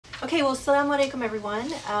Okay, well, assalamu alaikum, everyone.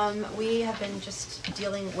 We have been just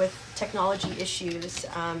dealing with technology issues.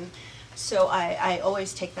 So I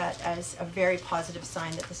always take that as a very positive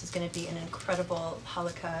sign that this is going to be an incredible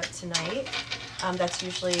halaqah tonight. That's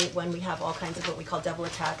usually when we have all kinds of what we call devil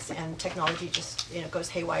attacks and technology just goes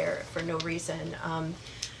haywire for no reason.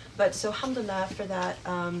 But so alhamdulillah for that.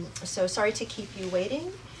 So sorry to keep you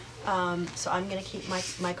waiting. So I'm going to keep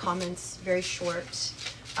my comments very short.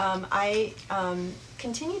 I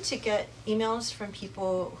continue to get emails from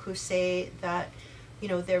people who say that,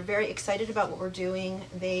 they're very excited about what we're doing.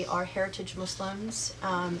 They are heritage Muslims.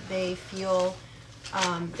 They feel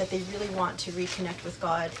that they really want to reconnect with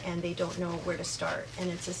God and they don't know where to start. And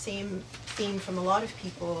it's the same theme from a lot of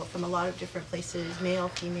people from a lot of different places, male,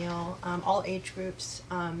 female, all age groups.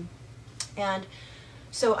 And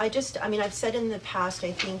so I've said in the past,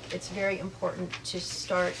 I think it's very important to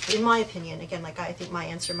start, in my opinion, again, I think my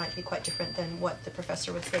answer might be quite different than what the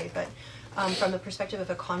professor would say, but from the perspective of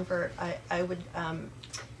a convert, I would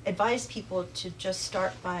advise people to just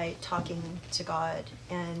start by talking to God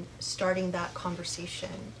and starting that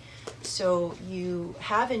conversation. So you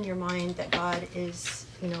have in your mind that God is,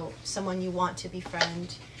 someone you want to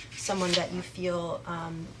befriend, someone that you feel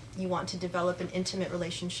you want to develop an intimate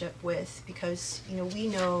relationship with, because we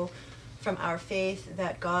know from our faith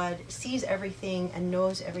that God sees everything and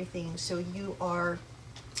knows everything, so you are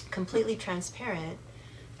completely transparent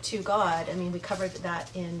to God. I mean, we covered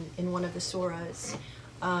that in one of the surahs,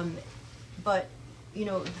 but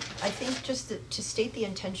I think just to state the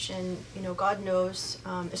intention, God knows,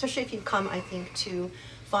 especially if you come, I think, to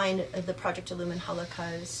find the Project Illumine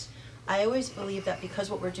halaqas. I always believe that because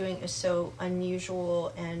what we're doing is so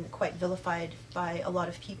unusual and quite vilified by a lot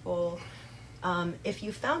of people, if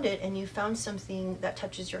you found it and you found something that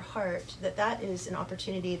touches your heart, that is an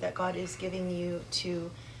opportunity that God is giving you to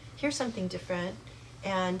hear something different.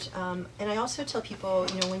 And I also tell people,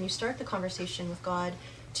 when you start the conversation with God,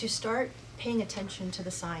 to start paying attention to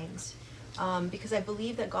the signs, because I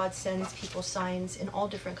believe that God sends people signs in all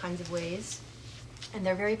different kinds of ways. And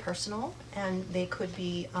they're very personal, and they could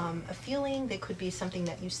be a feeling, they could be something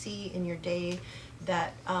that you see in your day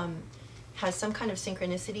that has some kind of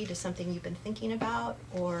synchronicity to something you've been thinking about,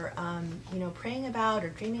 or praying about, or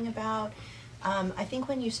dreaming about. I think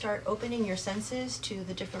when you start opening your senses to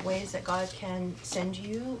the different ways that God can send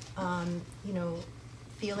you,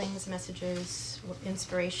 feelings, messages,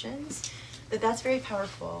 inspirations, that's very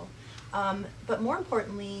powerful. But more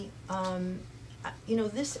importantly,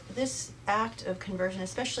 this act of conversion,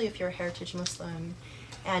 especially if you're a heritage Muslim,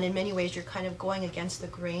 and in many ways you're kind of going against the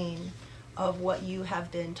grain of what you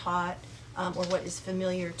have been taught, or what is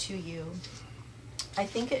familiar to you, I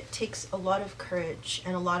think it takes a lot of courage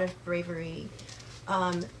and a lot of bravery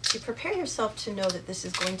to prepare yourself to know that this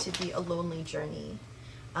is going to be a lonely journey.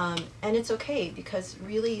 And it's okay, because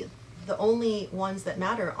really the only ones that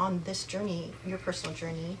matter on this journey, your personal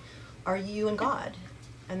journey, are you and God.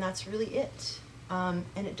 And that's really it. And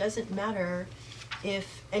it doesn't matter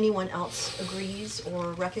if anyone else agrees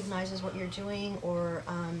or recognizes what you're doing, or,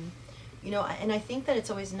 and I think that it's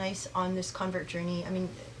always nice on this convert journey. I mean,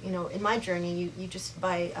 in my journey, you just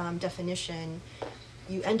by definition,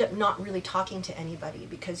 you end up not really talking to anybody,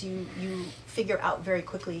 because you figure out very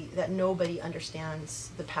quickly that nobody understands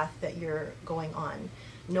the path that you're going on.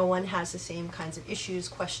 No one has the same kinds of issues,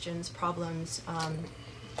 questions, problems,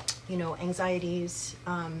 anxieties.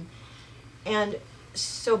 And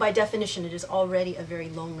so by definition, it is already a very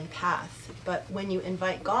lonely path. But when you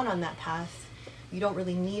invite God on that path, you don't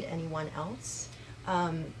really need anyone else.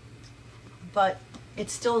 But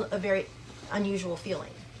it's still a very unusual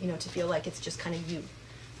feeling, to feel like it's just kind of you.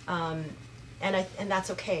 And that's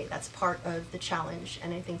okay. That's part of the challenge,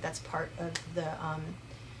 and I think that's part of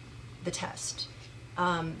the test.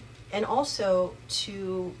 And also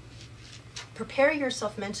to prepare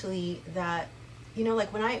yourself mentally that,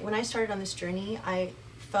 when I started on this journey, I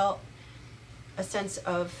felt a sense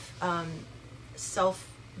of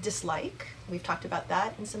self-dislike. We've talked about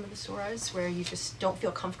that in some of the surahs, where you just don't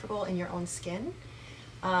feel comfortable in your own skin.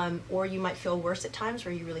 Or you might feel worse at times,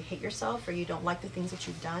 where you really hate yourself, or you don't like the things that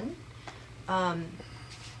you've done.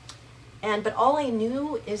 But all I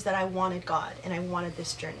knew is that I wanted God, and I wanted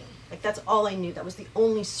this journey. That's all I knew. That was the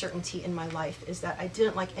only certainty in my life, is that I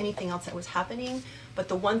didn't like anything else that was happening. But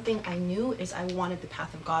the one thing I knew is I wanted the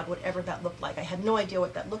path of God, whatever that looked like. I had no idea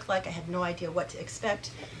what that looked like. I had no idea what to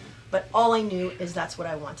expect. But all I knew is that's what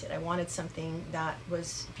I wanted. I wanted something that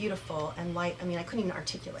was beautiful and light. I mean, I couldn't even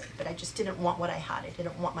articulate, but I just didn't want what I had. I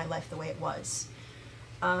didn't want my life the way it was.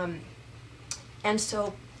 And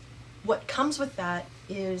so what comes with that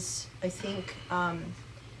is, I think, a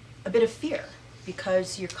bit of fear.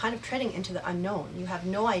 because you're kind of treading into the unknown. You have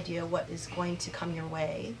no idea what is going to come your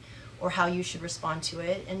way or how you should respond to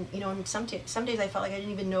it. And, you know, and some days I felt like I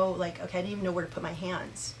didn't even know, like, okay, I didn't even know where to put my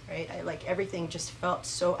hands, right? Like, everything just felt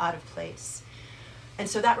so out of place. And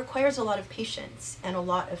so that requires a lot of patience and a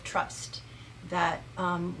lot of trust that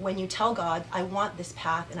when you tell God, I want this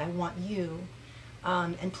path and I want you,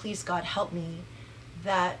 and please God, help me,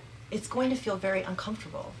 that it's going to feel very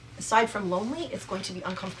uncomfortable. Aside from lonely, it's going to be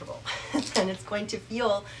uncomfortable. And it's going to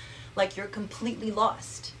feel like you're completely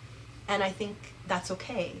lost. And I think that's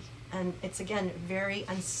okay. And it's, again, very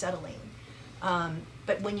unsettling.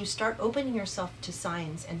 But when you start opening yourself to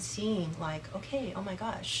signs and seeing, like, okay, oh my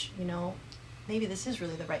gosh, you know, maybe this is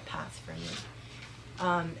really the right path for me.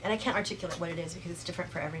 And I can't articulate what it is because it's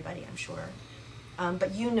different for everybody, I'm sure.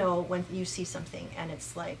 But you know when you see something and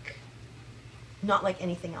it's like, not like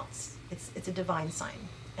anything else. It's a divine sign.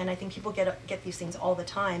 And I think people get these things all the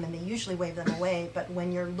time and they usually wave them away. But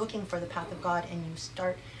when you're looking for the path of God and you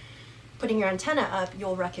start putting your antenna up,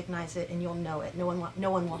 you'll recognize it and you'll know it. No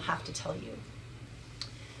one will have to tell you.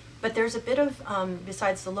 But there's a bit of,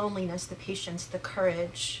 besides the loneliness, the patience, the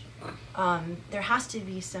courage, there has to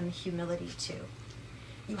be some humility too.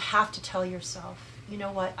 You have to tell yourself, you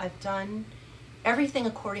know what, I've done everything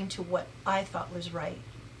according to what I thought was right,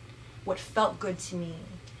 what felt good to me,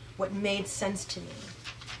 what made sense to me.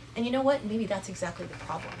 And you know what, maybe that's exactly the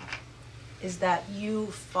problem, is that you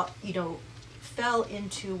fell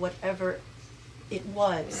into whatever it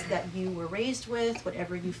was that you were raised with,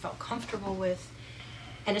 whatever you felt comfortable with.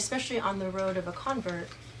 And especially on the road of a convert,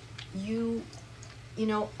 you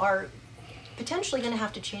are potentially going to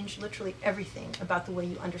have to change literally everything about the way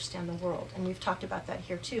you understand the world. And we've talked about that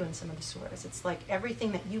here too in some of the surahs. It's like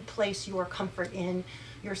everything that you place your comfort in,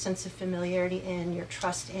 your sense of familiarity in, your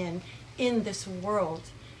trust in this world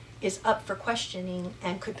is up for questioning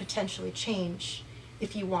and could potentially change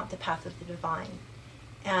if you want the path of the divine.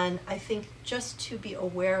 And I think just to be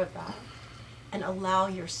aware of that and allow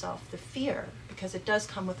yourself the fear, because it does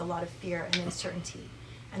come with a lot of fear and uncertainty.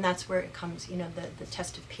 And that's where it comes, the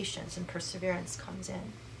test of patience and perseverance comes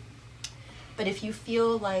in. But if you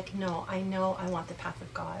feel like, no, I know I want the path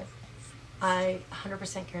of God, I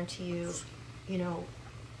 100% guarantee you,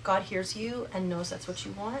 God hears you and knows that's what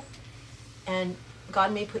you want. And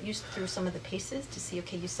God may put you through some of the paces to see,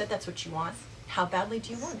 okay, you said that's what you want. How badly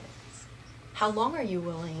do you want it? How long are you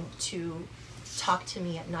willing to talk to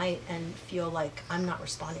me at night and feel like I'm not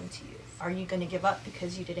responding to you? Are you going to give up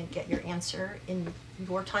because you didn't get your answer in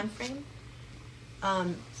your time frame?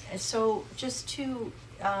 And so just to,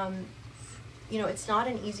 it's not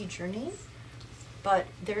an easy journey, but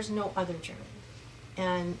there's no other journey.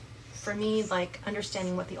 And for me, like,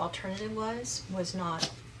 understanding what the alternative was not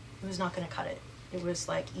going to cut it. It was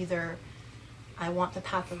like either I want the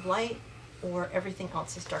path of light or everything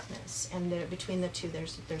else is darkness. And between the two,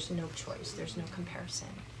 there's no choice. There's no comparison.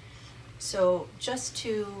 So just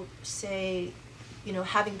to say,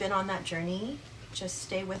 having been on that journey, just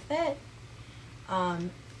stay with it.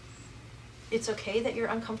 It's okay that you're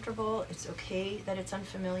uncomfortable. It's okay that it's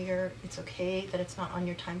unfamiliar. It's okay that it's not on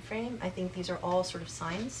your time frame. I think these are all sort of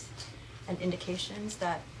signs and indications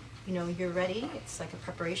that, you're ready. It's like a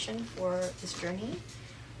preparation for this journey.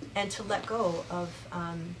 And to let go of,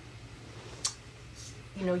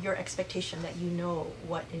 your expectation that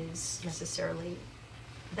what is necessarily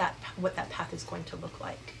what that path is going to look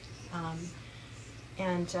like.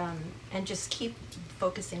 And just keep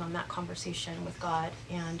focusing on that conversation with God.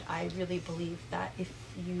 And I really believe that if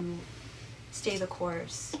you stay the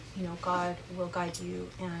course, God will guide you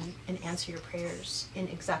and answer your prayers in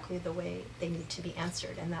exactly the way they need to be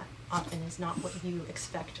answered. And that often is not what you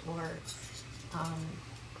expect or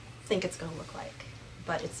think it's going to look like.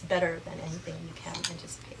 But it's better than anything you can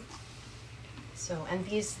anticipate. So, and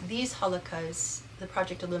these halakas, the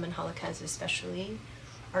Project Illumine halakas especially,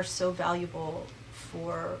 are so valuable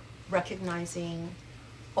for recognizing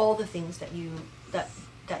all the things that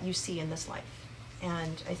you see in this life.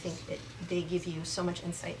 And I think they give you so much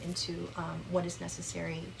insight into what is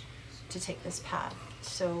necessary to take this path.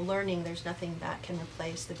 So learning, there's nothing that can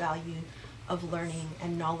replace the value of learning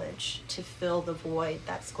and knowledge to fill the void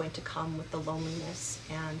that's going to come with the loneliness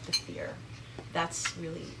and the fear. That's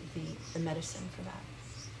really the medicine for that.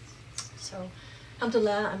 So,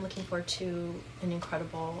 alhamdulillah, I'm looking forward to an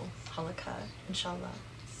incredible halakha, inshallah.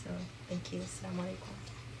 So, thank you. Assalamu alaikum.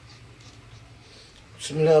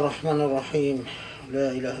 بسم الله الرحمن الرحيم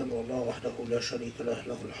لا إله إلا الله وحده لا شريك له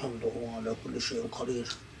له الحمد وهو على كل شيء قدير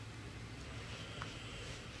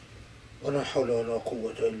ولا حول ولا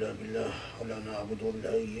قوة إلا بالله ولا نعبد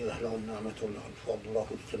إلا إياه له النعمة وله الفضل له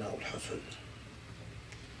الثناء الحسن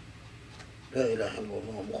لا إله إلا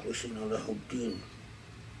الله مخلصين له الدين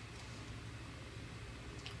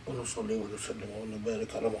ونصلي ونسلم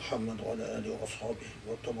ونبارك على محمد وعلى آله وأصحابه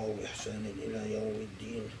واتبعوا بإحسان إلى يوم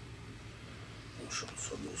الدين.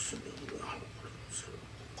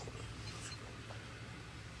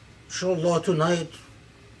 Inshallah, tonight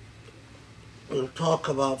we'll talk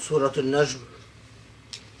about Surah Al-Najm,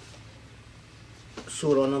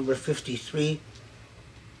 Surah number 53.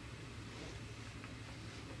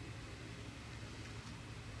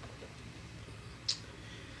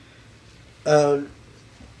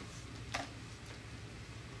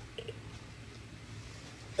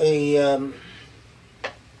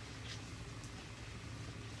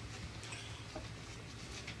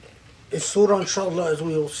 A surah, inshallah, as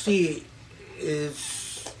we will see,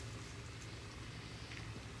 is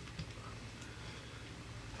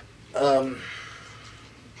I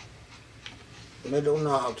don't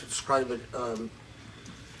know how to describe it,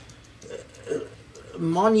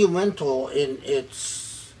 monumental in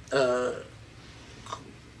its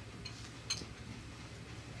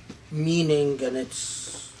meaning and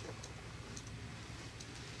its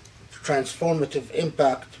transformative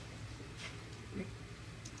impact.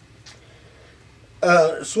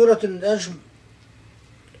 Surah Al-Najm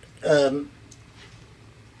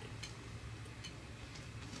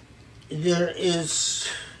there is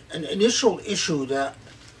an initial issue that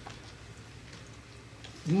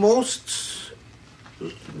most,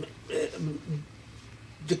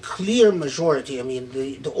 the clear majority, I mean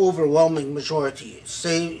the overwhelming majority,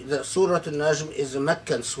 say that Surah Al-Najm is a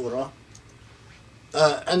Meccan surah.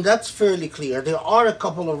 And that's fairly clear. There are a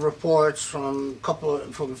couple of reports from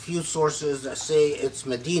a few sources that say it's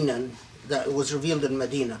Medinan, that it was revealed in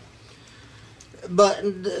Medina. But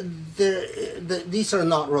these are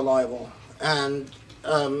not reliable, and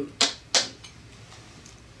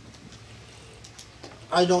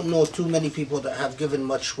I don't know too many people that have given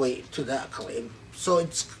much weight to that claim. So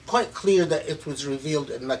it's quite clear that it was revealed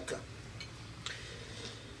in Mecca.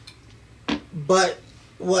 But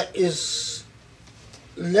what is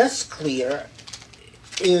less clear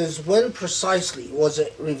is when precisely was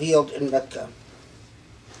it revealed in Mecca.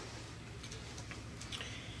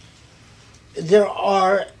 There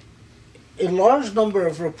are a large number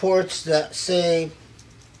of reports that say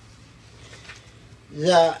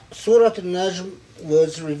that Surah Al-Najm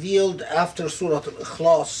was revealed after Surah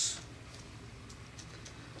Al-Ikhlas.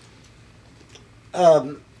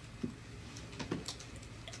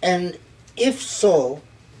 And if so,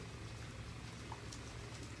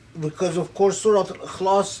 because of course Surah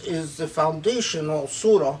Al-Ikhlas is the foundational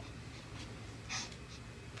surah,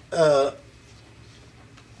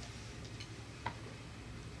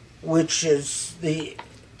 which is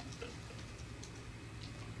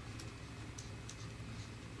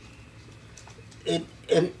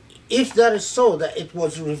and if that is so, that it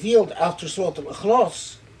was revealed after Surah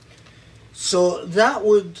Al-Ikhlas, so that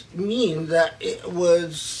would mean that it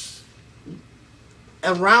was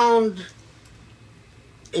around,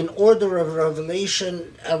 in order of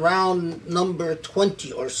revelation, around number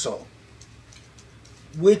 20 or so,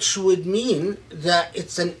 which would mean that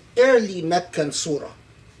it's an early Meccan surah.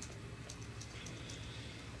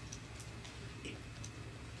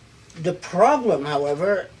 The problem,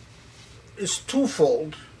 however, is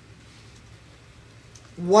twofold.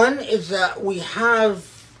 One is that we have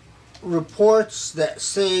reports that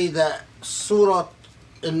say that Surah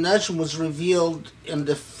Al-Najm was revealed in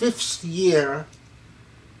the 5th year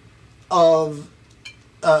of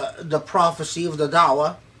the prophecy of the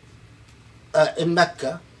da'wah in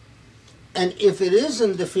Mecca. And if it is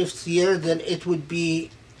in the 5th year, then it would be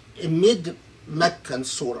a mid-Meccan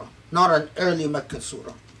surah, not an early Meccan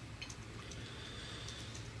surah.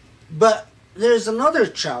 But there's another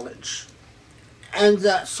challenge, and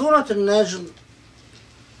that Surah Al-Najm,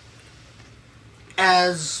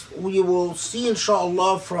 as we will see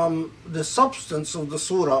inshallah from the substance of the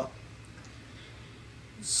surah,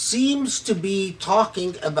 seems to be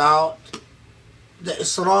talking about the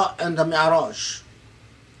Isra and the Mi'raj.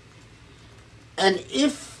 And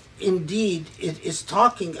if indeed it is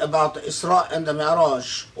talking about the Isra and the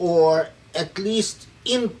Mi'raj, or at least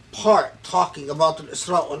in part talking about the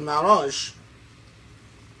Isra and Mi'raj,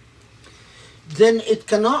 then it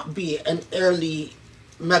cannot be an early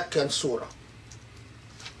Meccan surah.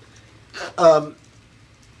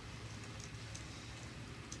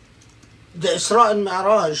 The Isra and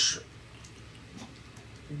Mi'raj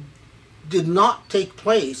did not take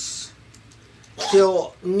place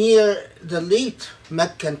till near the late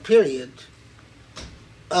Meccan period.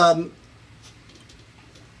 I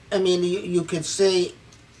mean, you could say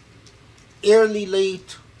early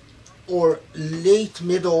late or late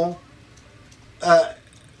middle,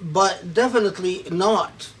 but definitely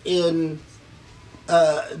not in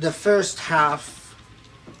the first half,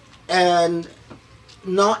 and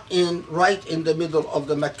not right in the middle of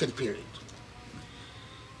the Meccan period.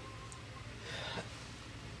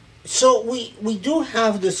 So we do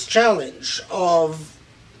have this challenge of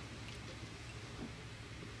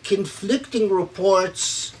conflicting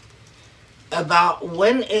reports about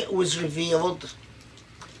when it was revealed,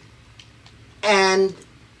 and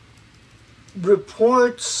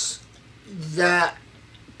reports that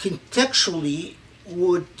contextually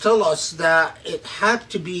would tell us that it had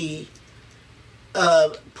to be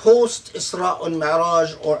post Isra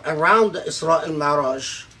al-Mi'raj or around the Isra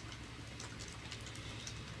al-Mi'raj.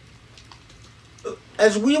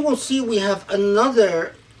 As we will see, we have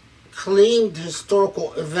another claimed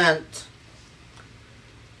historical event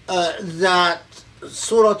that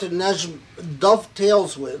Surah Al-Najm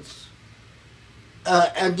dovetails with,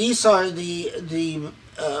 and these are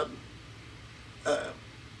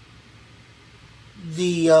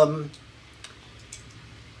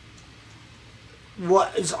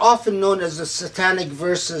what is often known as the Satanic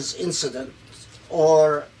Verses incident,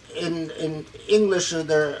 or in English, in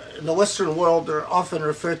the Western world, they're often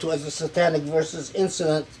referred to as the Satanic Verses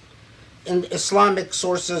incident. In Islamic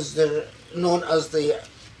sources, they're known as the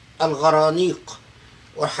Al-Gharaniq,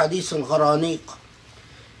 or Hadith Al-Gharaniq.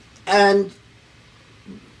 And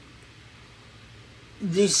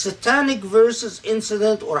the Satanic Verses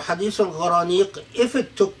incident, or Hadith Al-Gharaniq, if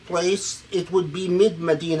it took place, it would be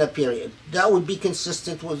mid-Medina period. That would be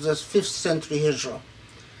consistent with the 5th century Hijrah.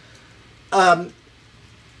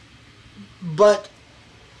 But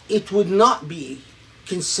it would not be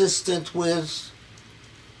consistent with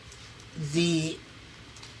the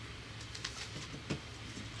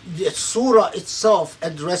surah itself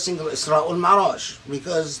addressing the Isra al-Mi'raj,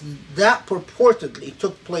 because that purportedly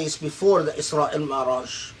took place before the Isra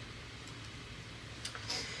al-Mi'raj.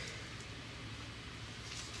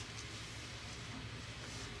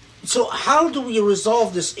 So how do we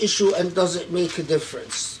resolve this issue, and does it make a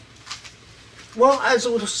difference? Well, as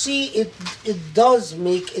we'll see, it does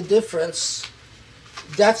make a difference.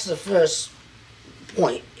 That's the first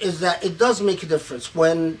point, is that it does make a difference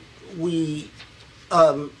when we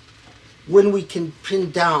can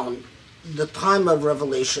pin down the time of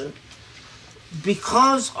revelation,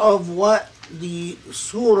 because of what the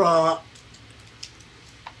surah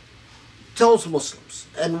tells Muslims,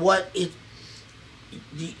 and what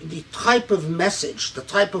the type of message, the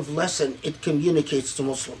type of lesson it communicates to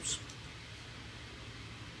Muslims.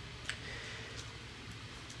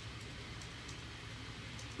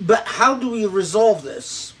 But how do we resolve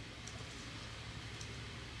this?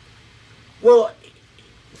 Well,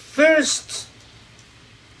 first,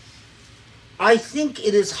 I think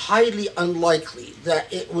it is highly unlikely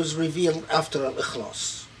that it was revealed after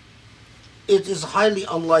Al-Ikhlas. It is highly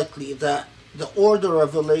unlikely that the order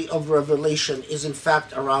of revelation is in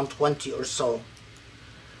fact around 20 or so.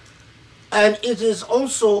 And it is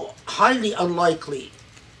also highly unlikely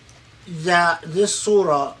that this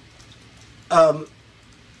surah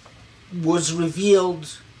was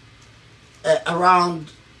revealed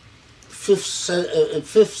around the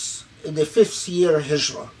 5th year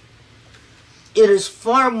Hijrah. It is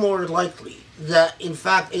far more likely that in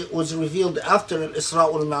fact it was revealed after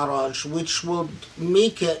Al-Isra al-Mi'raj, which would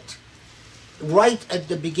make it right at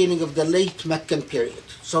the beginning of the late Meccan period.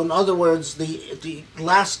 So in other words, the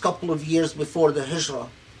last couple of years before the Hijrah.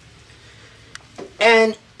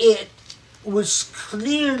 And it was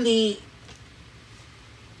clearly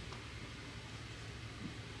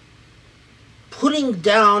putting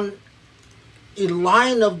down a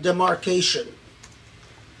line of demarcation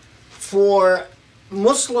for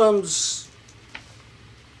Muslims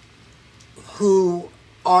who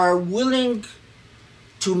are willing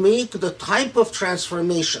to make the type of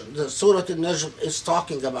transformation that Surah Al-Najm is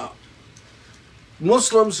talking about.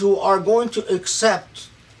 Muslims who are going to accept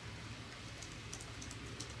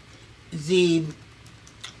the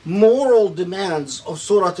moral demands of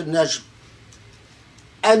Surah Al-Najm,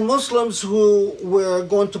 and Muslims who were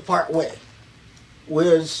going to part way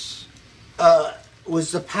with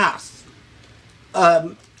the path.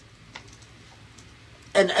 And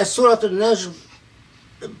as Surah Al-Najm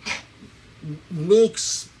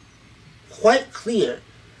makes quite clear,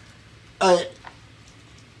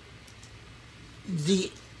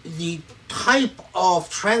 the type of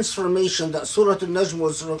transformation that Surah Al-Najm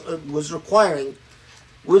was requiring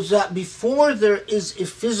was that before there is a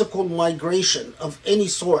physical migration of any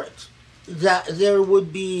sort, that there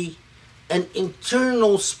would be an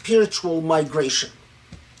internal spiritual migration.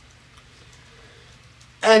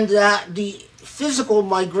 And that the physical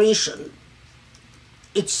migration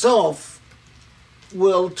itself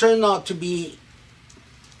will turn out to be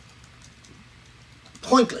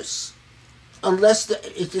pointless unless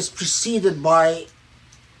it is preceded by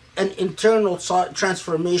an internal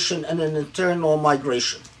transformation and an internal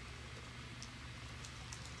migration.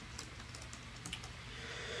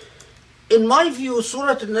 In my view,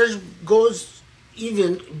 Surah Al-Najm goes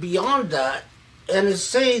even beyond that and is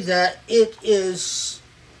say that it is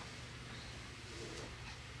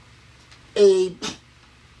a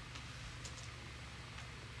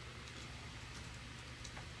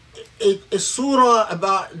surah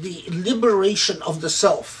about the liberation of the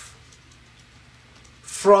self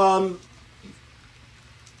from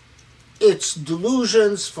its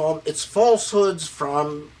delusions, from its falsehoods,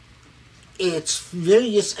 from its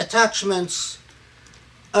various attachments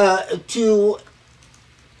to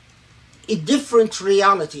a different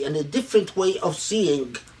reality and a different way of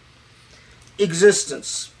seeing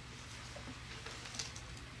existence.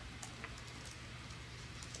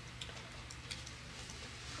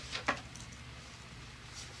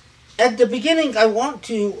 At the beginning, I want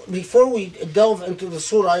to, before we delve into the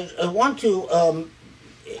surah, I want to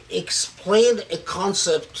explain a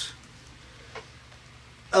concept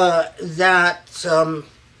that,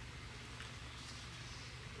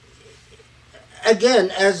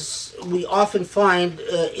 again, as we often find,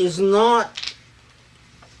 is not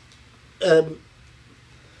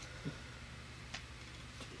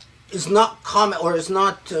common or is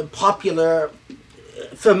not popular.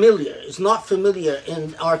 Familiar, is not familiar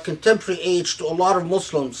in our contemporary age to a lot of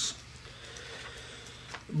Muslims.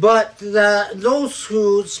 But those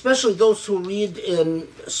who, especially those who read in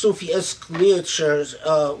Sufi-esque literatures,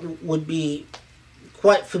 would be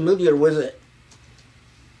quite familiar with it.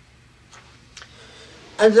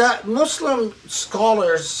 And that Muslim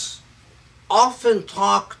scholars often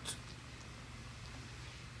talked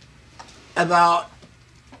about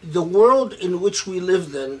the world in which we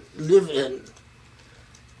live in,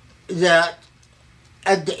 that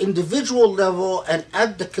at the individual level and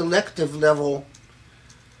at the collective level,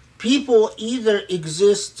 people either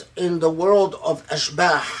exist in the world of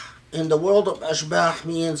ashbah. In the world of ashbah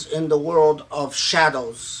means in the world of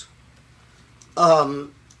shadows.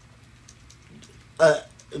 Ashbah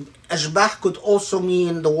could also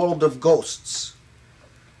mean the world of ghosts.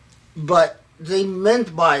 But they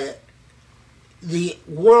meant by it the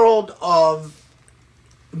world of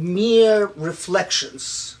mere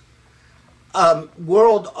reflections,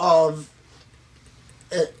 world of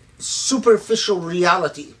superficial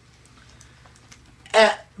reality,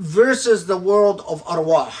 versus the world of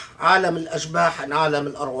arwah, alam al-ashbah and alam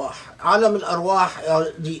al-arwah. Alam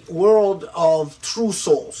al-arwah, the world of true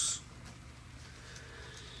souls.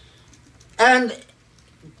 And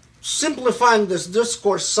simplifying this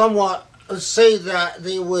discourse somewhat, say that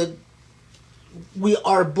we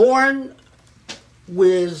are born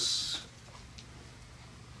with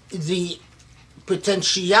the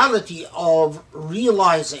potentiality of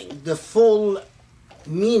realizing the full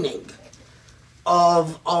meaning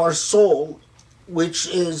of our soul, which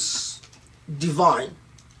is divine,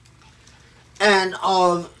 and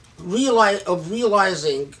of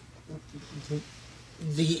realizing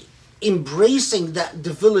the embracing that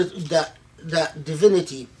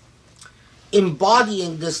divinity,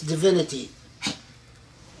 embodying this divinity,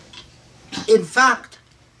 in fact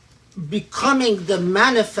becoming the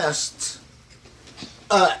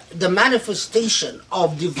manifestation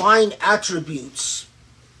of divine attributes.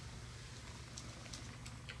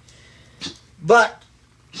 But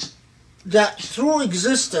that through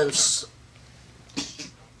existence,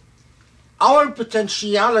 our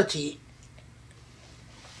potentiality,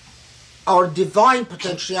 our divine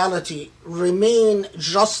potentiality, remain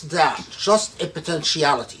just that, just a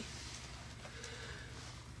potentiality.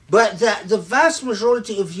 But that the vast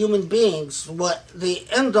majority of human beings, what they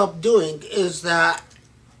end up doing is that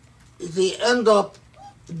they end up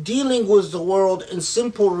dealing with the world in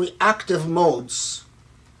simple reactive modes.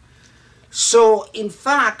 So, in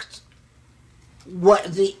fact,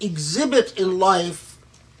 what they exhibit in life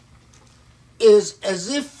is as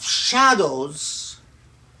if shadows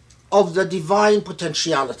of the divine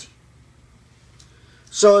potentiality.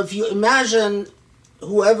 So if you imagine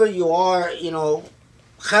whoever you are,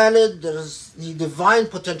 Khalid, there's the divine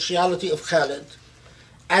potentiality of Khalid.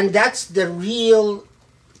 And that's the real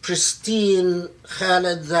pristine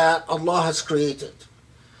Khalid that Allah has created.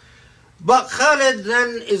 But Khalid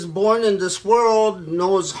then is born in this world,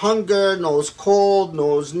 knows hunger, knows cold,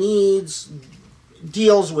 knows needs,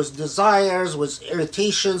 deals with desires, with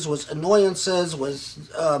irritations, with annoyances, with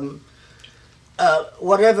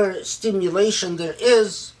whatever stimulation there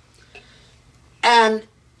is. And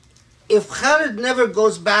if Khalid never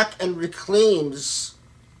goes back and reclaims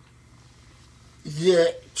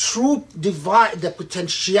the true divine, the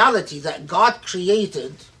potentiality that God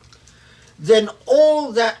created, then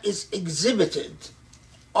all that is exhibited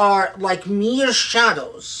are like mere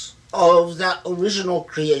shadows of that original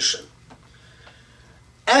creation.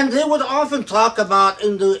 And they would often talk about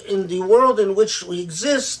in the world in which we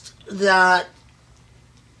exist that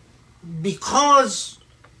because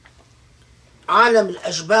Alam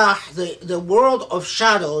al-Ashbah, the world of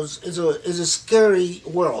shadows, is a scary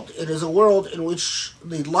world. It is a world in which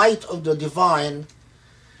the light of the divine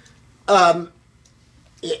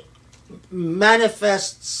it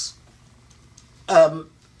manifests,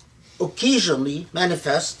 occasionally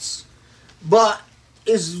manifests, but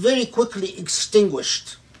is very quickly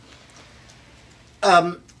extinguished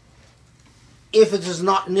if it is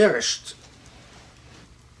not nourished.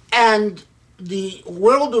 And the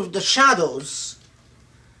world of the shadows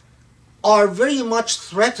are very much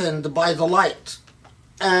threatened by the light.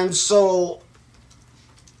 And so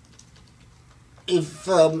if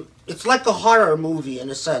it's like a horror movie in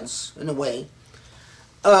a sense, in a way.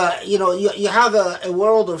 You have a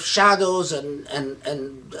world of shadows and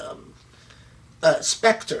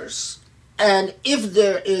specters, and if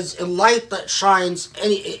there is a light that shines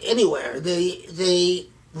anywhere, they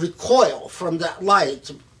recoil from that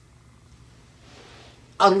light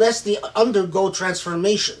unless they undergo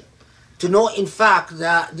transformation to know in fact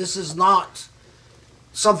that this is not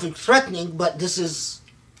something threatening, but this is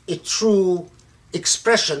a true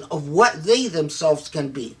expression of what they themselves can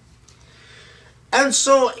be. And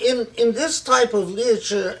so in this type of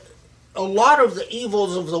literature, a lot of the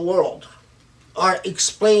evils of the world are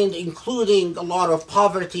explained, including a lot of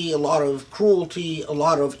poverty, a lot of cruelty, a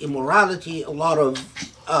lot of immorality, a lot of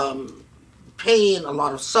pain, a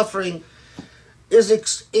lot of suffering, is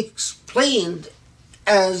explained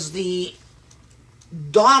as the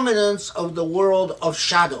dominance of the world of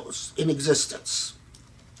shadows in existence.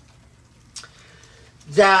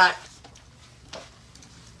 That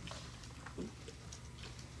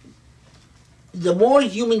the more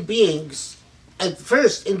human beings, at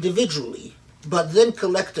first individually, but then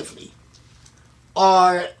collectively,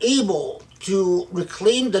 are able to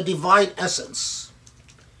reclaim the divine essence.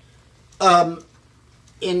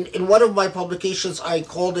 In one of my publications, I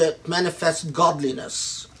called it manifest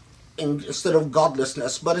godliness instead of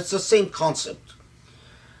godlessness, but it's the same concept.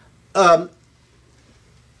 The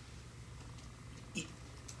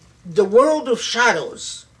world of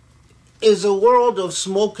shadows is a world of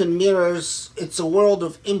smoke and mirrors. It's a world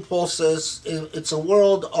of impulses. It's a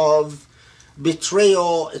world of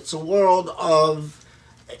betrayal. It's a world of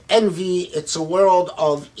envy. It's a world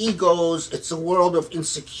of egos. It's a world of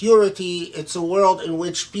insecurity. It's a world in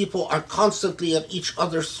which people are constantly at each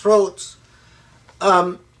other's throats.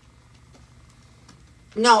 Now,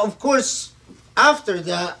 of course, after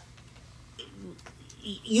that,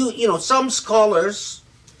 some scholars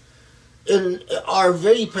are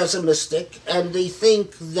very pessimistic, and they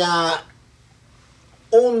think that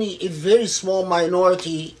only a very small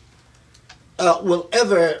minority will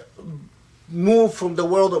ever move from the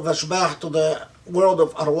world of ashbah to the world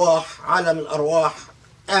of arwah, alam al-arwah,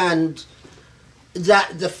 and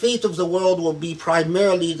that the fate of the world will be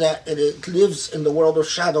primarily that it lives in the world of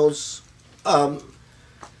shadows.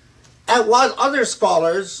 And while other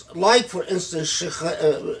scholars, like for instance Sheikh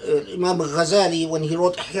Imam Ghazali, when he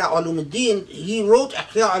wrote Ihya Ulumuddin, he wrote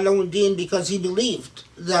Ihya Ulumuddin because he believed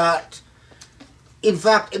that, in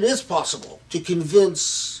fact, it is possible to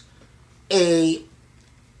convince a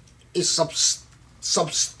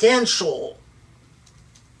substantial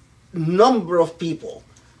number of people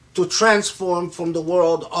to transform from the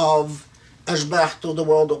world of ashbah to the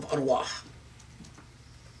world of arwah.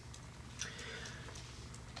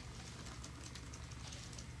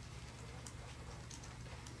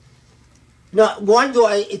 Now, why do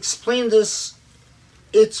I explain this?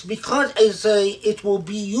 It's because it will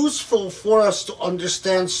be useful for us to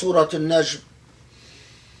understand Surah Al-Najm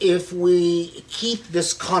if we keep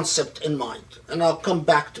this concept in mind, and I'll come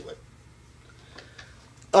back to it.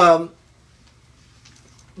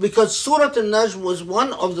 Because Surah Al-Najm was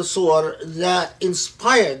one of the surah that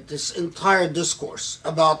inspired this entire discourse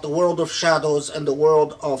about the world of shadows and the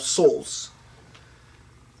world of souls,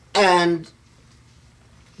 and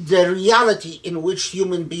the reality in which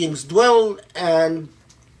human beings dwell, and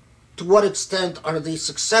to what extent are they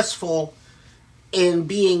successful in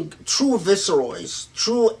being true viceroys,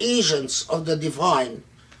 true agents of the divine,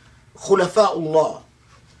 khulafa'ullah.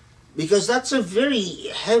 Because that's a very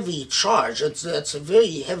heavy charge. It's a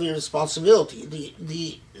very heavy responsibility.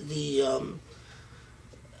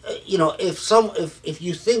 if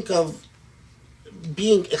you think of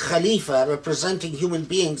being a Khalifa, representing human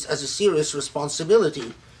beings, as a serious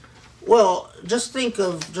responsibility, well, just think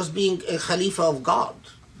of just being a Khalifa of God.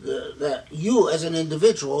 That you, as an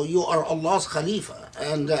individual, you are Allah's Khalifa,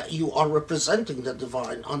 and that you are representing the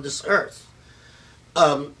divine on this earth.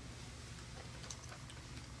 And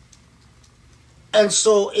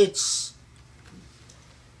so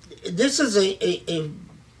this is a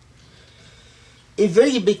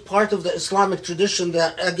very big part of the Islamic tradition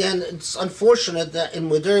that, again, it's unfortunate that in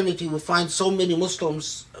modernity we find so many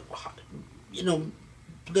Muslims,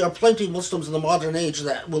 there are plenty of Muslims in the modern age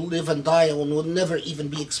that will live and die and will never even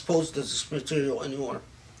be exposed to this material anymore.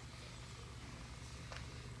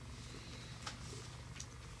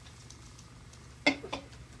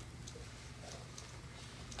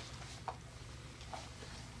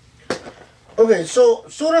 Okay, so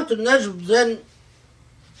Surah Al-Najm then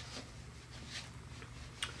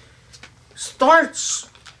starts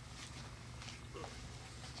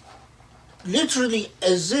literally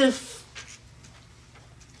as if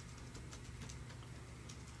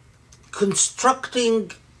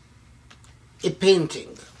constructing a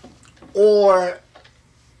painting, or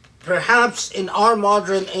perhaps in our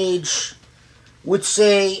modern age would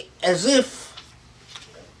say as if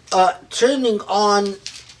turning on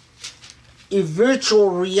a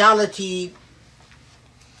virtual reality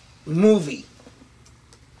movie.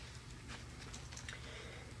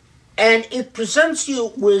 And it presents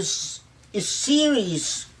you with a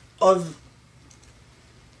series of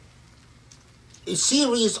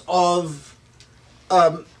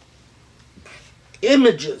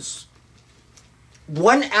images,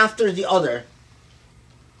 one after the other,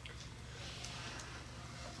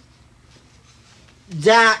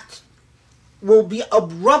 that will be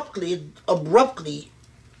abruptly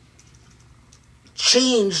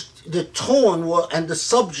changed. The tone and the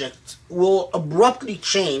subject will abruptly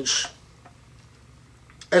change,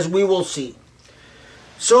 as we will see.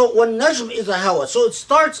 So when Najm is a hawa, so it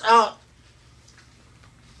starts out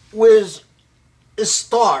with a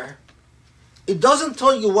star. It doesn't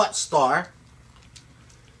tell you what star.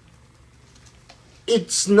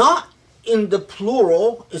 It's not in the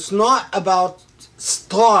plural. It's not about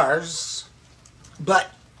stars,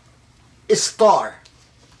 but a star.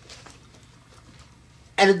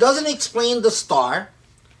 And it doesn't explain the star.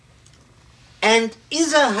 And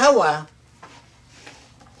Iza Hawa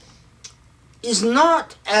is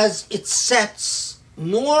not as it sets,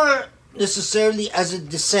 nor necessarily as it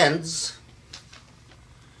descends.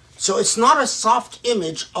 So it's not a soft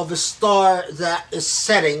image of a star that is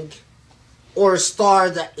setting or a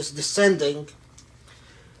star that is descending.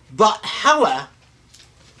 But Hawa,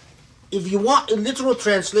 if you want a literal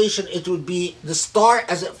translation, it would be the star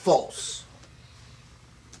as it falls.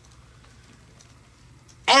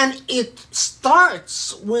 And it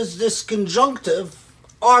starts with this conjunctive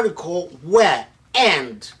article where,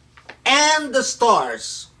 and the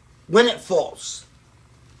stars when it falls.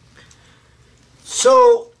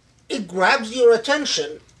 So it grabs your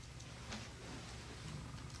attention.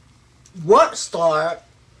 What star?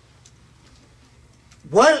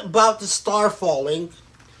 What about the star falling?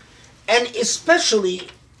 And especially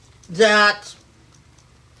that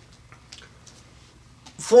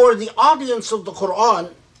for the audience of the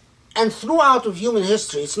Quran and throughout of human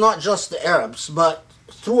history, it's not just the Arabs, but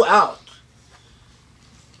throughout,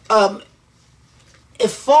 a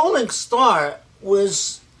falling star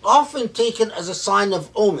was often taken as a sign of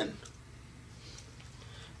omen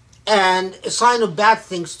and a sign of bad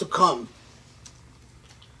things to come.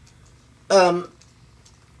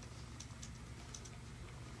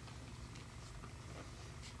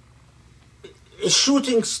 A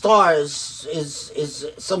shooting star is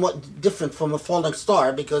somewhat different from a falling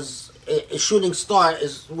star, because a shooting star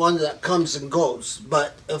is one that comes and goes,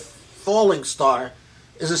 but a falling star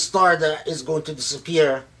is a star that is going to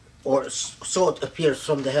disappear, or so it appears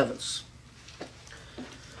from the heavens.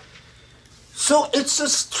 So it's a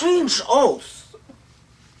strange oath.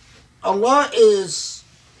 Allah is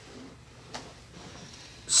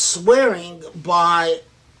swearing by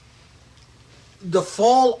the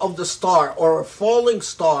fall of the star, or a falling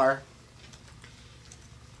star,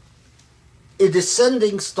 a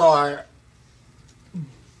descending star,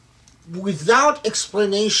 without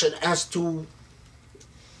explanation as to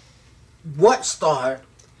what star.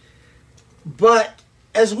 But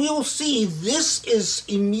as we will see, this is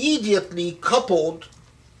immediately coupled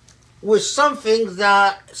with something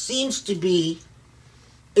that seems to be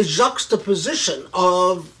a juxtaposition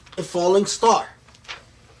of a falling star.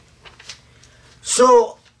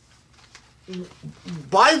 So,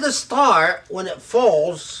 by the star, when it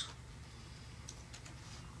falls,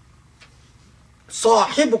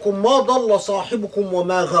 صاحبكم ما ضل صاحبكم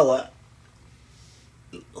وما غوى.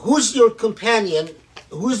 Who's your companion?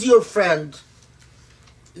 Who's your friend?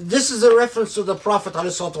 This is a reference to the Prophet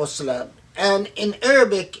ﷺ. And in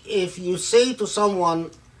Arabic, if you say to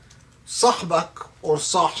someone sahbak or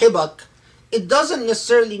sahibak, it doesn't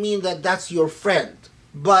necessarily mean that that's your friend,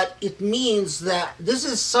 but it means that this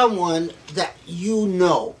is someone that you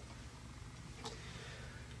know.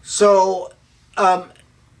 So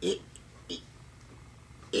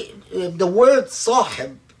the word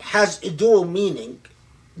sahib has a dual meaning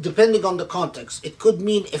depending on the context. It could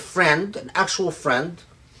mean a friend, an actual friend,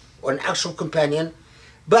 or an actual companion,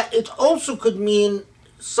 but it also could mean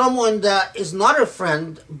someone that is not a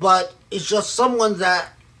friend, but is just someone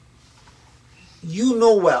that you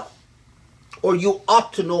know well, or you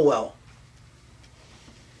ought to know well.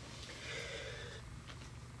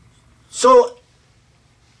 So,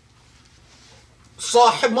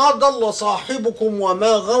 صاحب ما ضل صاحبكم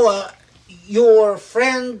وما غوى, your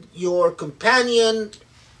friend, your companion,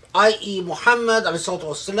 i.e. Muhammad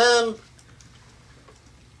ﷺ,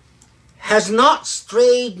 has not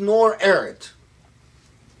strayed nor erred.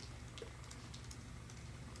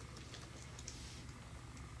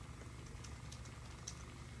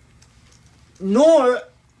 Nor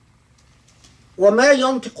وما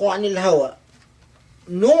ينطق عن الهوى,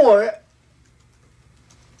 nor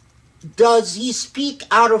does he speak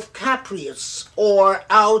out of caprice or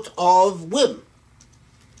out of whim.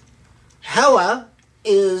 Hawa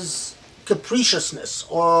is capriciousness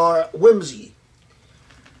or whimsy.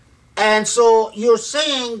 And so you're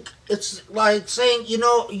saying, it's like saying, you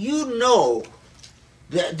know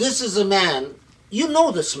that this is a man, you know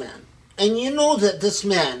this man, and you know that this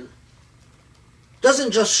man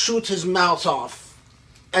doesn't just shoot his mouth off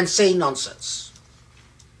and say nonsense.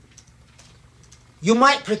 You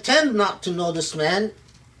might pretend not to know this man,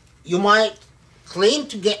 you might claim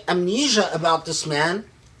to get amnesia about this man,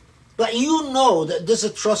 but you know that this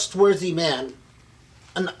is a trustworthy man,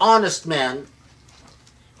 an honest man,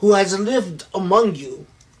 who has lived among you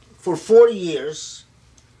for 40 years,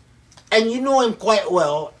 and you know him quite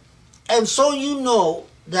well, and so you know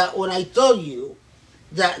that when I tell you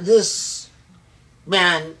that this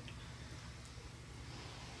man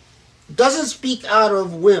doesn't speak out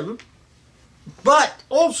of whim, but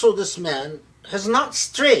also this man has not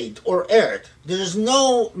strayed or erred. There is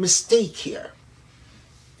no mistake here.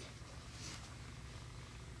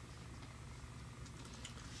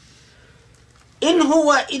 إن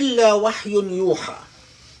هو إلا وحي يوحى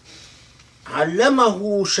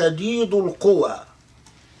علمه شديد القوى.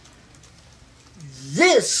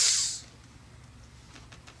 This,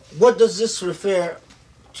 what does this refer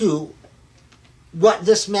to? What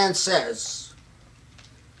this man says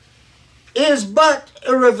is but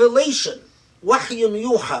a revelation, وحي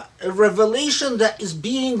يوحى, a revelation that is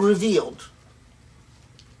being revealed,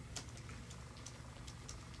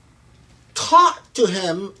 taught to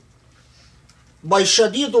him by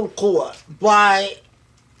Shadid al-Quwa, by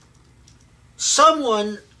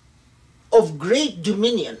someone of great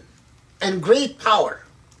dominion and great power.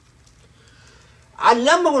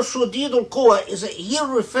 Allamahu Shadid al-Quwa, is it here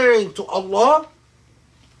referring to Allah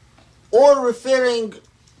or referring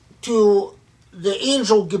to the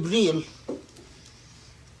angel Gabriel?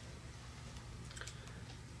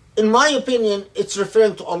 In my opinion, it's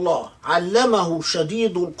referring to Allah. Allamahu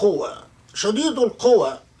Shadid al-Quwa. Shadid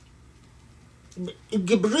al-Quwa,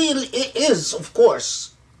 Gabriel is, of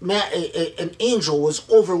course, an angel with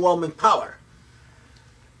overwhelming power.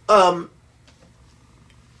 But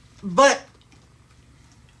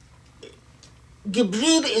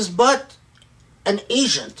Gabriel is but an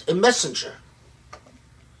agent, a messenger.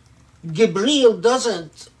 Gabriel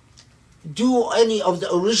doesn't do any of the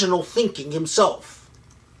original thinking himself.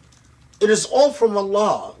 It is all from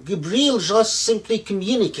Allah. Gabriel just simply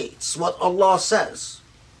communicates what Allah says.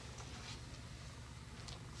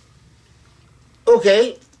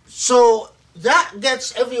 Okay, so that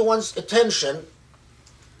gets everyone's attention.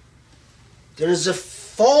 There is a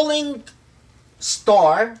falling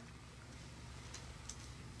star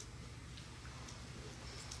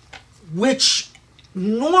which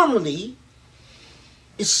normally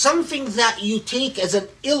is something that you take as an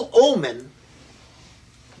ill omen,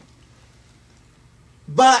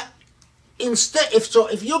 but instead,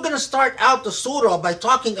 if you're going to start out the surah by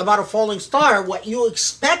talking about a falling star, what you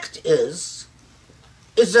expect is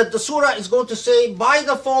that the surah is going to say, by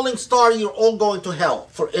the falling star you're all going to hell,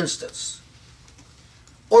 for instance.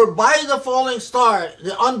 Or by the falling star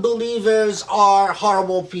the unbelievers are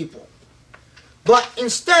horrible people. But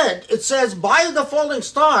instead it says, by the falling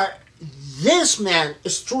star this man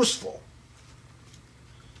is truthful.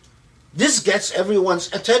 This gets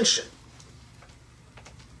everyone's attention.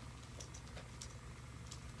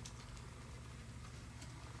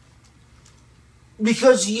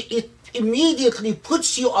 Because it immediately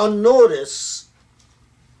puts you on notice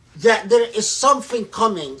that there is something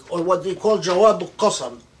coming, or what they call jawab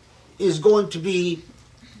al-qasam, is going to be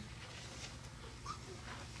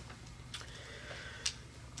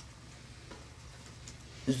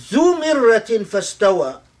ذو مرة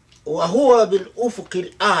فاستوى وهو بالأفق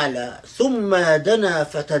الأعلى ثم دنا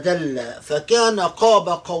فتدلى فكان قاب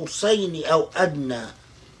قوسين أو أدنى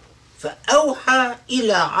فأوحى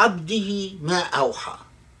إلى عبده ما أوحى.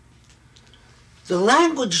 The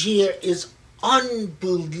language here is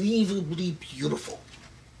unbelievably beautiful.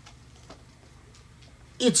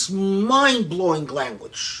 It's mind-blowing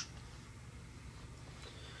language.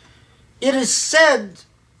 It is said,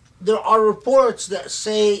 there are reports that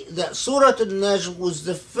say that Surah Al-Najm was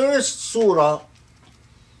the first surah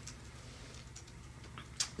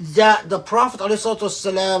that the Prophet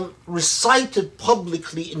ﷺ recited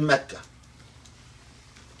publicly in Mecca.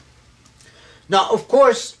 Now, of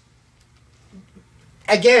course,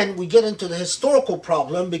 again, we get into the historical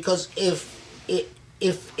problem, because if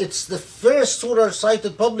it's the first surah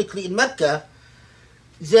recited publicly in Mecca,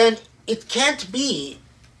 then it can't be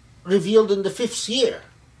revealed in the 5th year.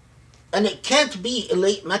 And it can't be a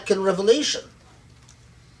late Meccan revelation.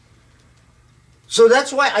 So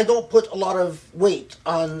that's why I don't put a lot of weight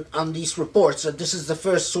on these reports that this is the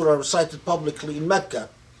first surah recited publicly in Mecca.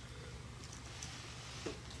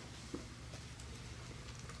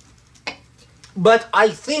 But I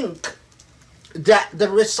think that the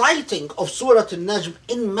reciting of Surah Al-Najm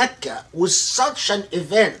in Mecca was such an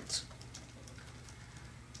event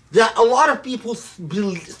that a lot of people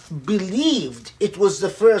believed it was the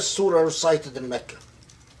first surah recited in Mecca.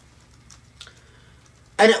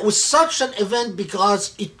 And it was such an event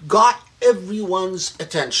because it got everyone's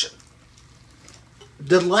attention.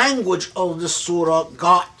 The language of the surah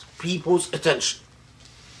got people's attention.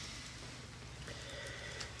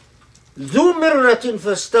 ذو مرة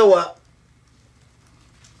فاستوى.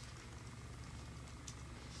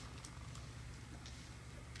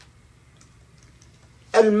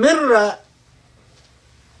 Al-Mirra,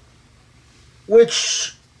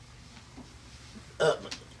 which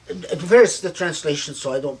verse the translation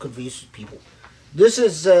so I don't confuse people. This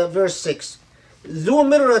is verse 6. ذو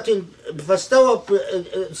مرة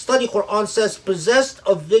فاستوى, study Quran says, possessed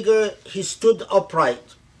of vigor, he stood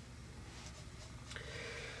upright.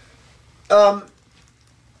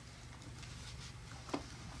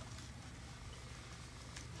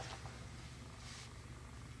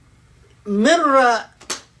 Mirra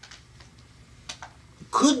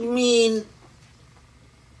could mean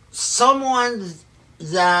someone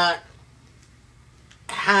that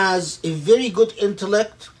has a very good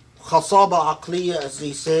intellect, khasaba aqliya as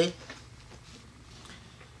they say.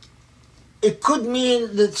 It could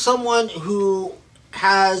mean that someone who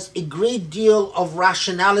has a great deal of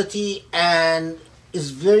rationality and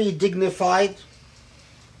is very dignified.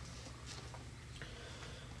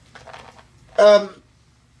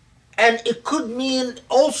 And it could mean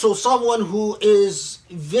also someone who is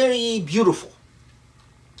very beautiful.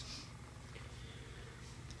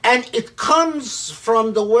 And it comes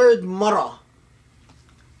from the word mara.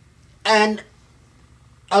 And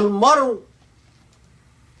al-mar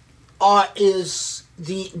is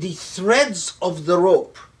the threads of the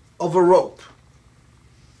rope, of a rope.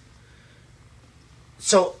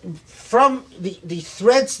 So from the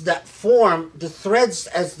threads that form, the threads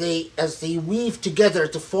as they weave together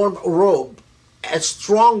to form a rope, a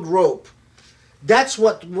strong rope, that's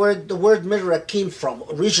what the word mirror came from,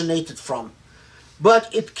 originated from.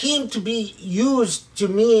 But it came to be used to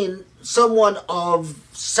mean someone of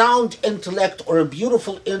sound intellect or a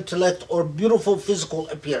beautiful intellect or beautiful physical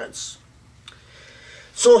appearance.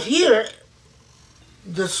 So here,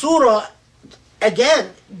 the surah,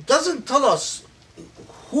 again, doesn't tell us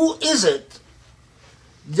who is it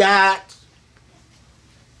that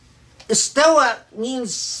istawa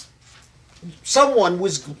means someone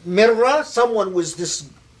with mirror, someone with this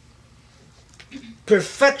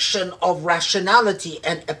perfection of rationality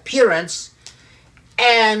and appearance,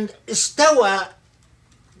 and istawa,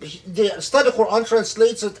 the study Quran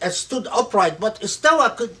translates it as stood upright, but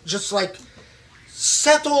istawa could just like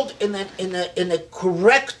settled in a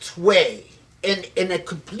correct way, in a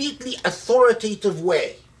completely authoritative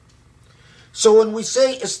way. So when we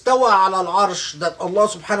say istawa ala al-arsh, that Allah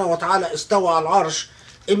subhanahu wa ta'ala istawa al-arsh,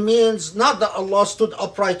 it means not that Allah stood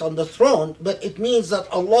upright on the throne, but it means that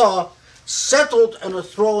Allah settled on a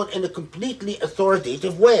throne in a completely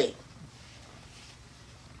authoritative way.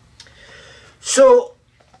 So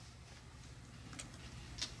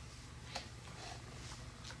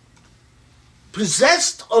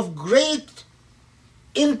possessed of great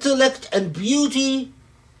intellect and beauty,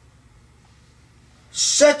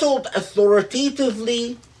 settled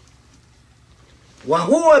authoritatively,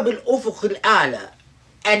 وهو بالأفق الأعلى,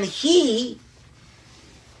 and he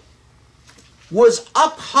was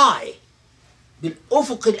up high.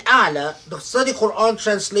 بالأفق الأعلى, the study Quran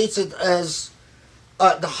translates it as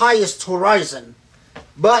the highest horizon,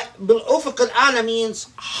 but بالأفق الأعلى means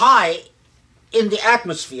high in the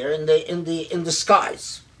atmosphere, in the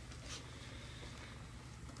skies.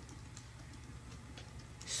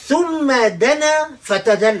 ثم دنا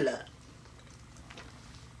فتدلى.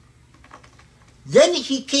 Then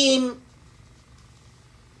he came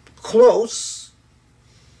close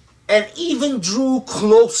and even drew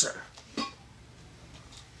closer.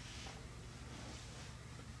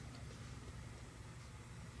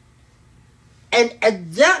 And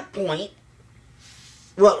at that point,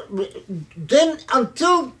 well, then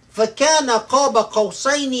until فَكَانَ قَابَ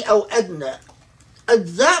قَوْسَيْنِ أَوْ أَدْنَى, at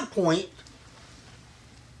that point,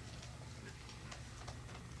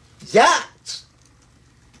 that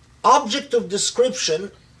object of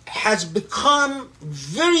description has become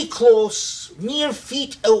very close, mere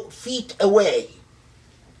feet away.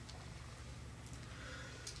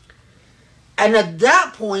 And at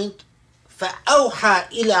that point, فَأَوْحَى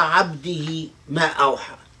إِلَى عَبْدِهِ مَا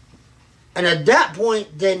أَوْحَى. And at that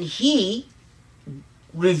point, then he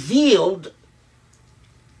revealed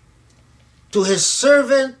to his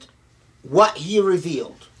servant what he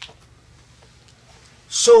revealed.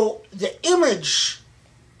 So the image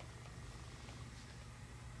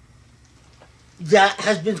that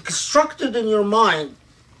has been constructed in your mind,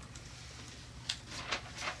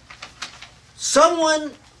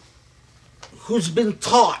 someone who's been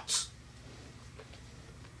taught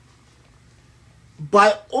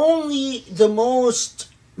by only the most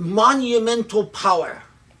monumental power,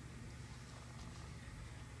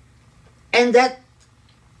 and then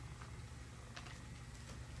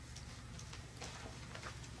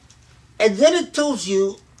it tells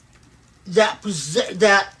you that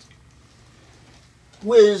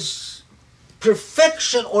with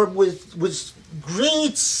perfection, or with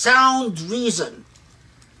great sound reason,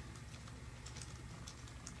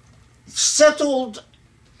 settled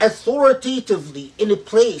authoritatively in a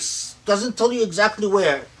place, doesn't tell you exactly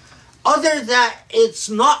where, other than it's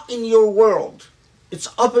not in your world, it's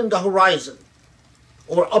up in the horizon,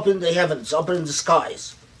 or up in the heavens, up in the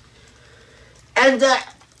skies. And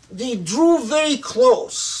that they drew very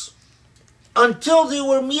close until they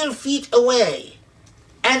were mere feet away.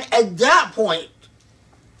 And at that point,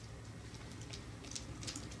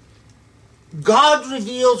 God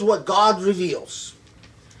reveals what God reveals.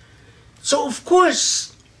 So of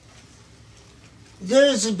course, there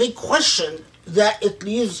is a big question that it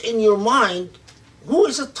leaves in your mind, who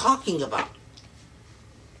is it talking about?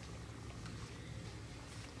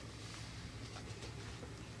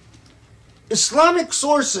 Islamic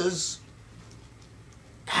sources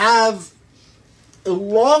have a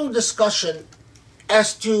long discussion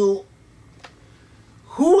as to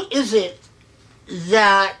who is it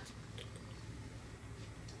that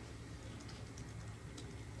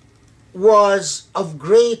was of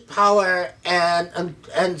great power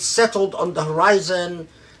and settled on the horizon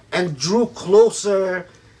and drew closer.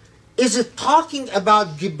 Is it talking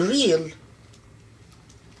about Gabriel?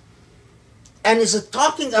 And is it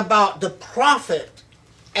talking about the Prophet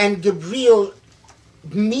and Gabriel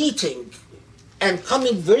meeting and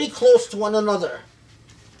coming very close to one another?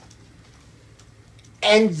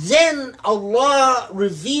 And then Allah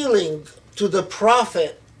revealing to the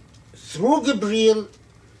Prophet through Gabriel?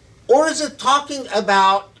 Or is it talking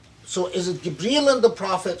about, so is it Gabriel and the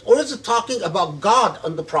Prophet, or is it talking about God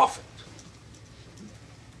and the Prophet?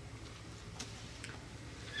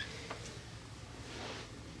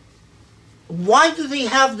 Why do they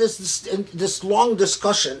have this long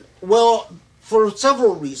discussion? Well, for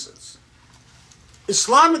several reasons.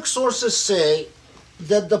 Islamic sources say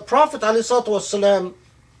that the Prophet ﷺ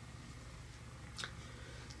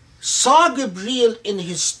saw Gabriel in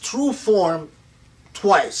his true form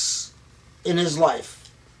twice in his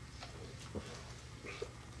life.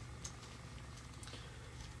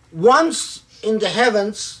 Once in the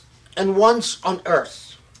heavens and once on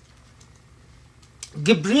earth.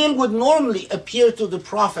 Gabriel would normally appear to the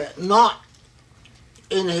Prophet not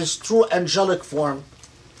in his true angelic form,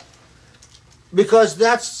 because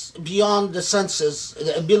that's beyond the senses,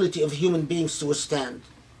 the ability of human beings to withstand.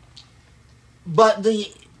 But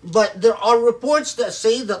there are reports that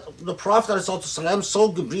say that the Prophet ﷺ saw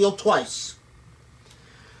Gabriel twice.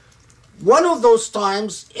 One of those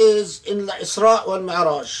times is in the Isra wal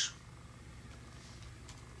Mi'raj.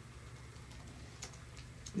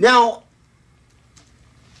 Now,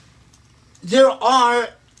 there are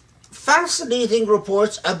fascinating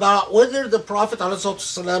reports about whether the Prophet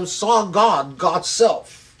ﷺ saw God, God's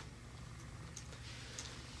self.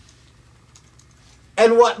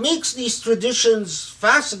 And what makes these traditions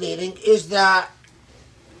fascinating is that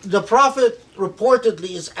the Prophet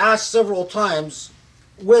reportedly is asked several times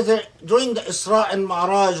whether during the Isra and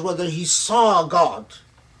Mi'raj whether he saw God.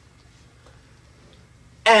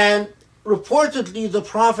 And reportedly the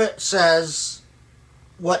Prophet says,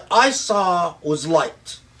 "What I saw was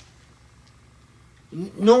light."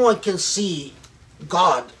 No one can see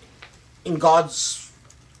God in God's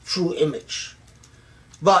true image.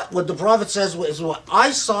 But what the Prophet says is, "What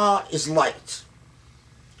I saw is light."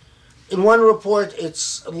 In one report,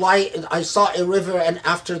 it's light, and I saw a river, and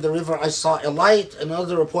after the river I saw a light. In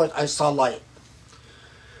another report, I saw light.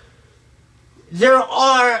 There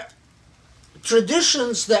are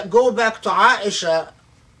traditions that go back to Aisha,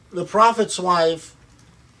 the Prophet's wife,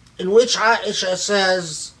 in which Aisha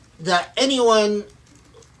says that anyone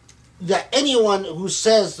who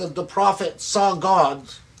says that the Prophet saw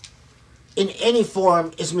God in any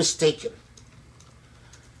form is mistaken.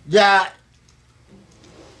 That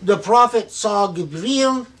the Prophet saw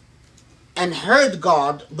Gabriel and heard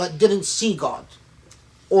God but didn't see God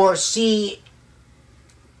or see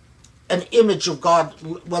an image of God,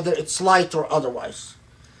 whether it's light or otherwise.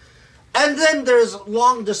 And then there's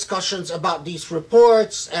long discussions about these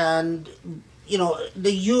reports and,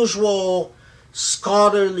 the usual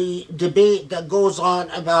scholarly debate that goes on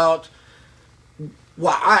about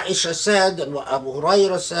what Aisha said and what Abu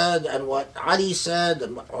Hurairah said and what Ali said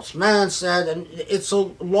and what Uthman said, and it's a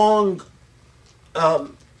long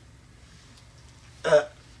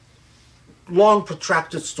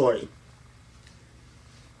protracted story.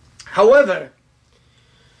 However,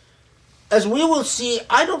 as we will see,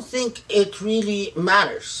 I don't think it really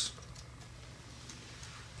matters.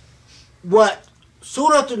 What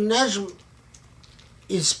Surah Al-Najm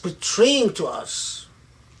is portraying to us,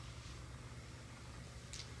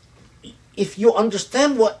 if you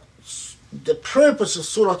understand what the purpose of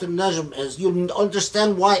Surah Al-Najm is, you'll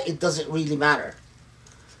understand why it doesn't really matter.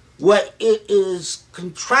 What it is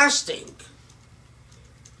contrasting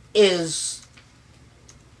is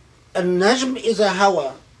Al-Najm is a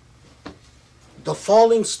hawa, the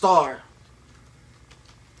falling star,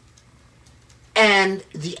 and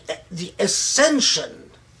the ascension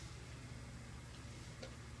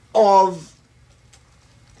of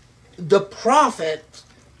the Prophet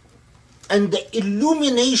and the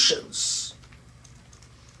illuminations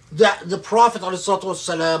that the Prophet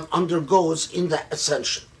ﷺ undergoes in that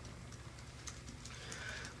ascension.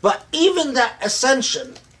 But even that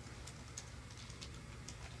ascension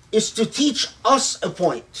is to teach us a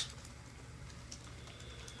point.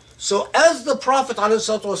 So as the Prophet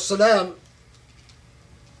ﷺ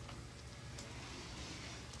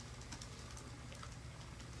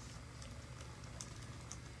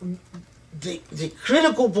the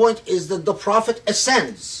critical point is that the Prophet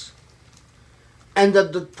ascends and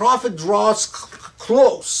that the Prophet draws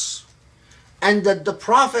close and that the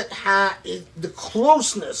Prophet the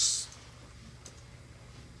closeness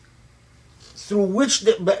through which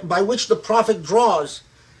by which the Prophet draws,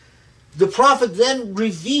 the Prophet then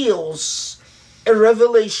reveals a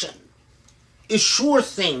revelation, a sure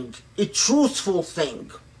thing, a truthful thing,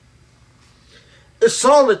 a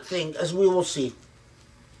solid thing, as we will see.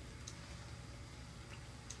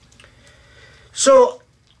 So,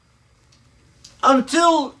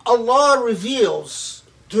 until Allah reveals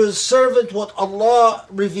to His servant what Allah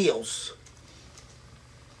reveals,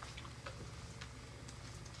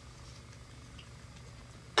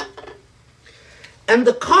 and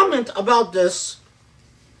the comment about this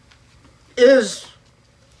is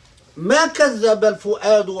ما كذب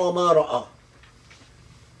الفؤاد وما رأى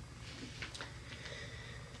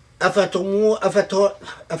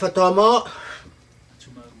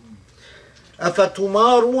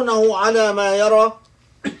أفتمارونه على ما يرى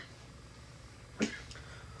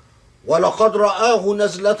ولقد رآه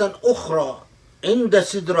نزلة أخرى عند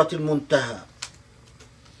سدرة المنتهى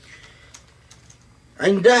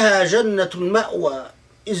عندها جنة المأوى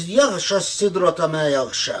إذ يغشى السدرة ما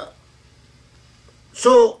يغشى.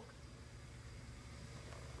 So,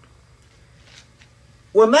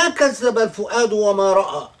 وما كذب الفؤاد وما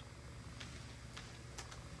رأى.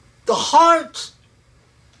 The heart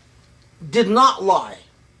did not lie.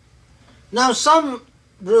 Now some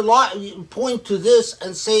point to this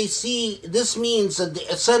and say, see, this means that the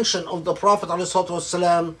ascension of the Prophet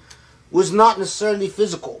ﷺ was not necessarily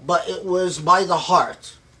physical, but it was by the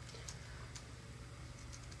heart.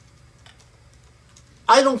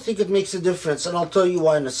 I don't think it makes a difference, and I'll tell you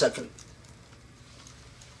why in a second.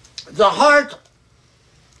 The heart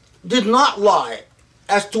did not lie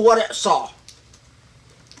as to what it saw.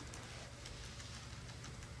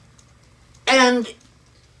 And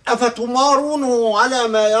أفتمارونه على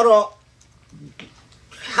ما يرى,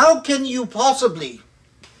 how can you possibly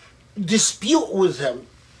dispute with him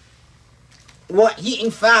what he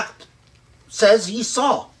in fact says he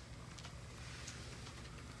saw?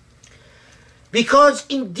 Because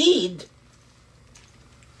indeed,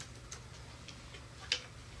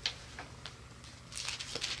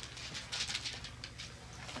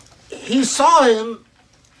 he saw him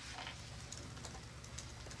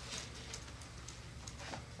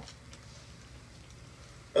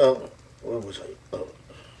where was I?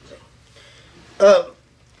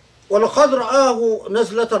 وَلَقَدْ رَآهُ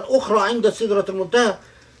نَزْلَةً أُخْرَى عِنْدَ سِدْرَةِ الْمُنْتَهَى.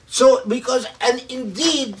 So, because, and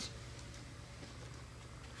indeed,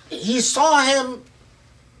 he saw him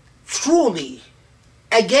truly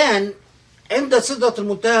again in the Sidrat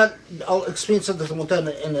al-Muntaha. I'll explain Sidrat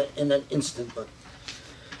al-Muntaha in an instant. But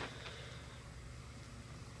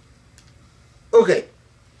okay.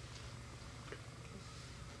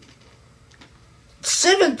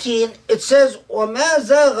 17, it says, وَمَا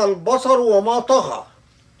زَاغَ الْبَصَرُ وَمَا طَغَى.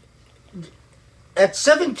 At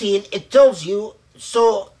 17, it tells you,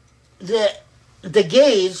 so the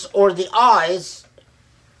gaze or the eyes,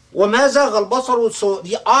 وَمَا زَاغَ الْبَصَرُ, so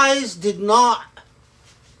the eyes did not,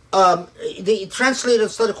 they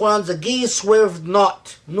translated study Quran, the gaze swerved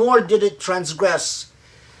not, nor did it transgress.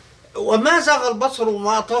 وَمَا زَاغَ الْبَصَرُ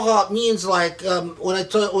وَمَا طَغَى means like, when I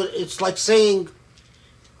tell, it's like saying,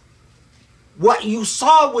 what you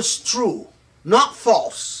saw was true, not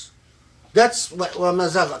false. That's what وَمَا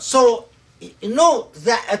زَاغَ. So, note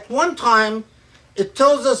that at one time, it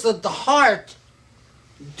tells us that the heart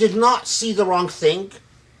did not see the wrong thing,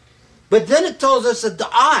 but then it tells us that the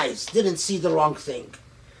eyes didn't see the wrong thing.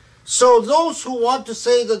 So those who want to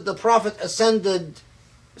say that the Prophet ascended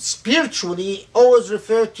spiritually always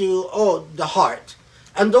refer to, the heart.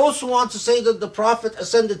 And those who want to say that the Prophet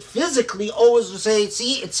ascended physically always say,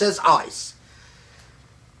 see, it says eyes.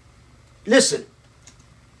 Listen.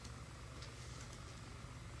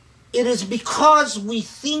 It is because we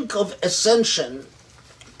think of ascension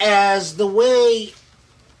as the way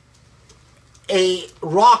a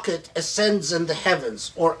rocket ascends in the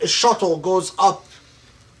heavens or a shuttle goes up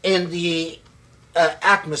in the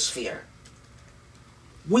atmosphere.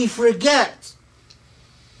 We forget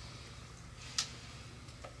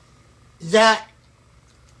that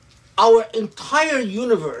our entire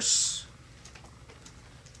universe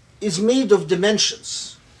is made of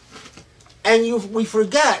dimensions. And we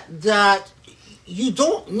forget that you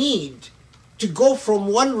don't need to go from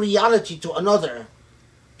one reality to another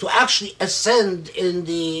to actually ascend in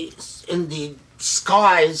the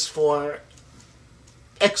skies for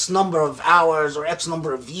X number of hours or X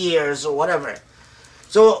number of years or whatever.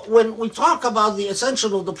 So when we talk about the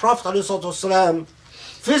ascension of the Prophet ﷺ,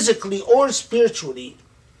 physically or spiritually,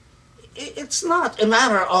 it's not a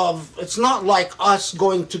matter of, it's not like us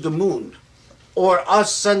going to the moon or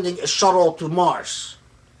us sending a shuttle to Mars.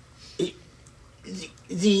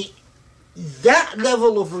 That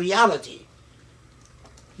level of reality,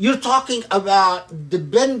 you're talking about the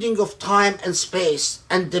bending of time and space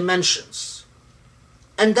and dimensions.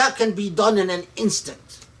 And that can be done in an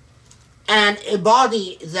instant. And a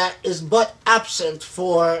body that is but absent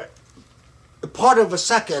for a part of a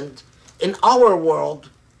second in our world,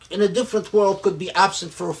 in a different world, could be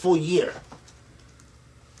absent for a full year.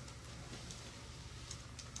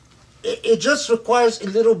 It just requires a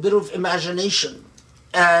little bit of imagination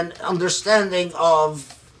and understanding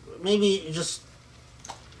of maybe just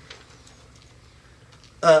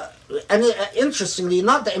and interestingly,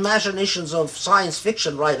 not the imaginations of science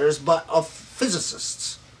fiction writers, but of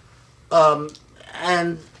physicists,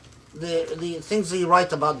 and the things they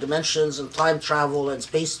write about dimensions and time travel and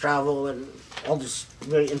space travel and all this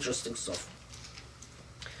very interesting stuff.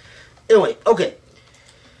 Anyway, okay,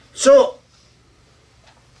 so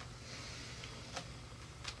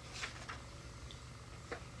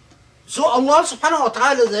Allah subhanahu wa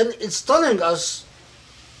ta'ala then is telling us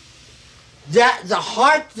that the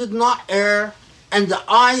heart did not err and the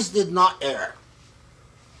eyes did not err.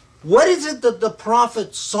 What is it that the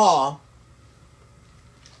Prophet saw?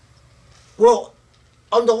 Well,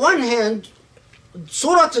 on the one hand,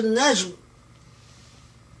 Surah Al-Najm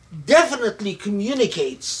definitely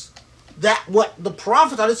communicates that what the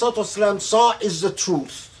Prophet ﷺ saw is the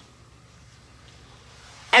truth.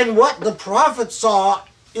 And what the Prophet saw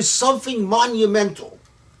is something monumental.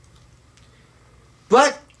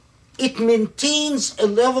 But it maintains a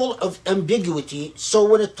level of ambiguity. So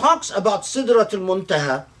when it talks about Sidrat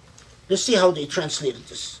al-Muntaha, let's see how they translated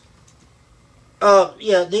this.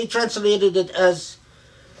 They translated it as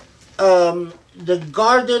the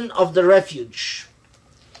Garden of the Refuge.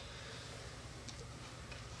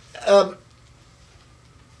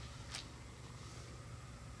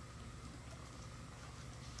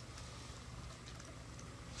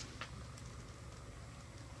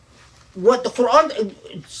 What the Quran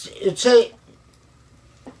it say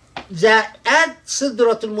that at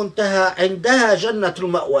Sidrat al-Muntaha عندها جنة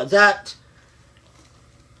المأوى, that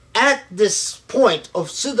at this point of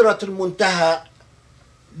Sidrat al-Muntaha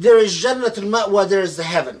there is Jannat al-Ma'wa, there is the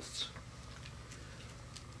heavens.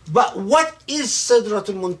 But what is Sidrat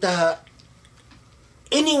al-Muntaha?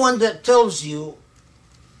 Anyone that tells you,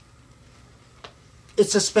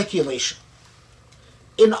 it's a speculation.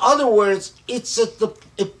 In other words, it's at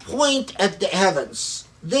a point at the heavens.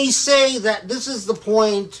 They say that this is the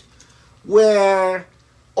point where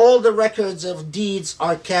all the records of deeds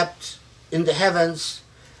are kept in the heavens.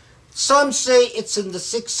 Some say it's in the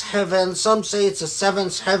sixth heaven, some say it's the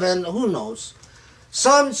seventh heaven, who knows?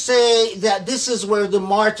 Some say that this is where the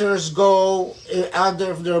martyrs go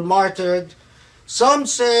after they're martyred. Some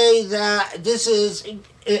say that this is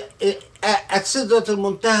at Sidrat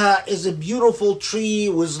al-Muntaha is a beautiful tree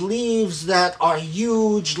with leaves that are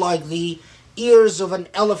huge like the ears of an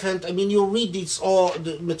elephant. I mean, you read these all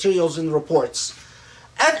the materials and reports.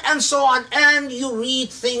 And so on. And you read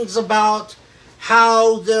things about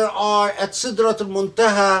how there are at Sidrat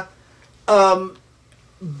al-Muntaha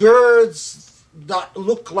birds that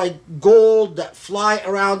look like gold that fly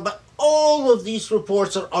around. But all of these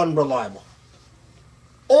reports are unreliable.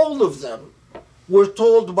 All of them were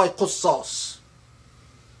told by Qussas.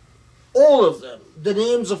 All of them. The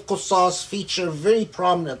names of Qussas feature very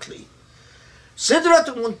prominently. Sidrat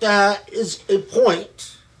al-Muntaha is a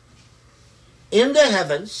point in the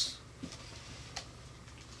heavens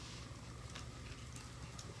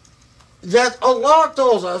that Allah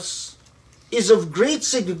tells us is of great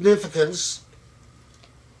significance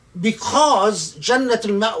because Jannat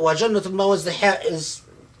al-Ma'wa is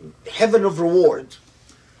heaven of reward,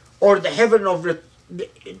 or the heaven of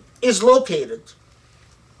is located.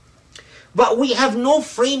 But we have no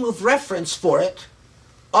frame of reference for it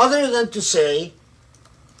other than to say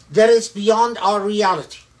that it's beyond our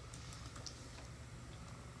reality.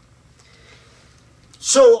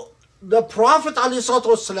 So the Prophet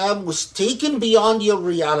ﷺ was taken beyond your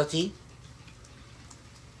reality,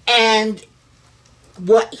 and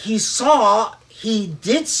what he saw, he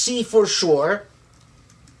did see for sure,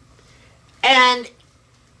 and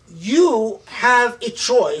you have a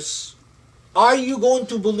choice. Are you going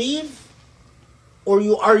to believe, or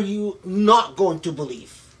are you not going to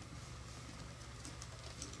believe?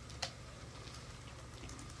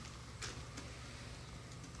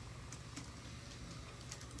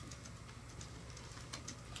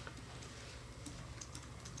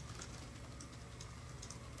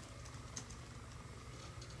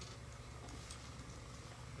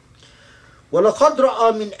 وَلَقَدْ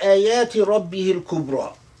رَأَى مِنْ آيَاتِ رَبِّهِ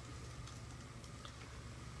الْكُبْرَى.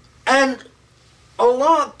 And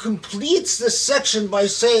Allah completes this section by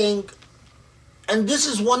saying, and this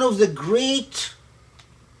is one of the great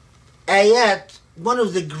ayat, one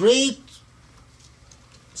of the great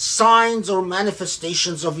signs or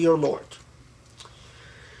manifestations of your Lord.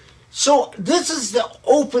 So this is the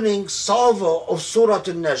opening salvo of Surah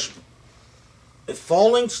Al-Najm. A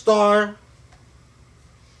falling star,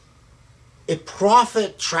 a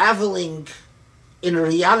prophet traveling in a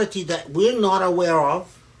reality that we're not aware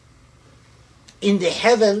of, in the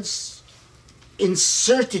heavens, in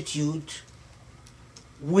certitude,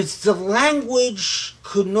 with the language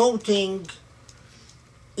connoting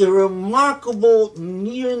a remarkable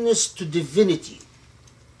nearness to divinity.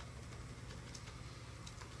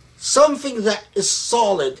 Something that is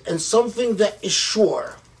solid and something that is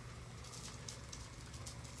sure.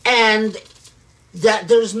 And that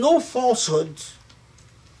there's no falsehood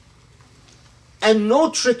and no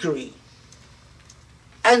trickery.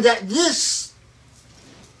 And that this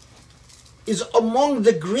is among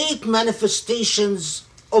the great manifestations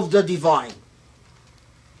of the divine.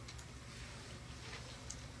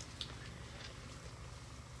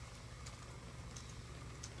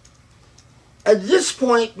 At this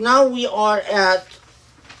point, now we are at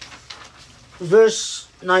verse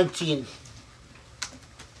 19.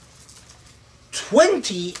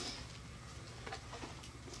 20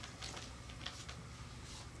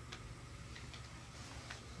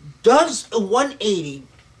 does a 180,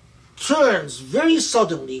 turns very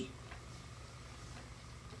suddenly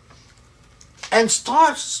and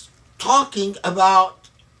starts talking about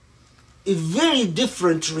a very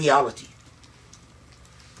different reality.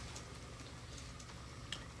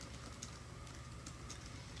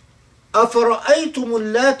 أفرأيتم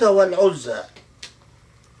اللات والعزى.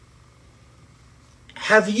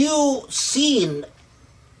 Have you seen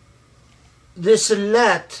this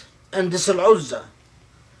Lat and this Al-Uzza?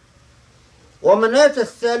 ومناة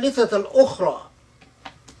الثالثة الأخرى,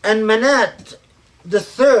 and Manat the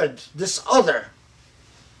third, this other.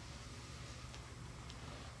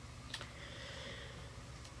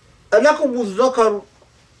 ألكم الذكر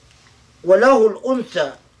وله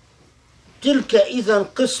الأنثى تلك إذا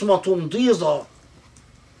قسمة ضيزى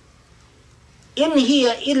إن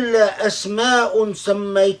هي إلا أسماء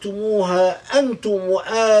سميتموها أنتم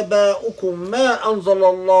وآباؤكم ما أنزل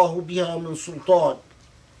الله بها من سلطان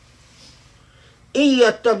إن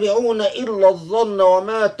يتبعون إلا الظن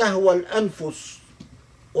وما تهوى الأنفس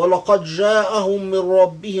ولقد جاءهم من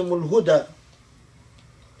ربهم الهدى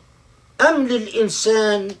أم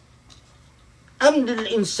للإنسان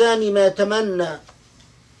ما تمنى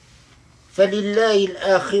فلله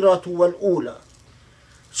الآخرة والأولى.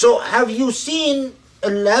 So have you seen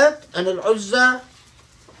Al-Lat and Al-Uzza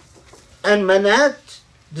and Manat,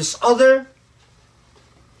 this other?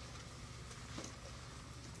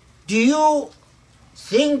 Do you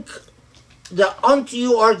think that unto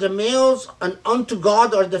you are the males and unto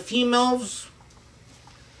God are the females?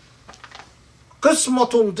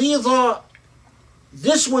 Qismatun Didha,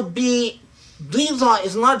 this would be, Didha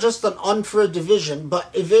is not just an unfair division, but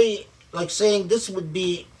a very, like saying this would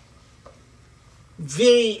be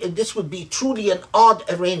truly an odd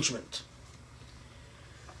arrangement.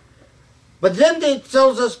 But then it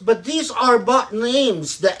tells us, but these are but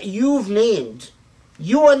names that you've named,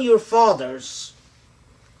 you and your fathers.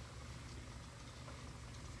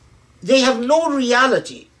 They have no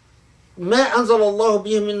reality. ما أنزل الله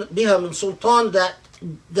بها من سلطان,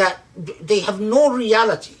 that they have no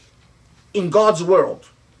reality in God's world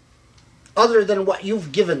other than what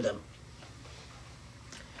you've given them.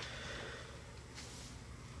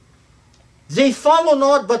 They follow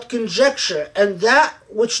not but conjecture and that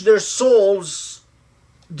which their souls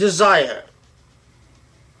desire,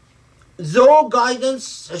 though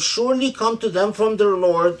guidance has surely come to them from their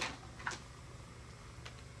Lord.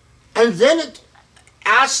 And then it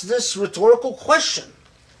asks this rhetorical question.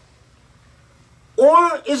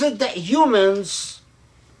 Or is it that humans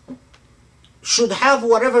should have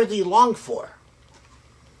whatever they long for?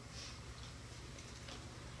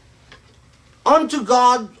 Unto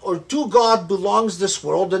God or to God belongs this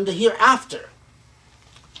world and the hereafter.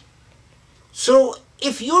 So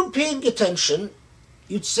if you're paying attention,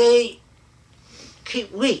 you'd say, okay,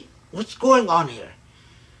 wait, what's going on here?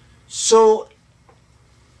 So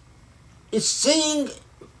it's saying,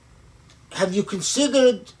 have you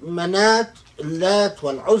considered Manat, Lat,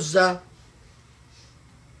 Wal-Uzza?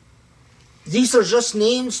 These are just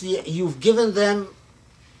names you've given them.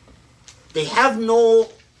 They have no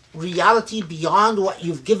reality beyond what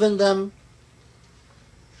you've given them.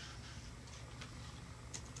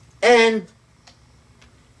 And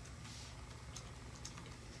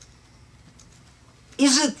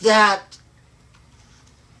is it that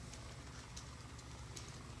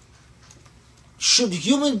should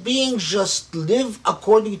human beings just live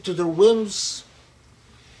according to their whims?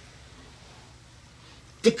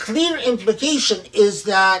 The clear implication is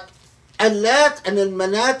that Al-Lat and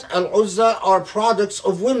Al-Manat, Al-Uzza are products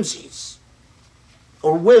of whimsies,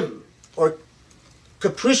 or whim, or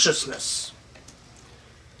capriciousness.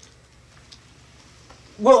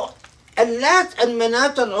 Well, Al-Lat and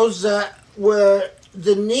Manat Al-Uzza were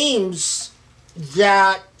the names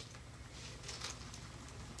that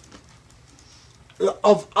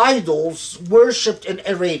of idols worshipped in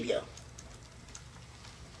Arabia.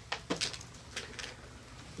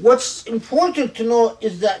 What's important to know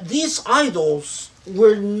is that these idols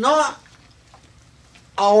were not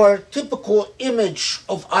our typical image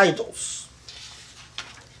of idols.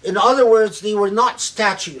 In other words, they were not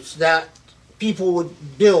statues that people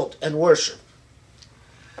would build and worship.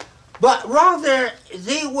 But rather,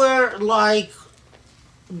 they were like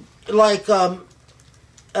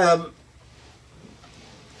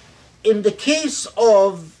in the case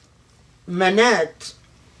of Manat,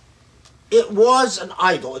 it was an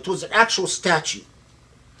idol. It was an actual statue.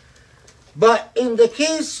 But in the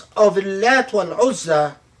case of Al-Lat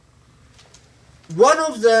wal-Uzza, one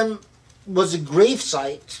of them was a grave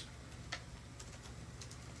site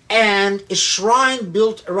and a shrine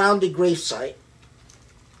built around the grave site.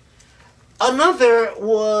 Another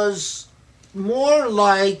was more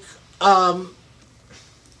like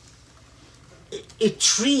a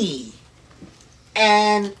tree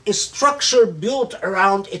and a structure built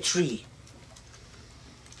around a tree.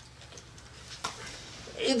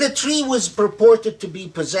 The tree was purported to be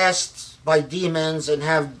possessed by demons and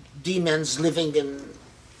have demons living in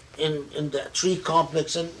the tree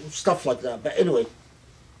complex and stuff like that. But anyway.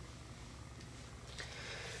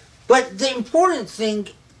 But the important thing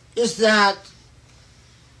is that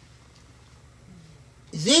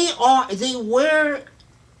they were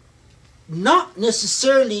not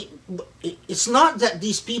necessarily, it's not that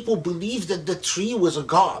these people believed that the tree was a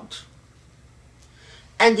god.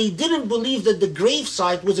 And they didn't believe that the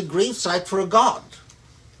gravesite was a gravesite for a god.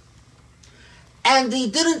 And they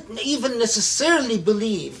didn't even necessarily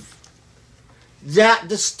believe that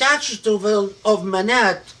the statue of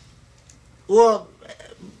Manat, well,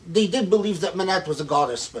 they did believe that Manat was a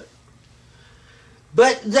goddess,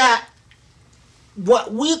 but that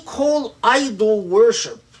what we call idol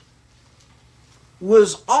worship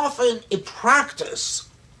was often a practice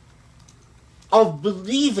of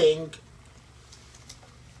believing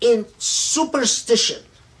in superstition,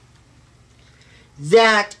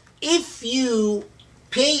 that if you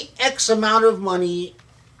pay X amount of money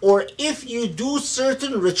or if you do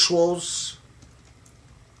certain rituals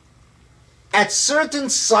at certain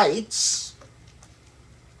sites,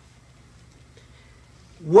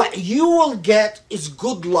 what you will get is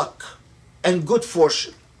good luck and good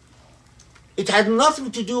fortune. It had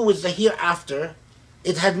nothing to do with the hereafter.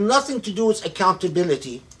 It had nothing to do with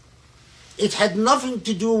accountability. It had nothing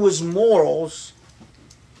to do with morals.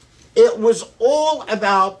 It was all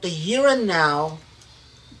about the here and now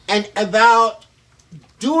and about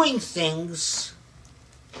doing things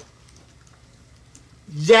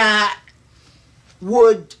that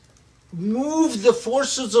would move the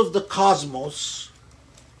forces of the cosmos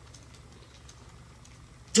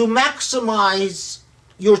to maximize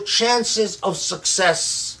your chances of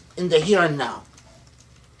success in the here and now.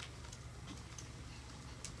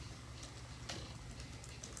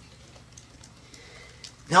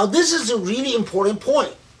 Now, this is a really important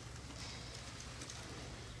point,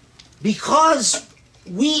 because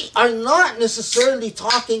we are not necessarily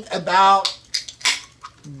talking about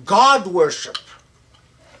God worship.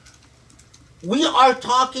 We are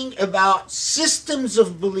talking about systems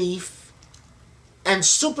of belief and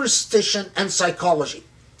superstition and psychology.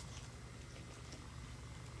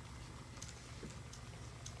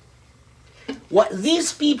 What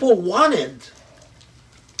these people wanted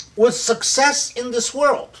was success in this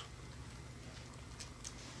world.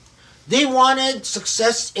 They wanted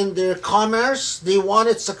success in their commerce. They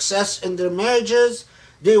wanted success in their marriages.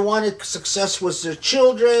 They wanted success with their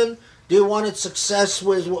children. They wanted success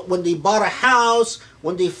with when they bought a house,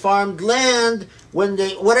 when they farmed land, when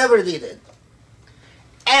they, whatever they did.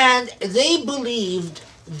 And they believed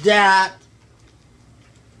that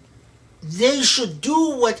they should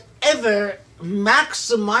do whatever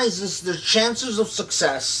maximizes their chances of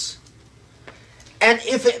success. And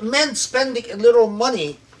if it meant spending a little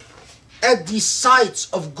money at these sites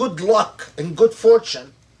of good luck and good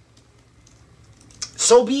fortune,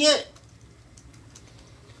 so be it.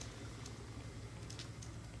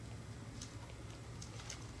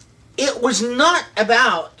 It was not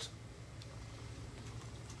about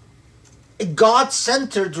a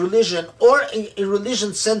God-centered religion or a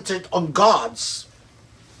religion centered on gods.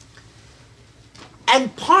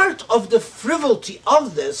 And part of the frivolity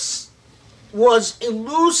of this was a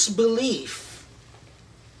loose belief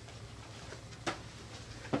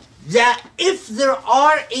that if there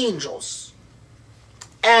are angels,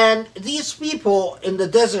 and these people in the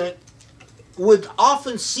desert would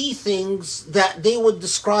often see things that they would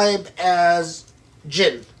describe as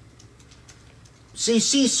jinn. So you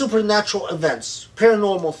see supernatural events,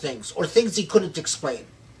 paranormal things, or things he couldn't explain.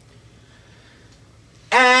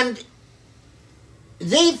 And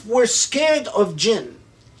they were scared of jinn.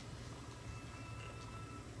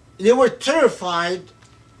 They were terrified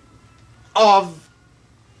of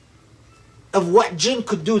what jinn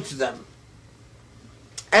could do to them.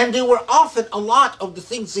 And they were often, a lot of the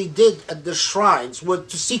things they did at the shrines were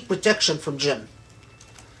to seek protection from jinn.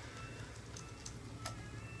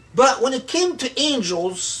 But when it came to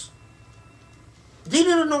angels, they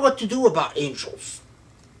didn't know what to do about angels.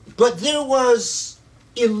 But there was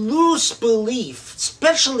a loose belief,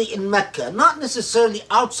 especially in Mecca, not necessarily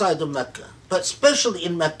outside of Mecca, but especially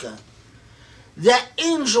in Mecca, that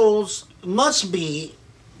angels must be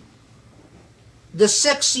the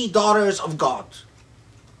sexy daughters of God.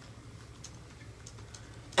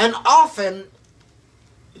 And often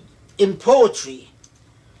in poetry,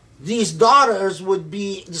 these daughters would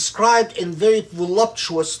be described in very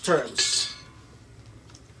voluptuous terms.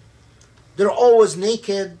 They're always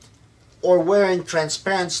naked, or wearing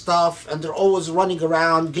transparent stuff, and they're always running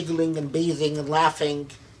around, giggling and bathing and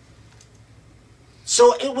laughing.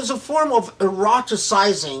 So it was a form of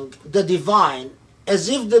eroticizing the divine, as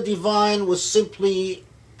if the divine was simply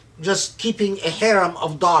just keeping a harem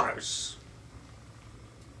of daughters.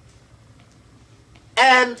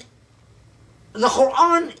 And the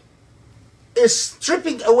Quran is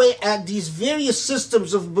stripping away at these various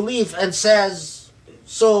systems of belief and says,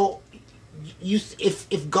 so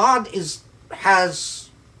if God has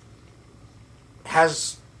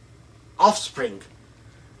offspring,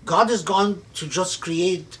 God is going to just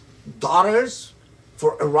create daughters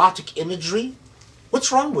for erotic imagery?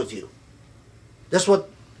 What's wrong with you? That's what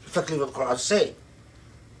effectively the Quran is saying.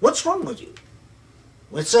 What's wrong with you?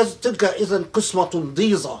 When it says تلك إذا قسمة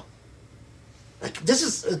ضيزى, like this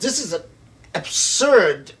is an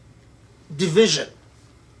absurd division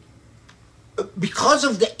because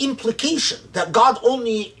of the implication that God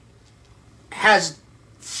only has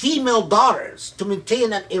female daughters to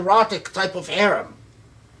maintain an erotic type of harem.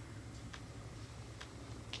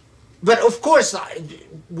 But of course,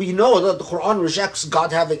 we know that the Quran rejects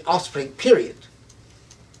God having offspring, period.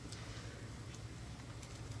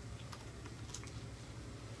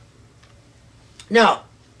 Now,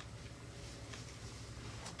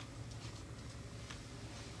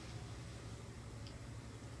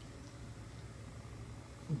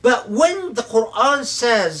 but when the Quran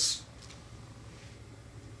says,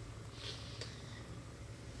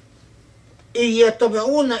 إن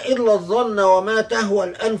يتبعون إلا الظن وما تهوى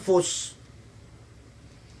الأنفس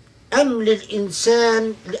أم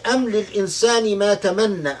للإنسان ما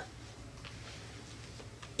تمنى.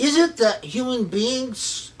 Is it that human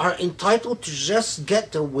beings are entitled to just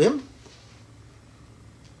get their whim?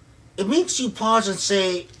 It makes you pause and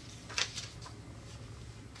say,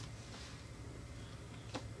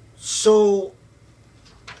 so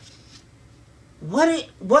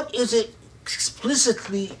what is it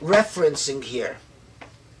explicitly referencing here?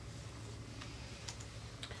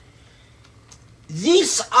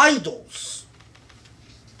 These idols,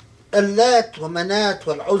 Allat wa Manat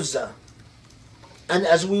wal Uzza, and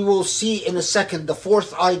as we will see in a second, the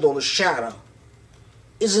fourth idol, Shara,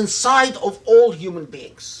 is inside of all human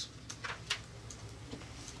beings.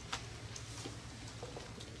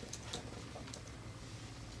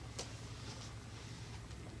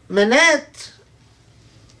 Manat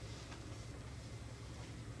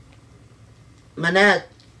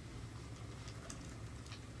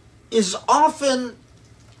is often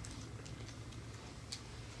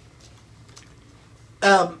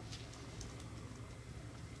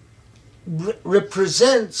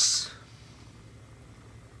represents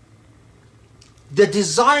the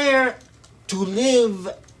desire to live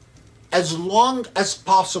as long as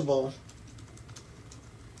possible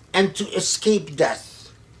and to escape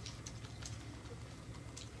death.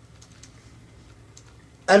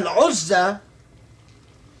 Al-Uzza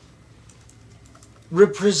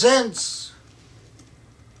represents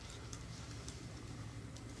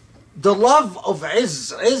the love of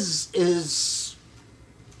Izz. Izz is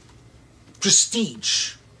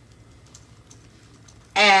prestige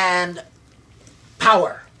and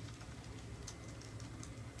power.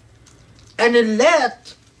 And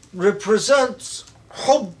Allat represents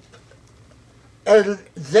Hub,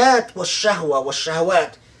 Al-Dhat wa Shahwa wa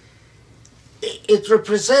Shahwat. It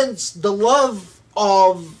represents the love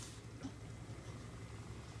of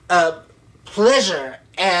pleasure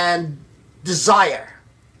and desire.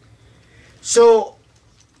 So,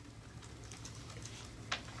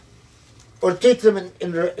 or take them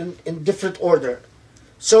in different order.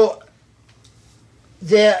 So,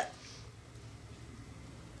 the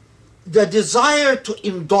desire to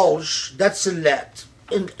indulge, that's Allat,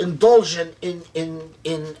 indulge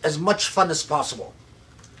in as much fun as possible.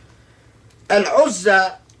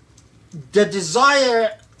 Al-Uzza, the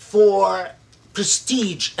desire for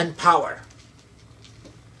prestige and power.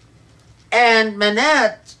 And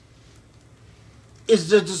Manat is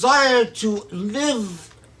the desire to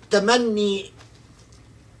live tamanni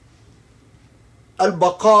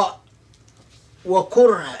al-baqa wa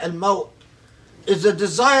kurh al-maut, is the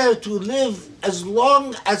desire to live as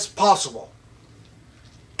long as possible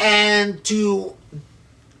and to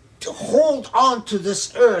hold on to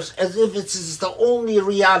this earth as if it is the only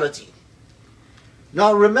reality.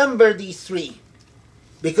 Now remember these three,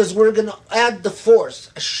 because we're going to add the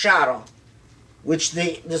fourth, Ash-Shara, which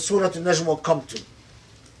the Surah Al-Najm will come to.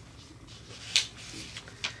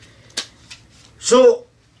 So,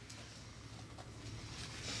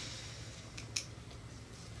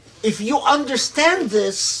 if you understand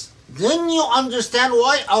this, then you understand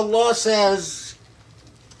why Allah says,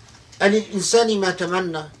 "Al-insani ma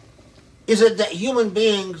tamanna." Is it that human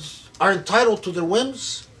beings are entitled to their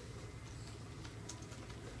whims?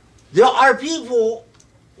 There are people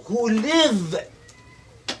who live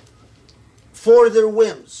for their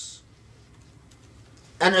whims.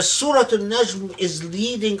 And as Surah Al-Najm is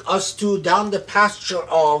leading us down the pasture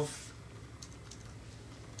of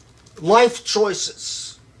life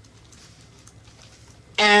choices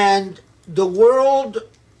and the world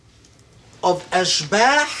of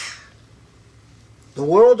ashbah, the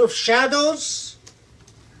world of shadows,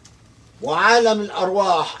 وعالم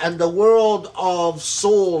الأرواح, and the world of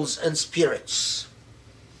souls and spirits.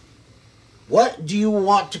 What do you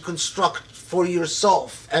want to construct for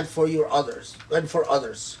yourself and for your others and for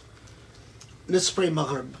others? Let's pray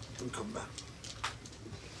Maghrib and come back.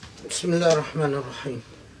 Bismillah ar-Rahman ar-Rahim.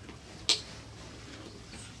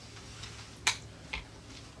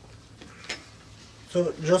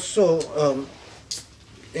 So just so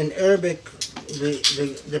in Arabic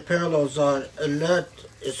the parallels are Allat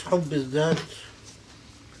is حب الذات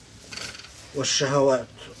والشهوات,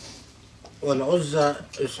 والعزى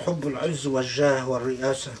is حب العز والجاه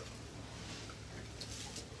والرئاسة,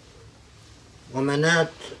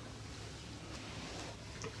 ومنات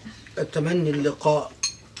التمني اللقاء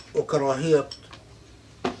وكراهية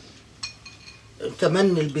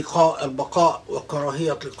تمني البقاء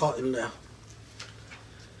وكراهية لقاء الله.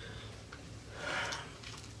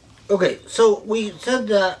 Okay, so we said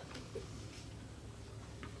that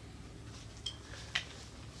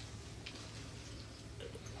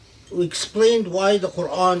we explained why the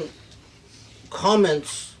Quran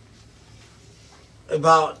comments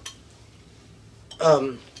about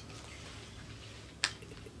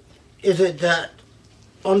is it that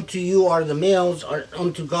unto you are the males, or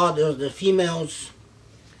unto God are the females,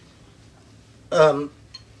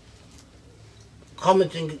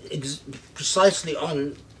 commenting precisely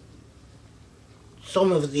on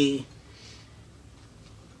some of the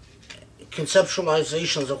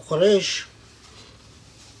conceptualizations of Quraysh.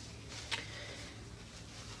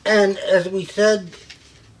 And as we said,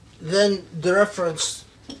 then the reference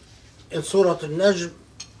in Surah Al-Najm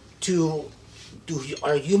to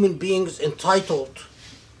are human beings entitled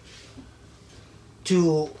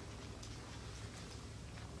to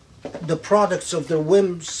the products of their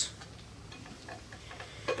whims.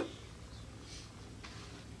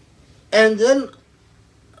 And then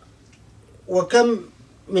وكم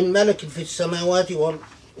من ملك في السماوات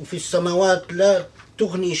وفي السماوات لا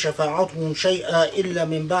تغني شفاعتهم شيئا إلا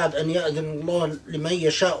من بعد أن يأذن الله لمن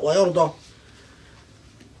يشاء ويرضى.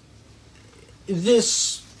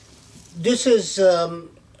 This is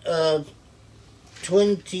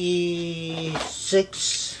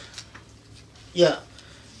 26. Yeah.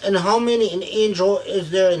 And how many an angel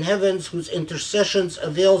is there in heavens whose intercessions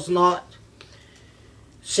avails not,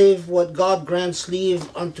 save what God grants leave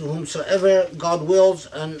unto whomsoever God wills,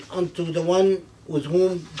 and unto the one with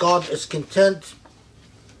whom God is content.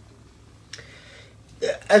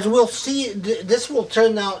 As we'll see, this will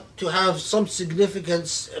turn out to have some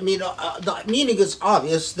significance. I mean, the meaning is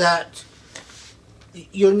obvious that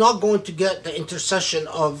you're not going to get the intercession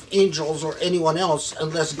of angels or anyone else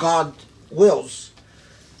unless God wills.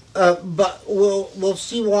 But we'll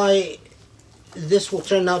see why this will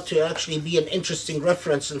turn out to actually be an interesting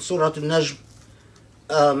reference in Surah Al-Najm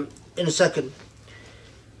in a second.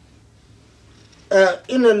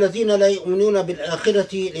 إن الذين لا يؤمنون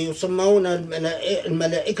بالآخرة ليسمون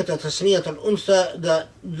الملائكة تسمية الأنثى, that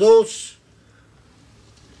those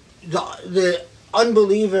the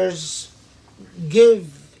unbelievers give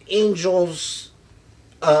angels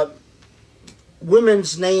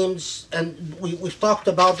women's names, and we've talked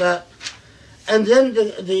about that. And then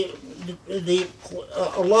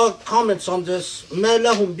Allah comments on this, ما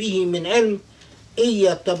لهم به من علم إن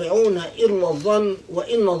يتبعون إلا الظن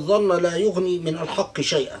وإن الظن لا يغني من الحق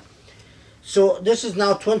شيئا. So this is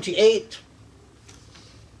now 28,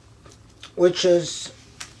 which is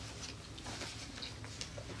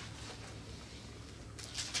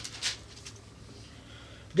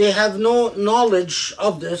they have no knowledge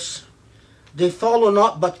of this, they follow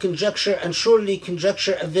not but conjecture, and surely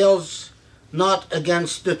conjecture avails not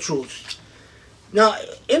against the truth. Now,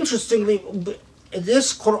 interestingly,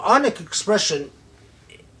 this Quranic expression,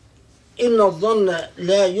 إن الظن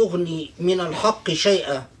لا يغني من الحق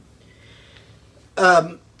شيئا,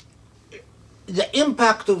 the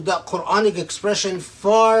impact of that Quranic expression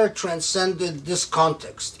far transcended this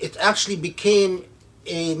context. It actually became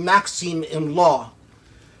a maxim in law,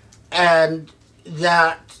 and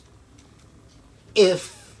that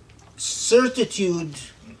if certitude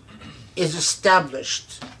is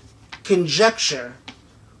established, conjecture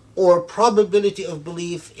or probability of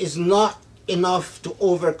belief is not enough to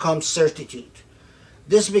overcome certitude.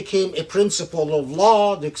 This became a principle of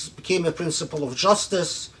law, this became a principle of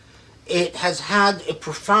justice. It has had a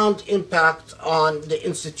profound impact on the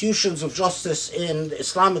institutions of justice in the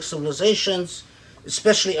Islamic civilizations,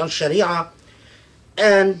 especially on Sharia.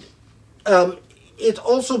 And it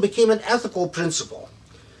also became an ethical principle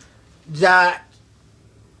that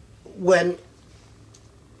when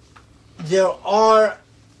there are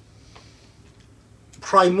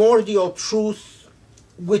primordial truths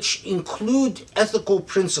which include ethical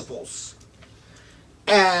principles,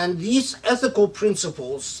 and these ethical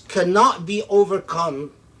principles cannot be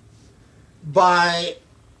overcome by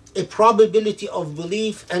a probability of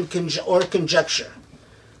belief and or conjecture.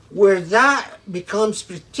 Where that becomes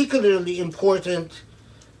particularly important,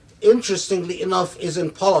 interestingly enough, is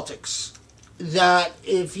in politics. That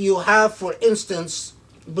if you have, for instance,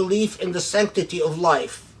 belief in the sanctity of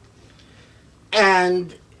life,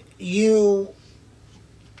 and you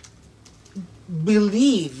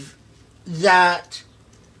believe that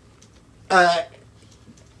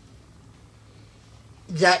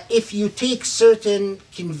that if you take certain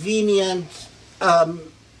convenient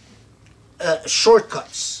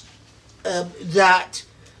shortcuts that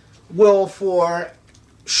will for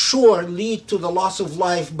sure lead to the loss of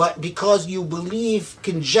life, but because you believe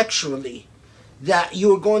conjecturally that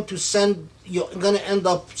you're going to end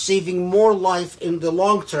up saving more life in the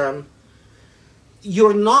long term,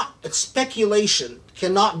 speculation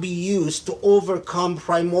cannot be used to overcome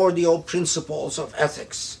primordial principles of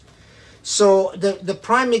ethics. So the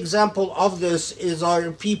prime example of this is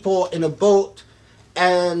our people in a boat,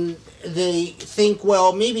 and they think,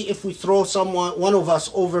 well, maybe if we throw one of us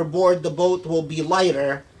overboard, the boat will be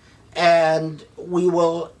lighter and we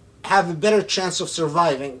will have a better chance of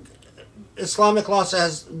surviving. Islamic law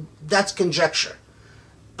says that's conjecture.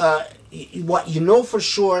 What you know for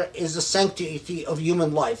sure is the sanctity of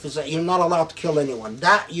human life, is that you're not allowed to kill anyone.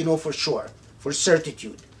 That you know for sure, for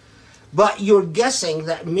certitude. But you're guessing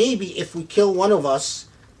that maybe if we kill one of us,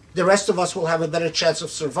 the rest of us will have a better chance of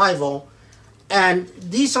survival. And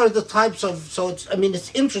these are the types of,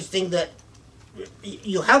 it's interesting that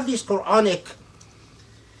you have these Quranic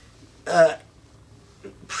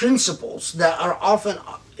principles that are often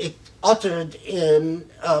uttered in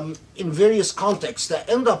various contexts that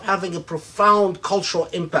end up having a profound cultural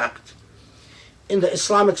impact in the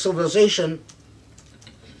Islamic civilization.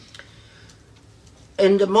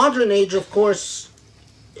 In the modern age, of course,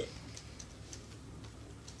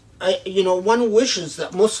 one wishes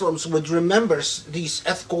that Muslims would remember these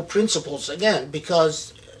ethical principles again,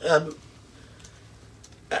 because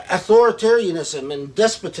authoritarianism and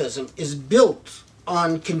despotism is built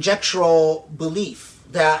on conjectural belief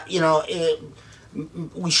that,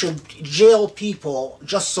 we should jail people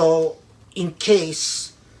just so in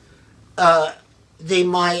case they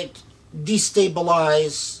might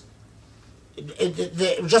destabilize,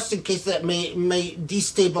 just in case that may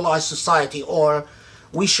destabilize society, or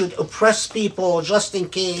we should oppress people just in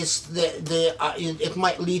case it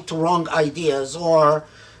might lead to wrong ideas, or,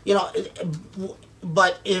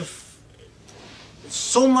 but if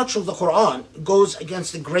so much of the Quran goes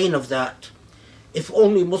against the grain of that, if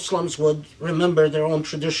only Muslims would remember their own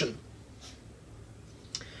tradition.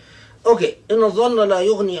 Okay, إن الظن لا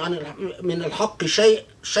يغني من الحق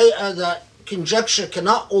شيئا, that conjecture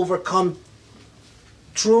cannot overcome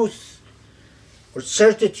truth or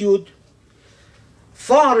certitude.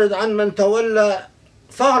 فاعرض عن من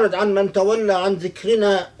تولى عن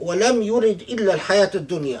ذكرنا ولم يرد إلا الحياة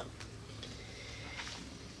الدنيا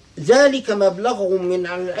ذلك مبلغهم من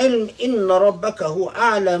العلم إن ربك هو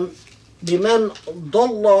أعلم بمن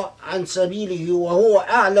ضل عن سبيله وهو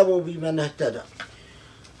أعلم بمن اهتدى.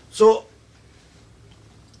 So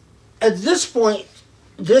at this point,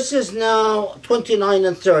 this is now 29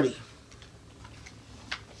 and 30.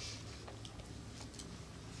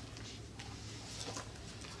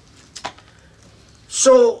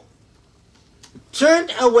 So turn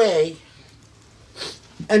away,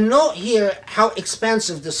 and note here how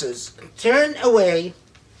expansive this is. Turn away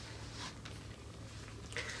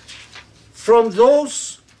from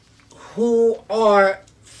those who are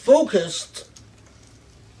focused,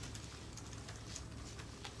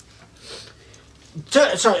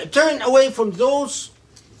 turn away from those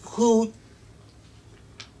who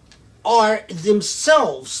are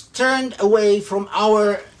themselves turned away from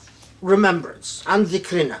our remembrance, and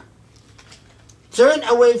dhikrina. Turn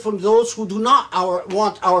away from those who do not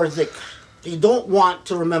want our dhikr. They don't want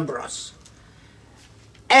to remember us.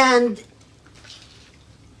 And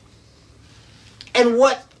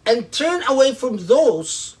turn away from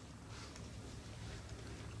those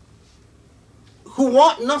who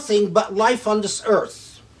want nothing but life on this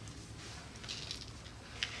earth.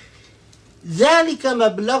 ذَلِكَ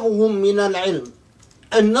مَبْلَغُهُم مِّنَ الْعِلْمِ.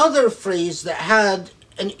 Another phrase that had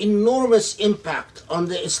an enormous impact on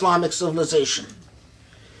the Islamic civilization.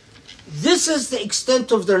 This is the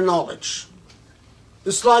extent of their knowledge.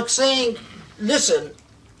 It's like saying, listen,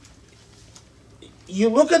 you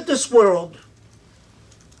look at this world,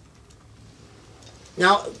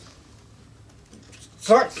 now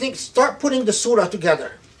start putting the surah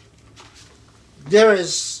together. There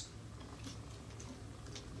is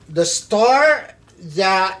the star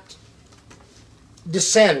that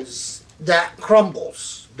descends, that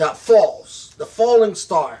crumbles, that falls, the falling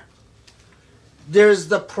star. There's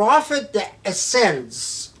the prophet that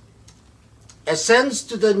ascends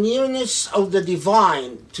to the nearness of the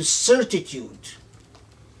divine, to certitude.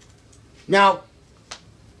 Now,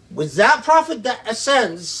 with that prophet that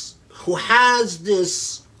ascends, who has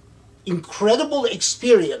this incredible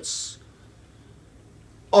experience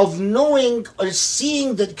of knowing or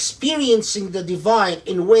seeing that experiencing the divine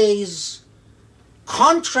in ways,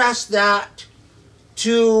 contrast that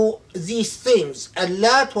to these things,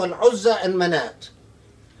 Al-Lat wal-Uzza and Manat.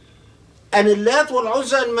 And Al-Lat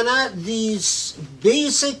wal-Uzza and Manat,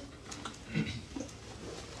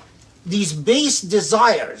 these base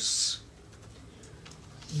desires,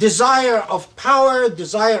 desire of power,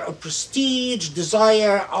 desire of prestige,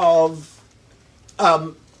 desire of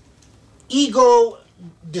ego,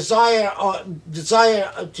 desire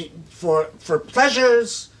for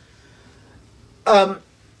pleasures,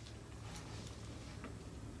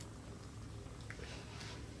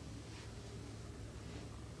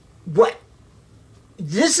 what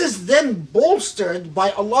this is then bolstered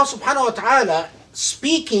by Allah subhanahu wa ta'ala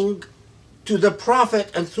speaking to the prophet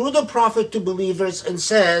and through the prophet to believers and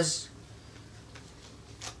says,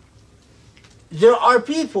 there are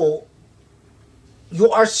people, you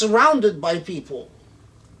are surrounded by people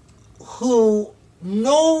who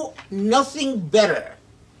know nothing better.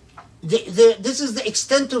 This is the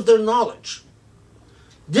extent of their knowledge.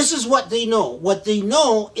 This is what they know. What they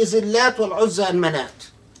know is Al-Lat wal-Uzza and Manat.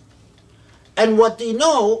 And what they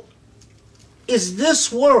know is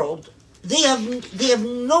this world. They have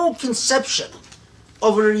no conception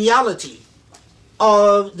of a reality,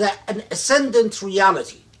 of an ascendant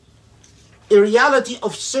reality, a reality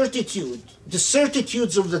of certitude, the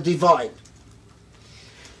certitudes of the divine.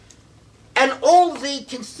 And all they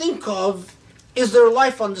can think of is their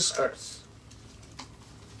life on this earth.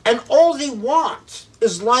 And all they want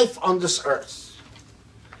is life on this earth.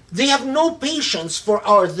 They have no patience for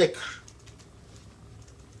our dhikr.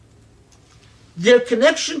 Their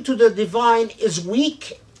connection to the divine is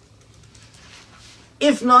weak,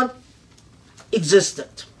 if not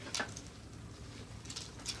existent.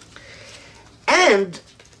 And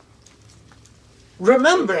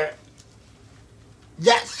remember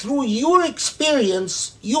that through your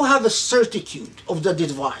experience, you have a certitude of the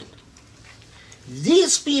divine.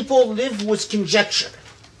 These people live with conjecture.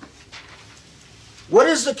 What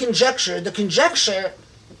is the conjecture? The conjecture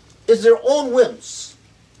is their own whims.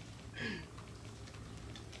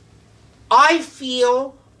 I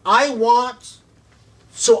feel, I want,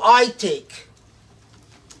 so I take.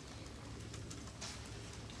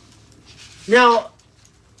 Now,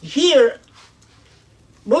 here,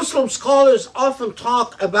 Muslim scholars often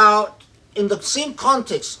talk about, in the same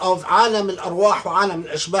context of Alam al-Arwah wa Alam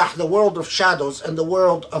al-Ashbah, the world of shadows and the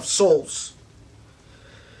world of souls,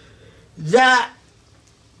 that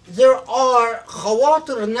there are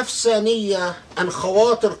khawatir nafsaniyya and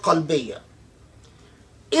khawatir qalbiyya.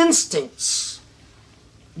 Instincts,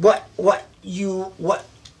 what you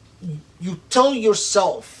tell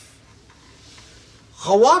yourself.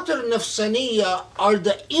 Khawatir nafsaniya are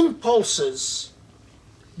the impulses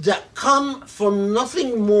that come from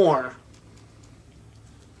nothing more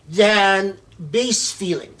than base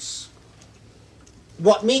feelings.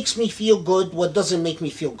 What makes me feel good, what doesn't make me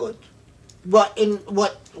feel good. What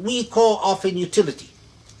we call often utility.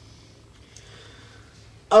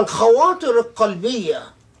 Al-Khawatir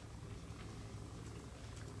al-Qalbiyya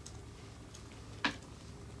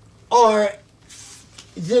are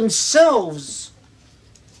themselves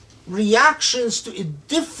reactions to a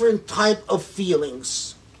different type of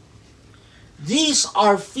feelings. These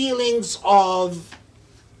are feelings of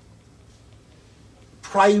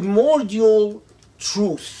primordial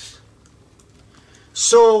truth.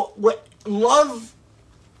 So, what love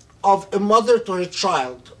of a mother to her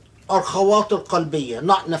child are khawatir qalbiyya,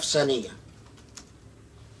 not nafsaniyya.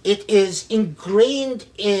 It is ingrained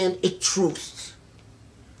in a truth.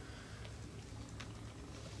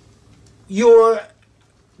 Your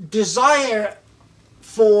desire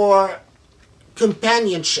to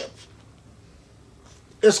companionship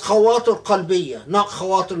is khawatir qalbiyya, not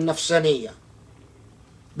khawatir nafsaniyya.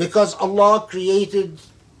 Because Allah created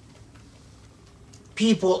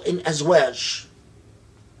people in azwaj,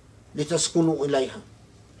 لِتَسْكُنُوا إِلَيْهَا.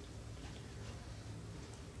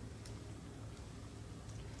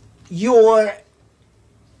 Your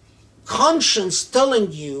conscience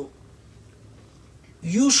telling you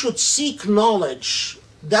you should seek knowledge,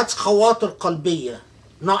 that's khawatir qalbiyya,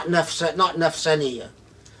 not nafsaniyya.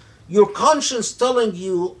 Your conscience telling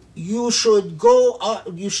you you should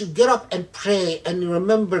get up and pray and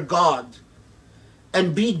remember God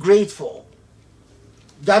and be grateful,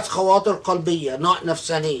 that's khawatir qalbiyya, not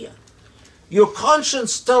nafsaniyya. Your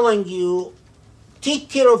conscience telling you take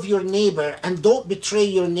care of your neighbor and don't betray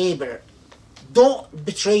your neighbor, don't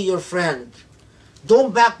betray your friend,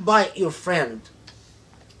 don't backbite your friend,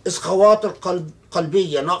 is khawatir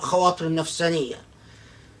qalbiyya, not khawatir nafsaniyya.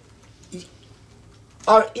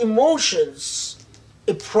 Are emotions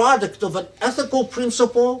a product of an ethical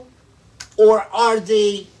principle, or are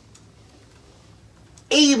they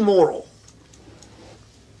amoral?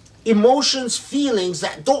 Emotions, feelings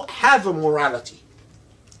that don't have a morality.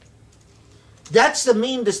 That's the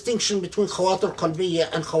main distinction between khawatir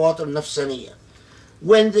qalbiyya and khawatir nafsaniyya.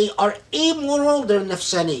 When they are amoral, they're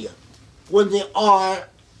nafsaniyya. When they are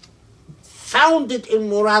founded in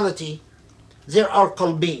morality, they are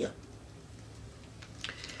qalbiyya.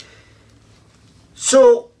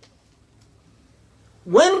 So,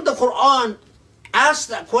 when the Quran asks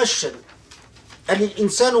that question,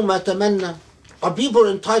 الْإِنسَانُ مَا تَمَنَّى, are people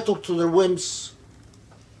entitled to their whims?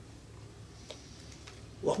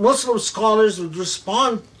 What Muslim scholars would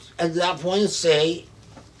respond at that point and say,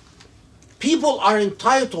 people are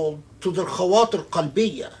entitled to their khawatir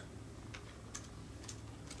qalbiyya,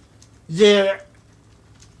 their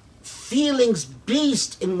feelings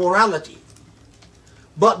based in morality.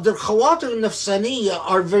 But their khawatir nafsaniyya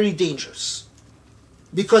are very dangerous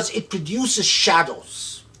because it produces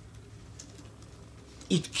shadows.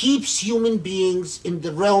 It keeps human beings in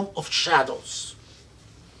the realm of shadows.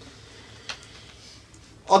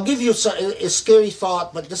 I'll give you a scary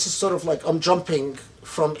thought, but this is sort of like I'm jumping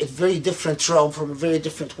from a very different realm, from a very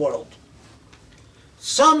different world.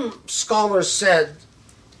 Some scholars said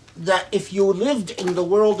that if you lived in the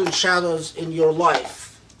world in shadows in your life,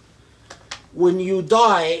 when you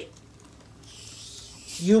die,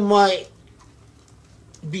 you might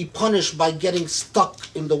be punished by getting stuck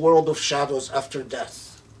in the world of shadows after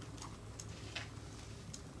death.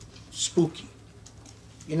 Spooky.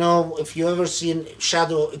 You know, if you ever seen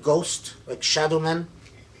a ghost, like shadow men,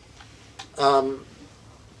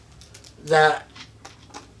 that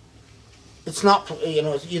it's not,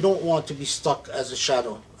 you don't want to be stuck as a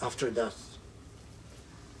shadow after death.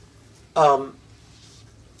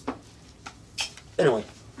 Anyway,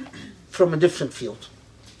 from a different field.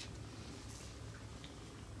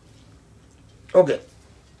 Okay.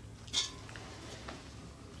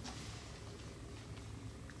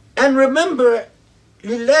 And remember,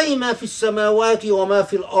 لله ما في السماوات وما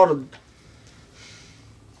في الأرض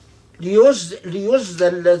ليجزى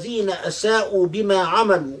الذين أساءوا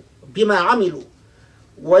بما عملوا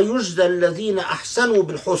ويجزى الذين أحسنوا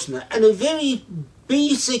بالحسنى. And a very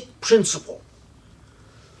basic principle.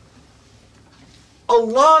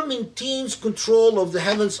 Allah maintains control of the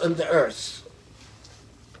heavens and the earth.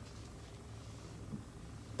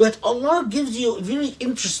 But Allah gives you a very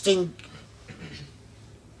interesting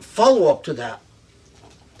follow-up to that.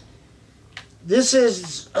 This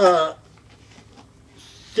is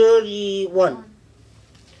 31.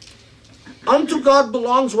 Unto God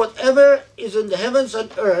belongs whatever is in the heavens and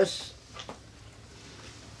earth.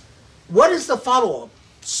 What is the follow-up?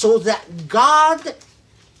 So that God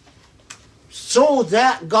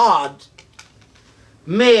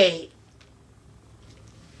may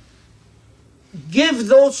give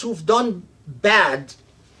those who've done bad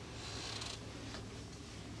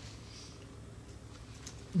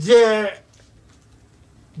their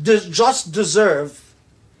just deserve,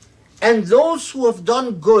 and those who have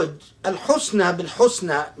done good, al-husna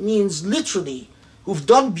bil-husna, means literally who've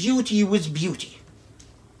done beauty with beauty.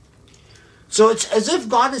 So it's as if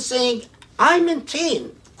God is saying, I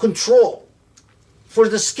maintain control for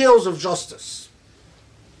the scales of justice.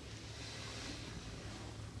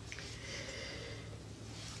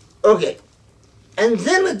 Okay, and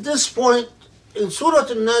then at this point in Surah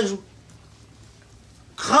Al-Najm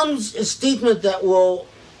comes a statement that will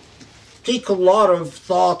take a lot of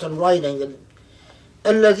thought and writing.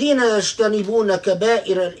 الذين يجتنبون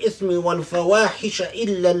كبائر الإثم والفواحش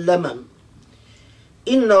إلا اللمم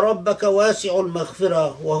إن ربك واسع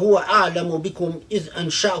المغفرة وهو أعلم بكم إذ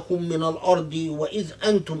أنشأكم من الأرض وإذ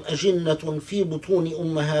أنتم أجنة في بطون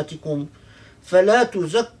أمهاتكم فلا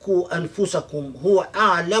تزكوا أنفسكم هو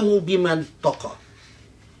أعلم بمن اتقى.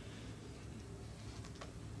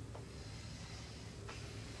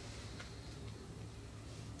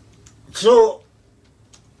 So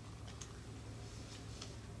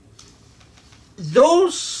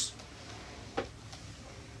those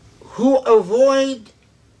who avoid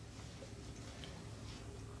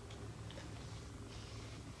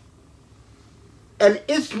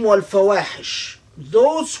al-ithm wal-fawahish,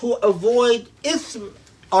 those who avoid ithm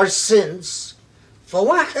are sins,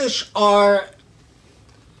 fawahish are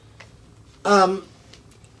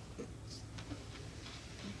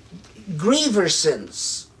grievous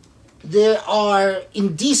sins, they are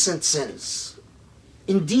indecent sins,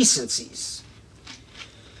 indecencies.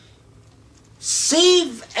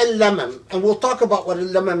 Save al-lamam, and we'll talk about what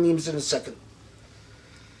al-lamam means in a second.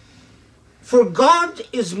 For God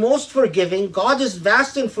is most forgiving, God is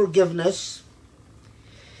vast in forgiveness,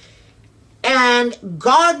 and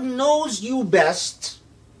God knows you best,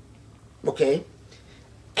 okay?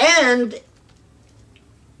 And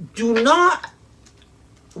do not,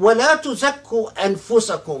 وَلَا تُزَكُّوا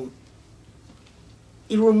أَنفُسَكُمْ,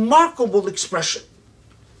 a remarkable expression.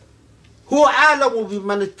 هُوَ أَعْلَمُ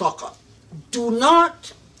بِمَنِ اتَّقَى. Do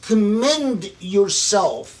not commend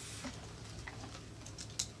yourself.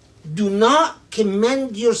 Do not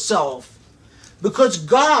commend yourself, because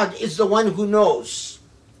God is the one who knows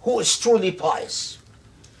who is truly pious.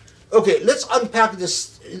 Okay, let's unpack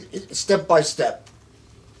this step by step.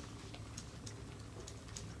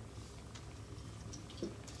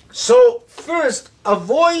 So first,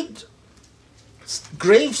 avoid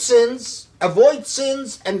grave sins, avoid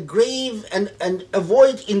sins and grave and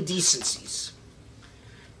avoid indecencies.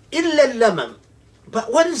 إلا اللمم.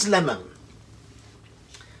 But what is lamam?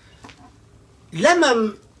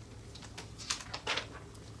 Lamam,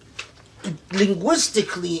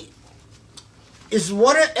 linguistically, is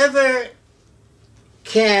whatever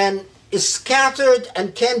is scattered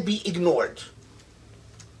and can be ignored.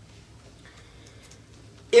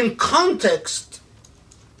 In context,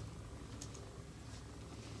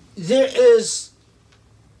 there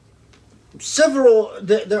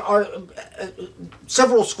are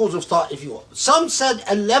several schools of thought, if you will. Some said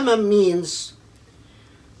al-lamam means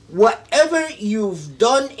whatever you've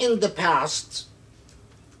done in the past,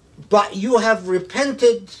 but you have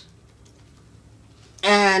repented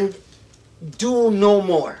and do no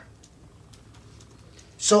more.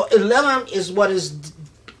 So al-lamam is what is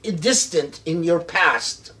distant in your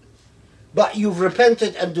past, but you've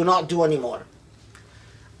repented and do not do anymore.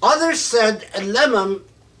 Others said al-lamam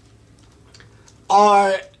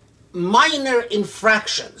are minor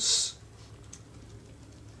infractions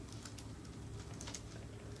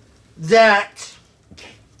that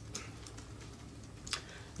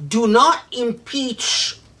do not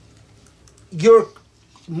impeach your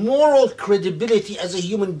moral credibility as a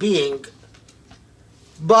human being,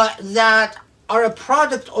 but that are a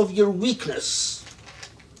product of your weakness.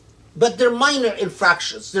 But they're minor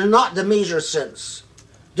infractions. They're not the major sins.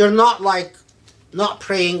 They're not like not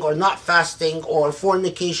praying or not fasting or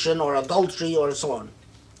fornication or adultery or so on.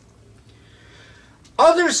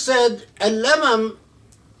 Others said al-lamam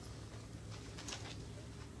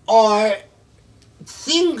are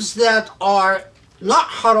things that are not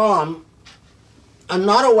haram and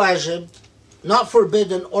not a wajib, not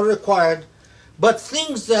forbidden or required, but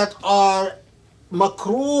things that are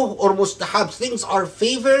makruh or mustahab, things are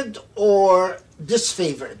favored or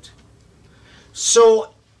disfavored.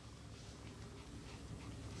 So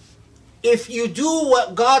if you do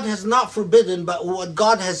what God has not forbidden but what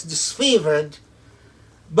God has disfavored,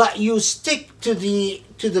 but you stick to the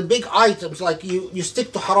big items, like you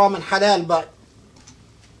stick to haram and halal, but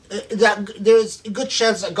that there's a good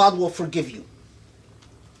chance that God will forgive you.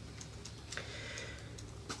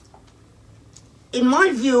 In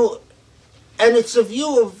my view, and it's a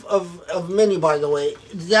view of many, by the way,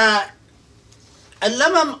 that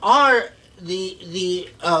al-lamam are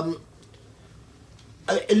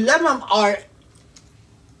al-lamam are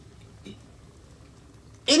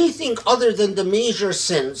anything other than the major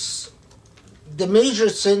sins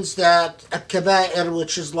that al-kaba'ir,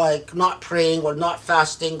 which is like not praying or not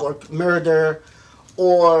fasting or murder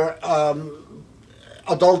or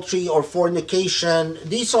adultery or fornication.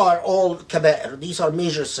 These are all kaba'ir. These are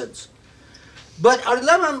major sins. But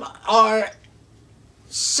al-lamam are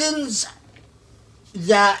sins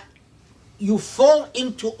that you fall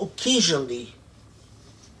into occasionally,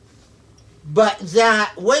 but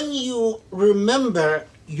that when you remember,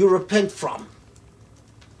 you repent from.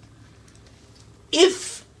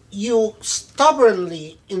 if you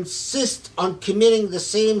stubbornly insist on committing the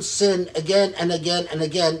same sin again and again and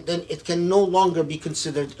again, then it can no longer be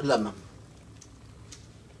considered lamam.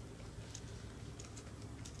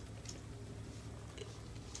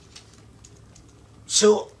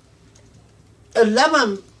 So, a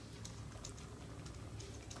lamam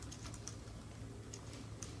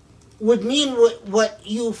would mean what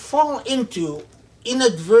you fall into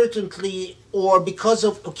inadvertently or because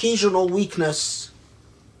of occasional weakness,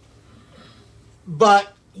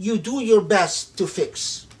 but you do your best to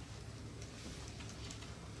fix.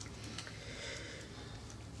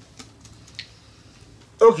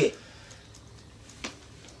 Okay.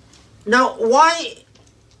 Now, why?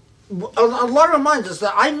 Allah reminds us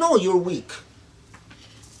that I know you're weak.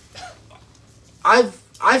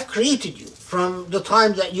 I've created you from the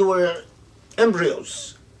time that you were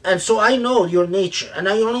embryos, and so I know your nature, and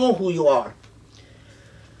I know who you are.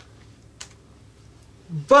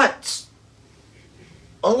 But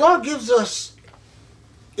Allah gives us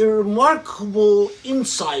a remarkable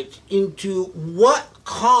insight into what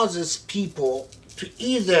causes people to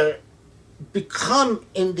either become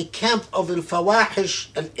in the camp of al-fawahish,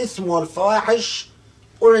 al-ithm wal-fawahish,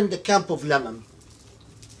 or in the camp of lamam.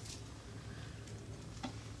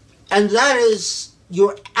 And that is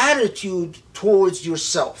your attitude towards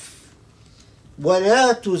yourself.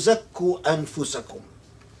 وَلَا تُزَكُّوا أَنفُسَكُمْ.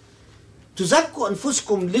 تُزَكُّوا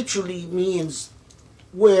أَنفُسَكُمْ literally means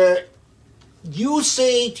where you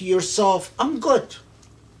say to yourself, I'm good.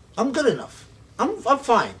 I'm good enough. I'm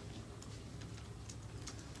fine.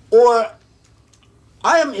 Or,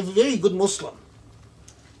 I am a very good Muslim.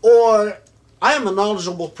 Or, I am a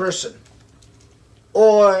knowledgeable person.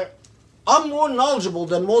 Or, I'm more knowledgeable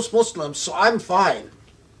than most Muslims, so I'm fine.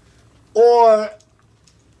 Or,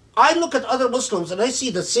 I look at other Muslims and I see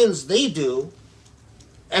the sins they do,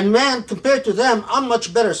 and man, compared to them, I'm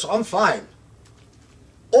much better, so I'm fine.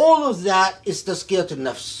 All of that is tazkiyat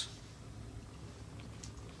al-nafs.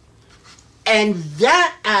 And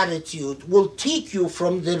that attitude will take you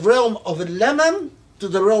from the realm of al-lamam to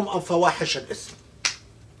the realm of fawahish al-ithm.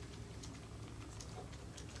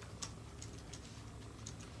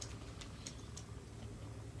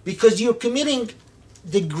 Because you're committing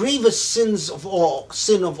the gravest sin of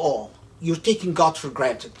all. You're taking God for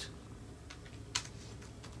granted.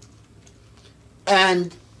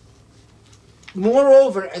 And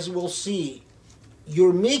moreover, as we'll see,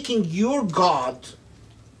 you're making your God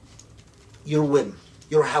your whim,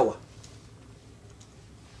 your hawa.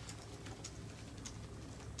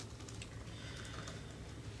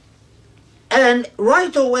 And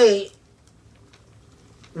right away,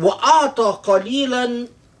 وَأَعْطَى قَلِيلًا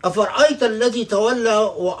أَفَرْأَيْتَ الَّذِي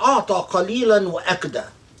تَوَلَّى وَأَعْطَى قَلِيلًا وَأَكْدَى.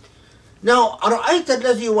 Now, أَرَأَيْتَ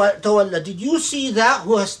الَّذِي تَوَلَّى. Did you see that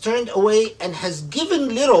who has turned away and has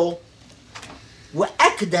given little?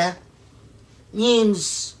 وَأَكْدَى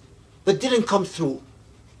means, but didn't come through.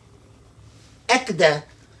 Akda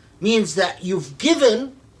means that you've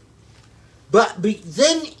given, but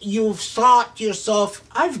then you've thought to yourself,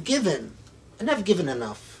 I've given, and I've given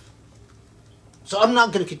enough. So I'm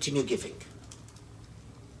not going to continue giving.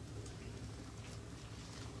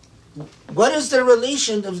 What is the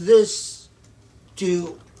relation of this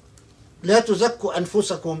to لا تزكوا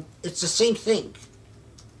أنفسكم? It's the same thing.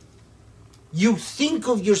 You think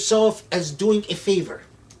of yourself as doing a favor.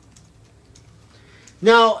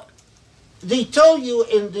 Now, they tell you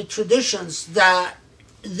in the traditions that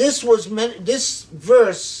this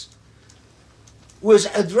verse was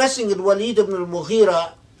addressing Al-Walid ibn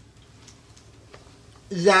al-Mughira,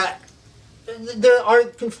 that there are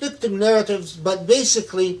conflicting narratives, but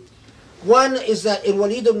basically one is that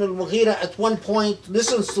Al-Walid ibn al-Mughira at one point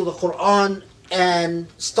listens to the Quran and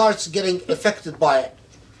starts getting affected by it,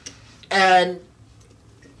 and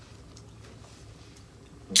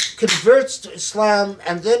converts to Islam.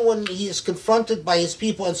 And then when he is confronted by his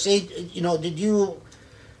people and say, did you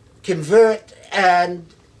convert, and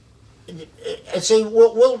say,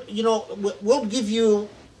 we'll give you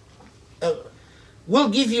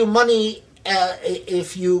money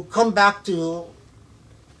if you come back to,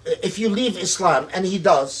 if you leave Islam, and he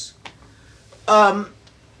does.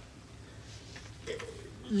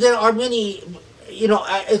 There are many,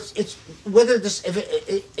 it's whether this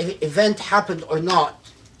event happened or not.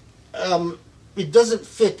 It doesn't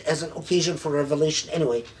fit as an occasion for revelation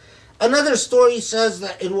anyway. Another story says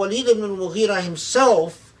that Al-Walid ibn al-Mughira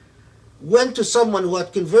himself went to someone who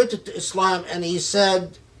had converted to Islam, and he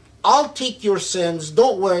said, I'll take your sins,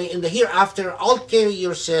 don't worry, in the hereafter I'll carry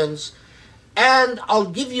your sins, and I'll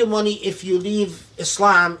give you money if you leave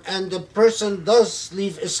Islam. And the person does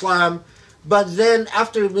leave Islam, But then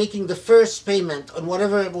after making the first payment on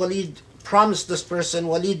whatever Walid promised this person,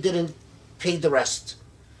 Walid didn't pay the rest.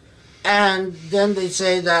 And then they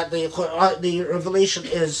say that the revelation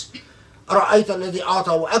is رَأَيْتَ الَّذِي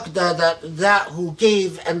أَعْطَى وَأَكْدَى, that who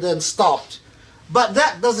gave and then stopped. But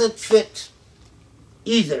that doesn't fit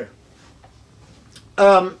either.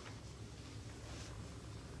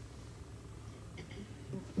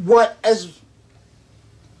 What, as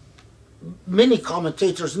many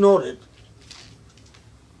commentators noted,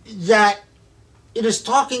 that it is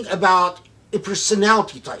talking about a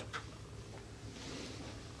personality type.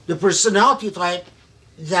 The personality type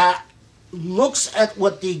that looks at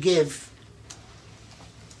what they give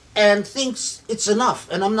and thinks it's enough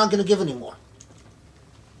and I'm not going to give anymore.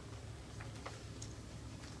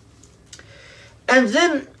 And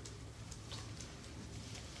then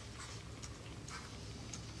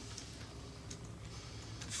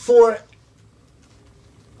for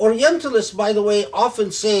Orientalists, by the way,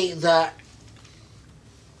 often say that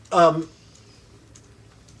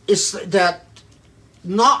it's that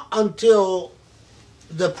not until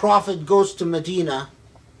the Prophet goes to Medina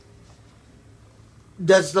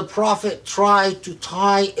does the Prophet try to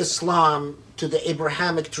tie Islam to the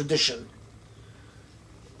Abrahamic tradition.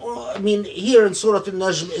 Well, I mean, here in Surah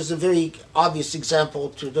Al-Najm is a very obvious example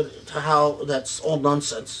to how that's all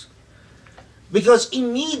nonsense. Because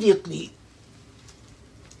immediately,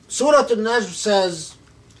 Surah Al-Najm says,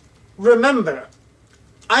 remember,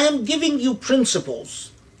 I am giving you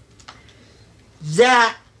principles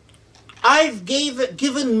that I've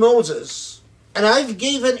given Moses and I've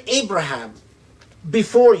given Abraham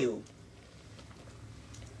before you.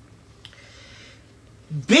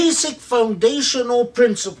 Basic foundational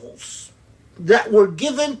principles that were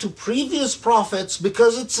given to previous prophets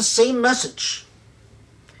because it's the same message.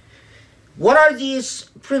 What are these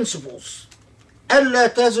principles?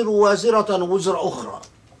 أَلَّا تَزِرُ وَازِرَةً وِزْرَ أُخْرَى.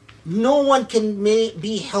 No one can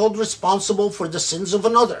be held responsible for the sins of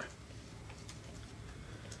another.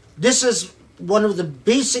 This is one of the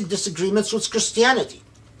basic disagreements with Christianity.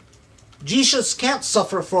 Jesus can't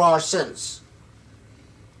suffer for our sins.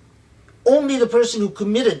 Only the person who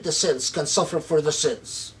committed the sins can suffer for the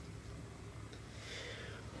sins.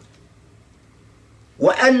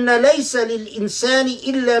 وَأَنَّ لَيْسَ لِلْإِنسَانِ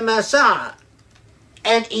إِلَّا مَا سَعَى.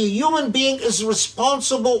 And a human being is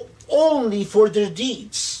responsible only for their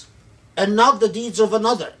deeds and not the deeds of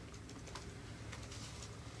another.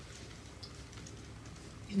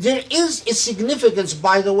 There is a significance,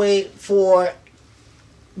 by the way, for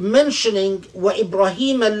mentioning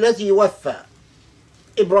وَإِبْرَاهِيمَ الَّذِي وَفَّى.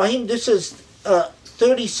 Ibrahim, this is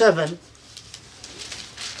 37.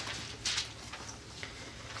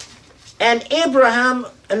 And Abraham,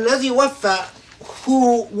 الَّذِي وَفَّى,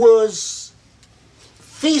 who was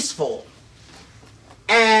faithful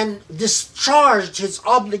and discharged his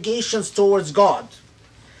obligations towards God.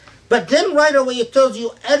 But then right away it tells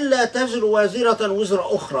you أَلَّا تَزِرُ وَازِرَةً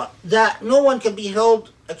وِزْرَ أُخْرَى, that no one can be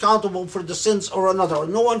held accountable for the sins of another, or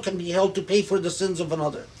no one can be held to pay for the sins of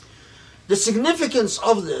another. The significance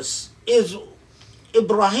of this is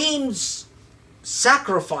Ibrahim's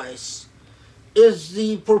sacrifice is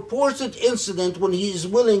the purported incident when he is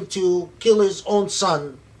willing to kill his own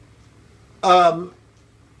son to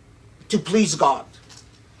please God.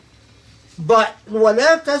 But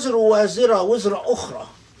وَلَا تَزِرُ وَازِرَةً وِزْرَ أُخْرَى,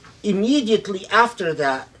 immediately after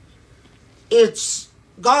that, it's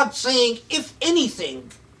God saying, if anything,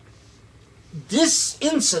 this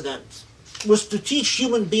incident was to teach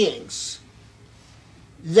human beings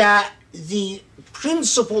that the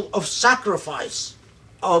principle of sacrifice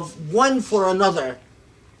of one for another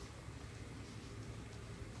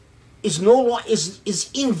is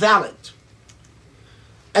invalid.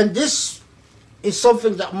 And this is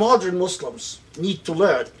something that modern Muslims need to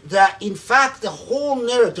learn, that in fact the whole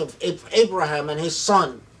narrative of Abraham and his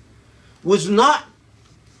son was not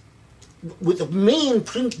with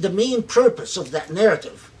the main purpose of that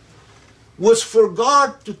narrative was for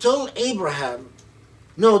God to tell Abraham,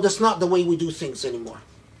 no, that's not the way we do things anymore.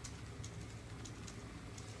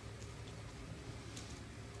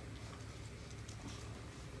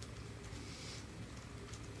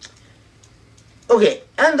 Okay,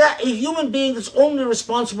 and that a human being is only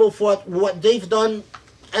responsible for what they've done,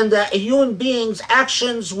 and that a human being's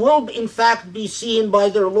actions will in fact be seen by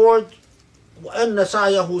their Lord. وَأَنَّ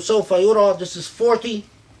سَعْيَهُ سَوْفَ يُرَى. This is 40.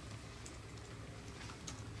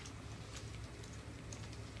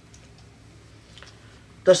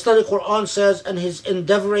 The study Quran says, and his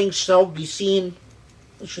endeavoring shall be seen,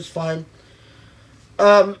 which is fine.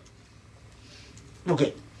 Okay.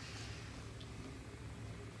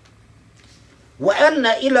 وَأَنَّ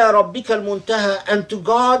إِلَى رَبِّكَ الْمُنْتَهَى. And to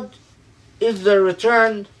God is the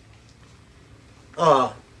return.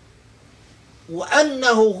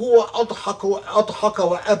 وأنه هو أضحك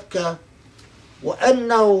وأبكى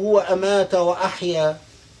وأنه هو أمات وأحيا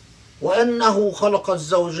وأنه خلق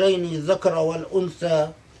الزوجين الذكر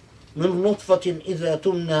والأنثى من نطفة إذا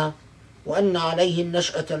تمنى وأن عليه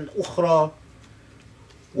النشأة الأخرى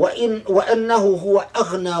وأنه هو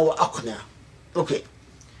أغنى وأقنى. Okay.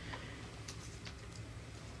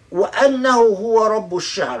 وأنه هو رب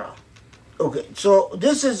الشعرى. Okay, so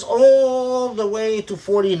this is all the way to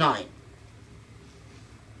 49.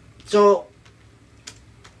 So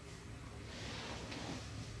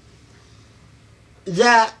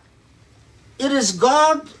that it is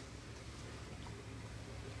God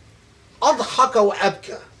أضحك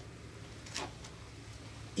وأبكى.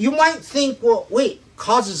 You might think, well, wait,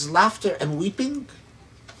 causes laughter and weeping?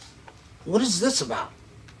 What is this about?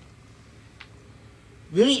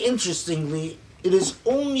 Very interestingly, it is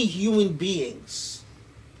only human beings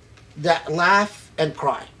that laugh and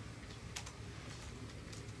cry.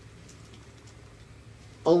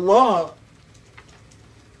 Allah,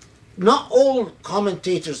 not all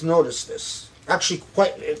commentators notice this. Actually,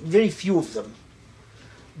 very few of them.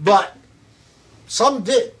 But some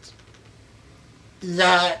did.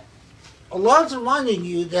 That Allah is reminding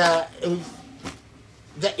you that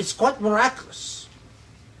it's quite miraculous.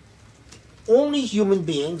 Only human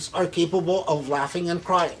beings are capable of laughing and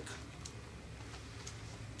crying.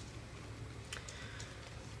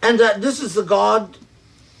 And that this is the God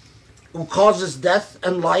who causes death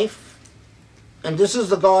and life. And this is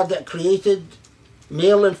the God that created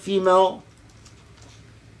male and female.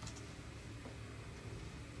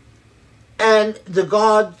 And the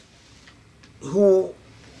God who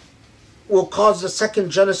will cause the second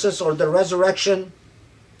Genesis or the resurrection.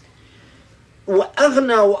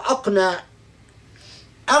 وَأَغْنَى وَأَقْنَى.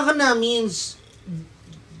 Aghna means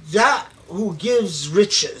that who gives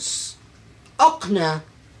riches. Aqna,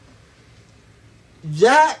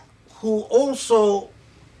 that who also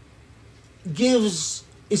gives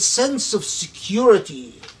a sense of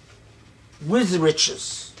security with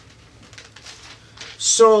riches.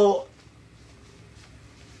 So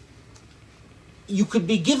you could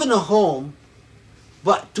be given a home,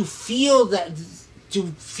 but to feel that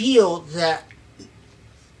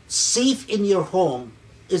safe in your home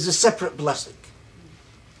is a separate blessing.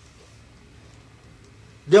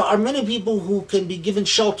 There are many people who can be given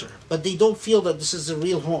shelter, but they don't feel that this is a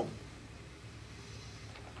real home.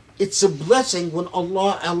 It's a blessing when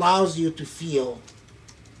Allah allows you to feel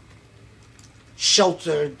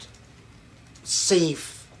sheltered,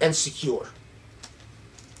 safe, and secure.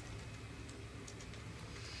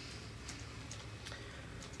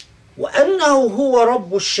 وَأَنَّهُ هُوَ رَبُّ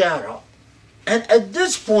الشَّعْرَى. And at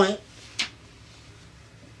this point,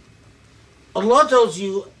 Allah tells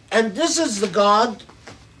you, and this is the God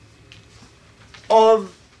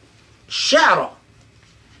of Sha'ra.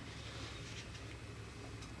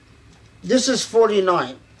 This is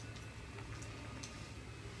 49.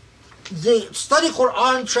 The study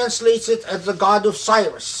Quran translates it as the God of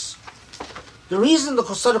Cyrus. The reason the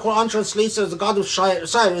study Quran translates it as the God of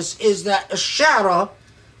Cyrus is that Sha'ra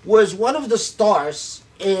was one of the stars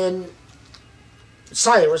in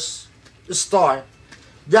Cyrus, the star,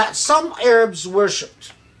 that some Arabs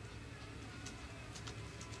worshipped.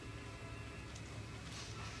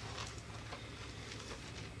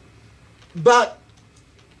 But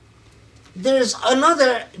there's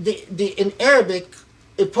another, in Arabic,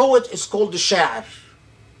 a poet is called the Sha'ar.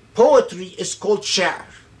 Poetry is called Sha'ar.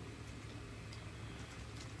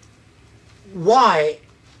 Why?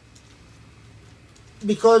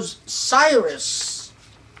 Because Cyrus,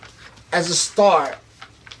 as a star,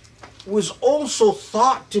 was also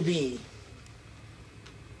thought to be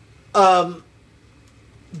the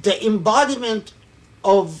embodiment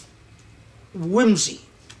of whimsy.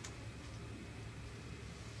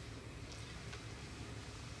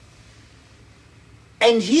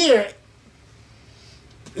 And here,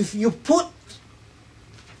 if you put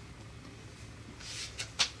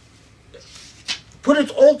it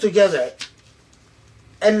all together,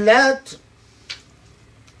 Al-Lat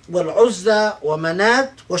wal-Uzza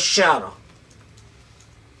wa-Manat wa-Sha'ra,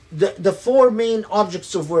 the four main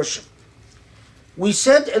objects of worship. We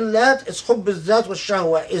said Al-Lat is Hubb al-Dhat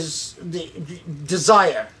wa-Shahwa, is the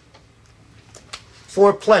desire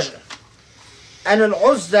for pleasure. And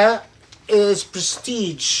Al-Uzza is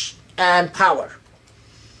prestige and power.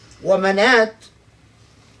 Wa-Manat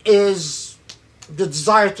is the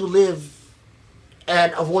desire to live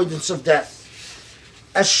and avoidance of death.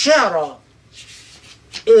 Ash-Sha'ra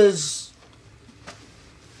is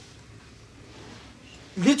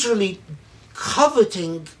literally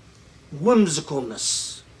coveting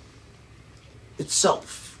whimsicalness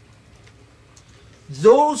itself.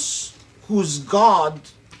 Those whose God,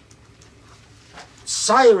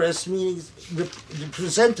 Cyrus, meaning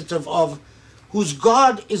representative of, whose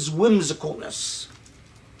God is whimsicalness,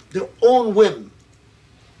 their own whim.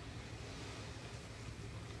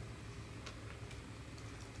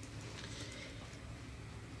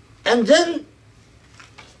 And then,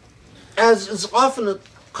 as is often a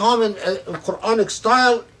common Quranic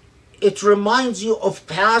style, it reminds you of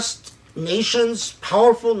past nations,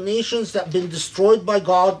 powerful nations that have been destroyed by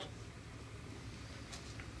God.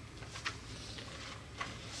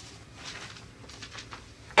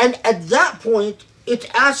 And at that point, it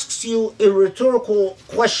asks you a rhetorical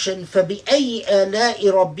question, فَبِأَيِّ آلَاءِ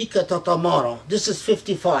رَبِّكَ تَتَمَارَى. This is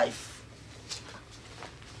 55.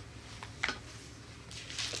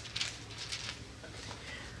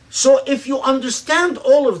 So if you understand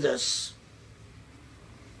all of this,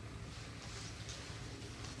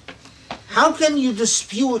 how can you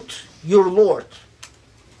dispute your Lord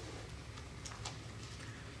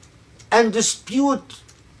and dispute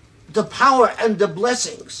the power and the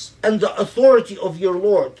blessings and the authority of your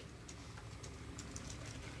Lord?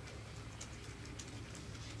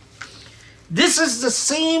 This is the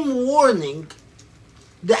same warning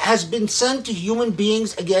that has been sent to human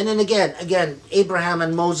beings again and again. Again, Abraham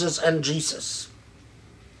and Moses and Jesus.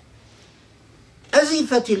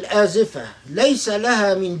 أزفت الآزفة ليس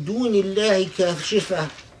لها من دون الله كاشفة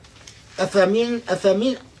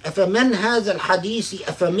أفمن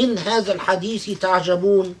هذا الحديث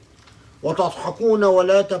تعجبون وتضحكون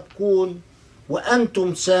ولا تبكون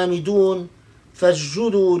وأنتم سامدون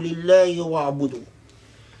فاسجدوا لله واعبدوا.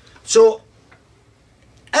 So,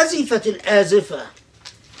 أزفت الآزفة.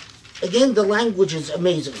 Again, the language is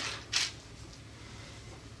amazing.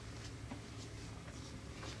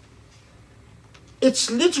 It's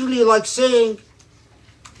literally like saying,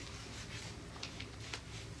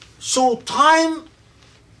 so time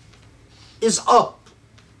is up,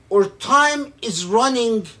 or time is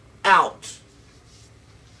running out.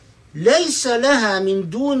 ليس لها من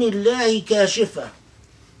دون الله كاشفة.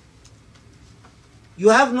 You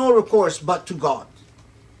have no recourse but to God.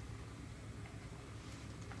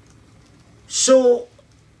 So,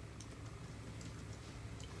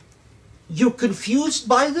 you're confused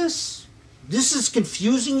by this? This is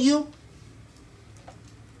confusing you?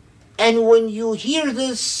 And when you hear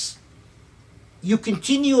this, you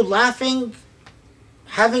continue laughing,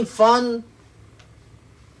 having fun,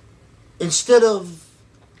 instead of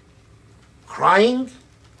crying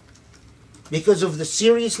because of the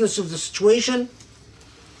seriousness of the situation?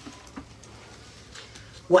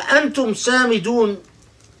 وَأَنْتُمْ سَامِدُونَ.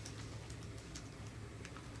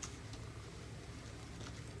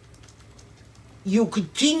 You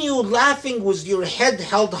continue laughing with your head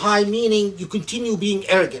held high, meaning you continue being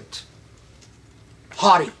arrogant,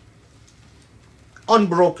 haughty,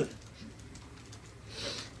 unbroken.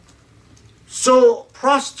 So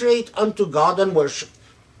prostrate unto God and worship.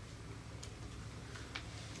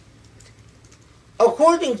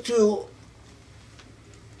 According to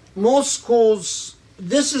most schools,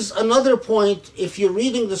 this is another point. If you're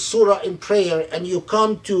reading the surah in prayer and you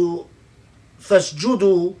come to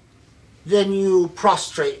fasjudu, then you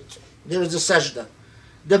prostrate. There is a sajda.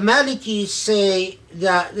 The Malikis say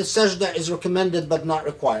that the sajda is recommended but not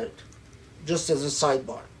required, just as a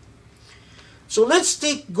sidebar. So let's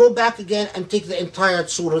go back again and take the entire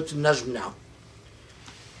Surah Al-Najm now.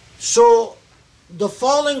 So the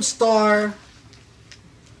falling star,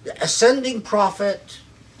 the ascending prophet,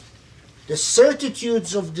 the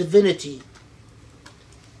certitudes of divinity,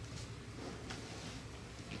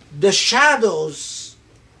 the shadows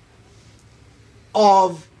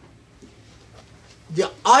of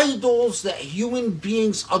the idols that human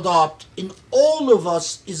beings adopt in all of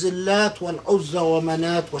us is Allat wal Uzza wa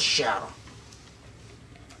Manat wa Shara.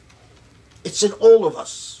 It's in all of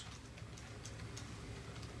us.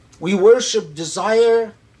 We worship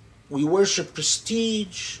desire, we worship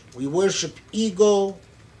prestige, we worship ego,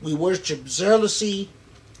 we worship jealousy,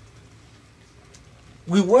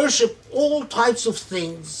 we worship all types of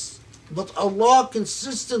things. But Allah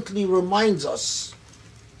consistently reminds us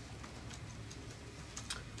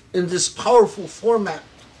in this powerful format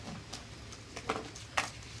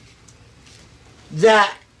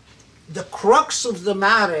that the crux of the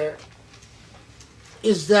matter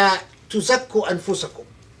is that tuzakku anfusakum,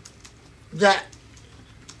 that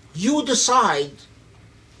you decide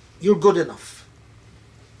you're good enough.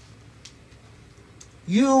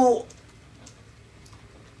 You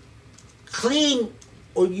claim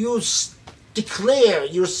or you declare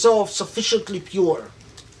yourself sufficiently pure.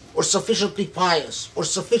 or sufficiently pious, or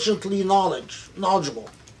sufficiently knowledgeable.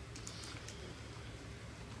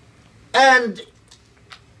 And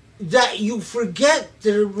that you forget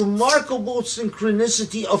the remarkable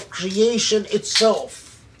synchronicity of creation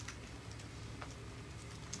itself.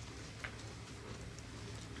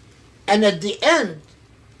 And at the end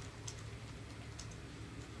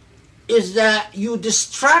is that you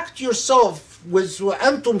distract yourself with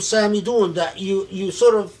وَأَنْتُمْ سَامِدُونَ, that you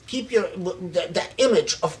sort of keep that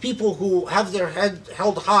image of people who have their head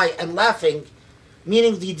held high and laughing,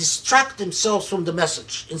 meaning they distract themselves from the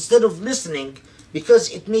message instead of listening,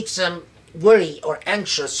 because it makes them worry or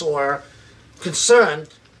anxious or concerned.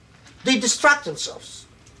 They distract themselves.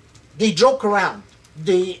 They joke around.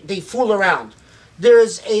 They fool around. There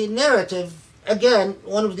is a narrative, again,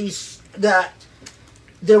 one of these, that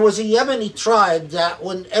there was a Yemeni tribe that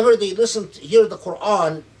whenever they listened to hear the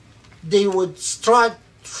Quran, they would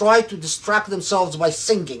try to distract themselves by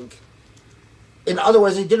singing. In other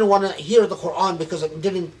words, they didn't want to hear the Quran because it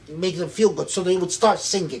didn't make them feel good, so they would start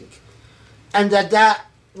singing. And that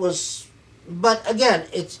was, but again,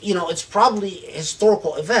 it's probably a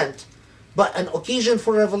historical event, but an occasion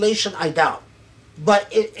for revelation, I doubt. But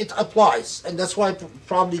it applies, and that's why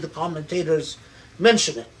probably the commentators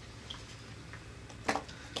mention it.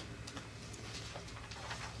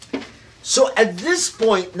 So at this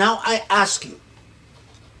point, now I ask you,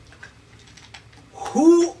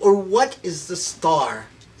 who or what is the star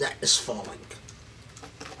that is falling?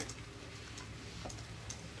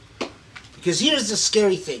 Because here's the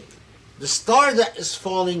scary thing. The star that is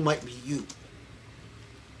falling might be you.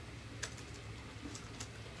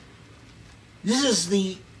 This is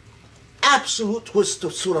the absolute twist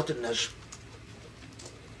of Surah Al-Najm.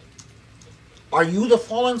 Are you the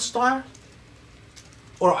fallen star?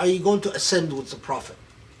 Or are you going to ascend with the Prophet?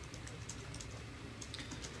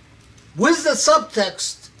 With the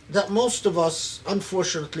subtext that most of us,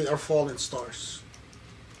 unfortunately, are fallen stars.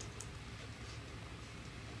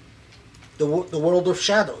 The world of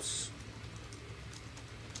shadows.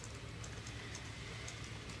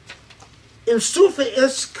 In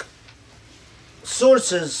Sufi-esque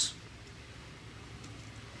sources,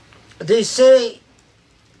 they say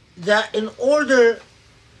that in order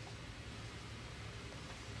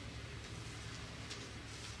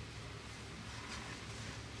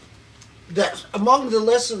that among the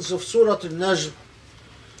lessons of Surah Al-Najm,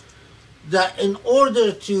 that in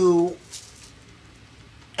order to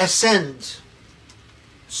ascend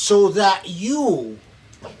so that you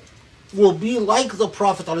will be like the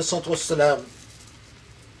Prophet ﷺ,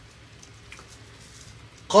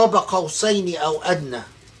 قَابَ قَوْسَيْنِ أَوْ أَدْنَى,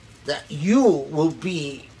 that you will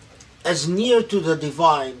be as near to the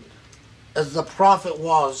divine as the Prophet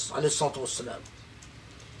was ﷺ,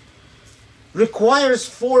 requires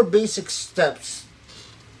 4 basic steps.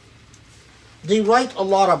 They write a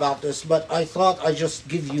lot about this, but I thought I'd just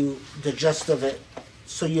give you the gist of it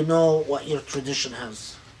so you know what your tradition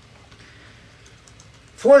has.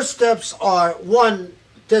 4 steps are: 1,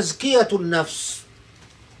 تزكية النفس.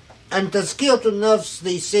 And تزكية النفس,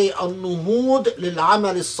 they say, النهوض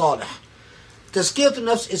للعمل الصالح. تزكية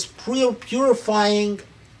النفس is purifying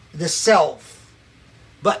the self.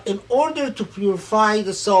 But in order to purify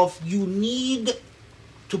the self, you need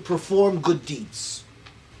to perform good deeds.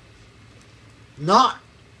 Not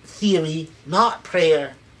theory, not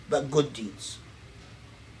prayer, but good deeds.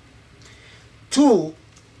 2,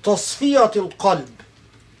 تصفية القلب,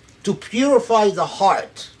 to purify the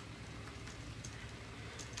heart.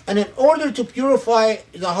 And in order to purify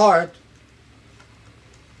the heart,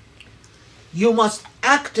 you must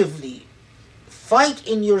actively fight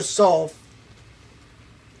in yourself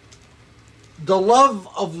the love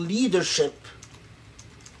of leadership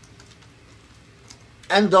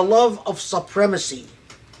and the love of supremacy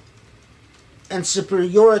and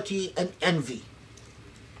superiority and envy.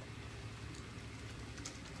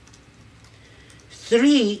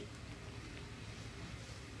 3,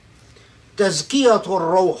 تزكية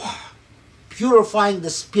الروح, purifying the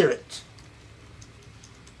spirit.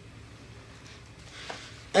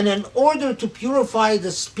 And in order to purify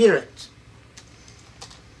the spirit,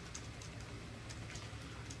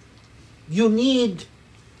 you need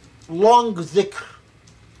long dhikr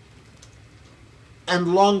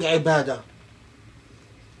and long ibadah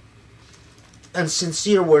and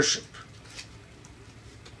sincere worship.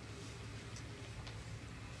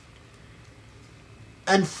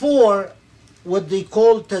 And 4, what they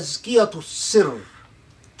call tazkiyatu sirr.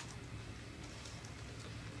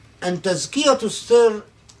 And tazkiyatu sirr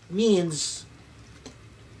means,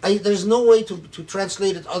 there's no way to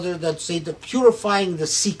translate it other than say the purifying the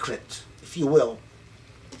secret, if you will.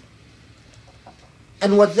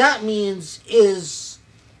 And what that means is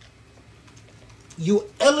you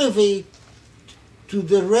elevate to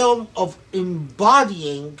the realm of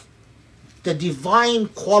embodying the divine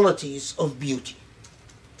qualities of beauty.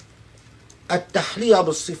 التحلية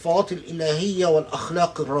بالصفات الإلهية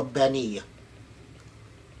والأخلاق الربانية.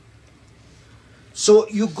 So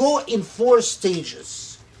you go in 4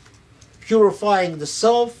 stages: purifying the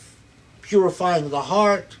self, purifying the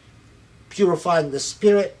heart, purifying the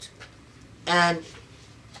spirit, and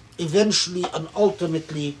eventually and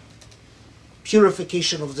ultimately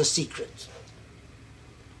purification of the secret.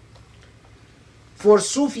 For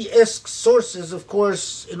Sufi-esque sources, of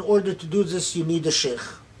course, in order to do this, you need a sheikh.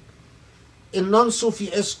 In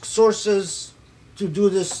non-Sufi-esque sources, to do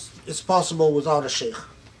this is possible without a sheikh.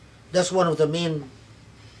 That's one of the main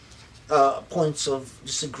points of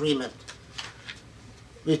disagreement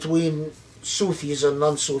between Sufis and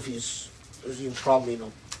non-Sufis, as you probably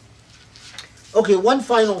know. Okay, one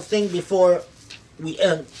final thing before we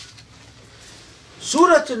end.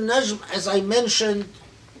 Surah Al-Najm, as I mentioned,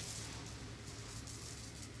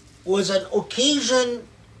 was an occasion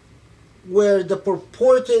where the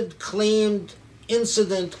purported claimed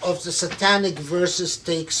incident of the satanic verses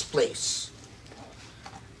takes place.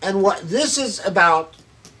 And what this is about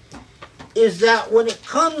is that when it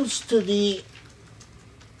comes to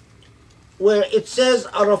where it says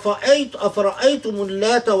أَفَرَأَيْتُمُ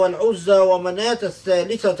اللَّاتَ وَالْعُزَّى وَمَنَاةَ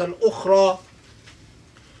الثَّالِثَةَ الْأُخْرَى,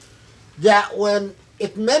 that when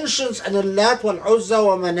it mentions an Allat wal-Uzza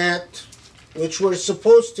wa Manat, which were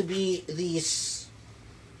supposed to be these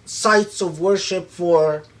sites of worship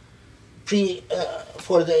for the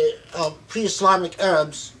pre-Islamic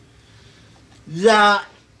Arabs, that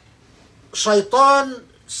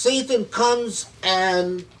Satan comes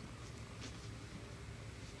and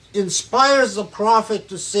inspires the Prophet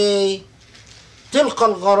to say, تلك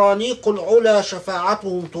الغرانيق العلا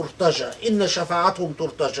شفاعتهم ترتجى إن شفاعتهم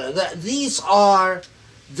ترتجى, that these are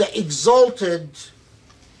the exalted.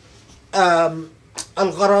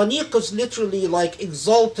 Al-Gharaniq is literally like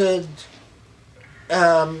exalted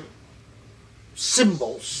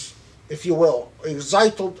symbols, if you will,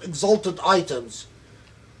 exalted items,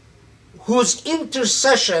 whose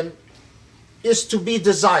intercession is to be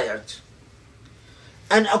desired.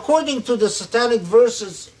 And according to the satanic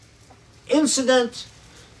verses, incident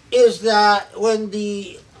is that when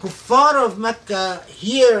the kuffar of Mecca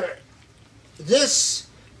hear this,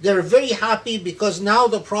 they're very happy because now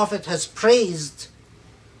the Prophet has praised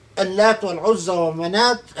Allat wal-Uzza wa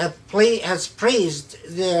Manat, has praised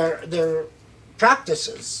their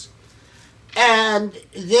practices. And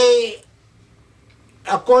they,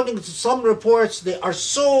 according to some reports, they are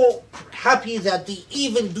so happy that they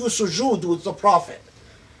even do sujood with the Prophet.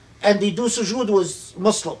 And they do sujood with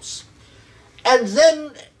Muslims. And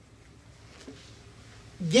then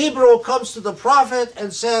Gabriel comes to the Prophet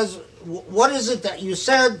and says, what is it that you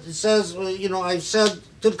said? He says, I said,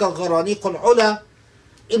 تِلْكَ الْغَرَانِيقُ الْعُلَى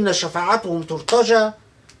إِنَّ شَفَاعَتْهُمْ تُرْتَجَى.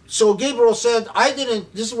 So Gabriel said,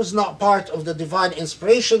 this was not part of the divine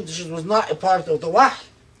inspiration, this was not a part of the wahy.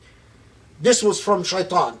 This was from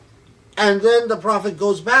Shaitan. And then the Prophet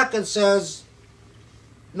goes back and says,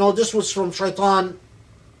 no, this was from Shaitan,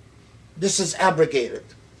 this is abrogated.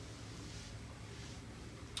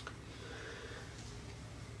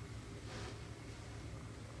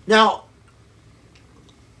 Now,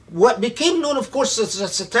 what became known, of course, as the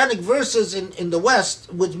satanic verses in the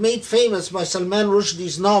West, was made famous by Salman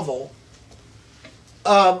Rushdie's novel.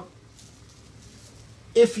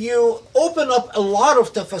 If you open up a lot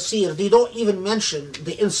of tafsir, they don't even mention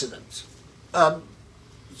the incident. Some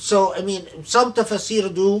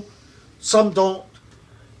tafsir do, some don't.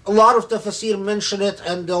 A lot of tafsir mention it,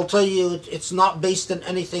 and they'll tell you it's not based on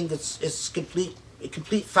anything. It's complete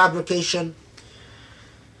fabrication.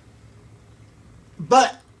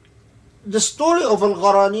 But the story of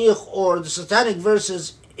Al-Gharaniq or the satanic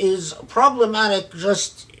verses is problematic.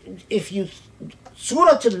 Just if you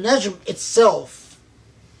Surah Al-Najm itself,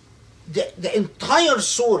 the entire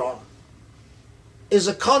surah is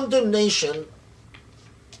a condemnation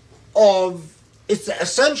of, it's the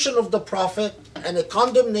ascension of the Prophet and a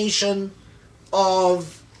condemnation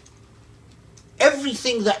of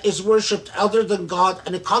everything that is worshipped other than God,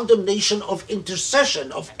 and a condemnation of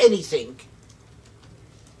intercession of anything.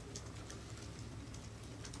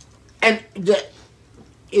 And it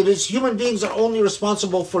is human beings are only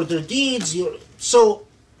responsible for their deeds. So,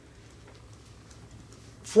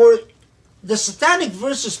 for the satanic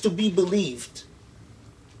verses to be believed,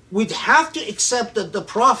 we'd have to accept that the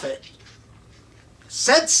Prophet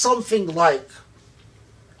said something like,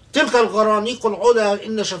 تِلْكَ الْغَرَانِيقُ الْعُلَى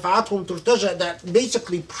إِنَّ شَفَاعَتْهُمْ تُرْتَجَى, that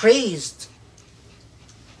basically praised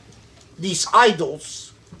these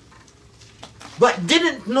idols, but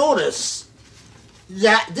didn't notice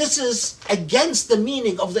that this is against the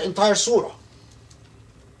meaning of the entire surah.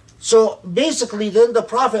 So basically then the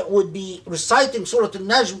Prophet would be reciting Surah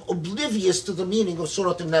Al-Najm oblivious to the meaning of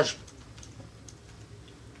Surah Al-Najm.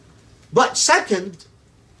 But second,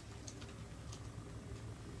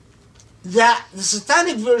 that the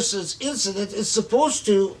satanic verses incident is supposed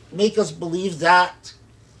to make us believe that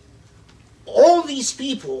all these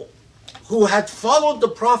people who had followed the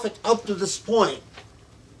Prophet up to this point,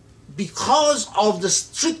 because of the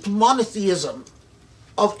strict monotheism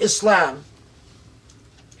of Islam,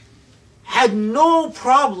 had no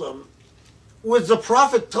problem with the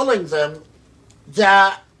Prophet telling them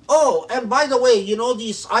that, oh, and by the way, you know,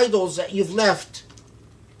 these idols that you've left,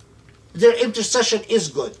 their intercession is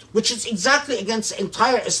good, which is exactly against the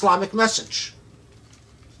entire Islamic message.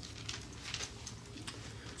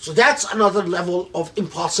 So that's another level of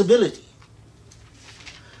impossibility.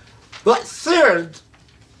 But third,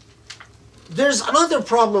 there's another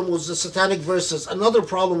problem with the satanic verses, another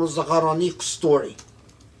problem with the Gharaniq story.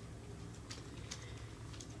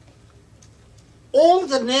 All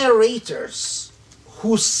the narrators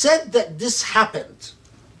who said that this happened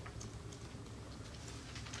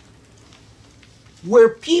were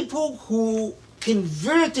people who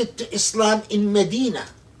converted to Islam in Medina.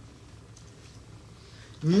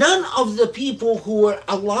 None of the people who were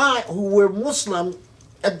alive, who were Muslim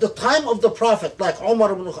at the time of the Prophet, like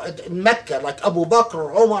Umar in Mecca, like Abu Bakr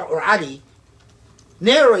or Umar or Ali,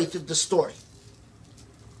 narrated the story.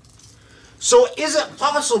 So is it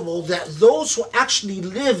possible that those who actually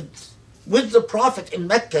lived with the Prophet in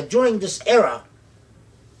Mecca during this era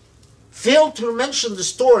failed to mention the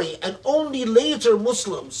story, and only later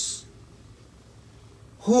Muslims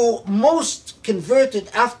who most converted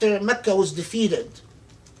after Mecca was defeated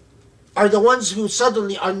are the ones who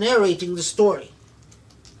suddenly are narrating the story?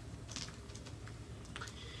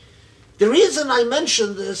 The reason I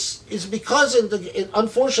mention this is because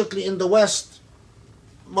unfortunately in the West,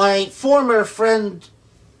 my former friend,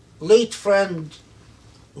 late friend,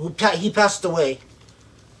 he passed away,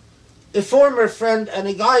 a former friend and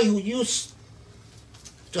a guy who used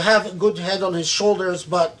to have a good head on his shoulders,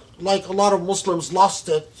 but like a lot of Muslims lost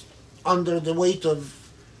it under the weight of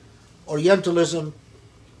Orientalism.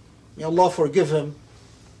 May Allah forgive him.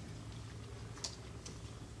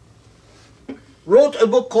 Wrote a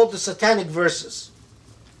book called The Satanic Verses.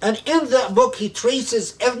 And in that book he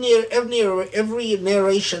traces every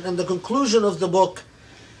narration, and the conclusion of the book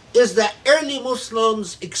is that early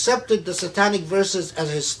Muslims accepted the satanic verses as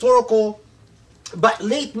historical, but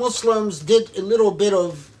late Muslims did a little bit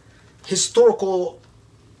of historical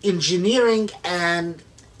engineering and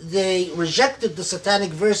they rejected the satanic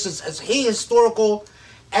verses as ahistorical,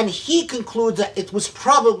 and he concludes that it was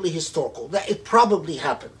probably historical, that it probably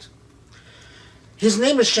happened. His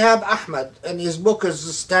name is Shahab Ahmad, and his book is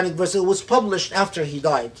The Satanic Verses. It was published after he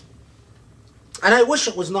died. And I wish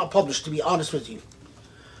it was not published, to be honest with you.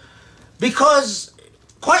 Because,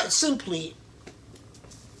 quite simply,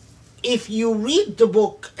 if you read the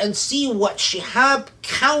book and see what Shihab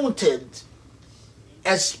counted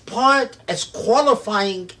as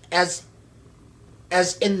qualifying as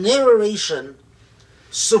a narration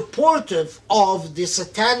supportive of the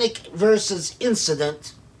satanic verses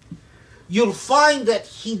incident, you'll find that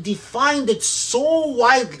he defined it so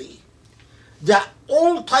widely that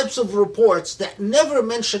all types of reports that never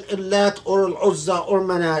mention Illat or Al-Uzza or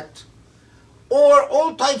Manat, or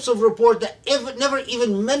all types of report that never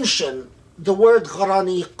even mention the word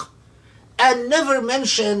Gharaniq, and never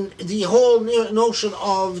mention the whole notion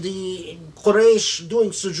of the Quraysh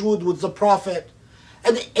doing sujood with the Prophet,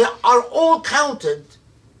 and they are all counted,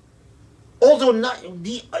 although not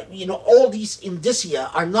all these indicia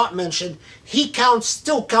are not mentioned. He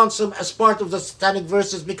still counts them as part of the satanic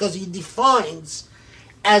verses, because he defines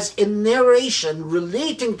as a narration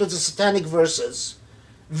relating to the satanic verses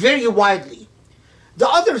very widely. The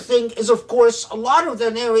other thing is, of course, a lot of the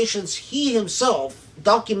narrations he himself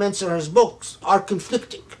documents in his books are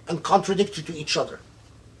conflicting and contradictory to each other.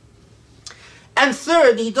 And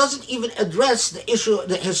third, he doesn't even address the issue,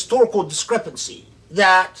 the historical discrepancy,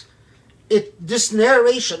 that this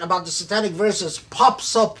narration about the satanic verses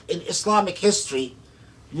pops up in Islamic history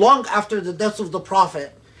long after the death of the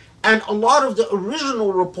Prophet, and a lot of the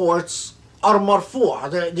original reports are marfu'.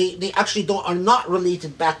 They actually are not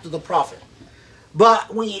related back to the Prophet. But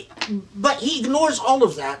he ignores all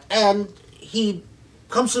of that, and he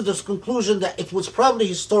comes to this conclusion that it was probably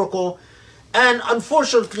historical. And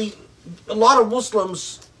unfortunately, a lot of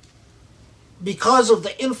Muslims, because of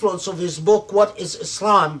the influence of his book, What is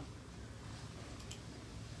Islam?,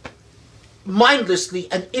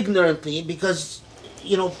 mindlessly and ignorantly, because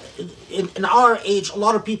in our age a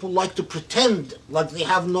lot of people like to pretend like they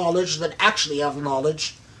have knowledge that actually have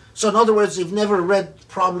knowledge. So in other words, they've never read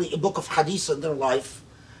probably a book of hadith in their life,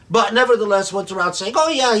 but nevertheless went around saying, oh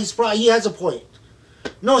yeah, he has a point.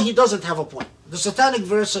 No, he doesn't have a point. The Satanic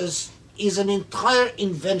Verses is an entire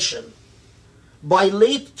invention by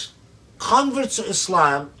late converts to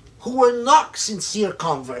Islam who were not sincere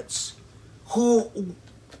converts,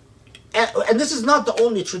 and this is not the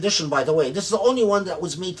only tradition, by the way. This is the only one that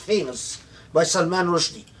was made famous by Salman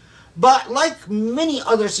Rushdie. But like many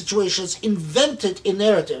other situations, invented a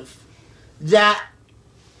narrative that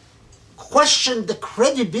questioned the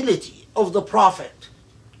credibility of the Prophet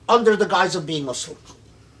under the guise of being Muslim.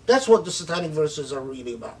 That's what the Satanic Verses are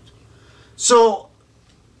really about. So,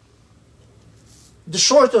 the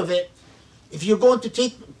short of it, if you're going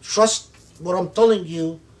to trust what I'm telling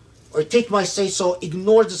you, or take my say-so,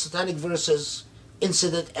 ignore the Satanic Verses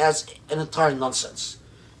incident as an entire nonsense.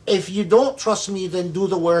 If you don't trust me, then do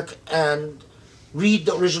the work and read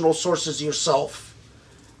the original sources yourself,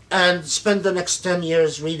 and spend the next 10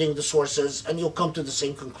 years reading the sources, and you'll come to the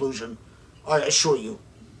same conclusion, I assure you.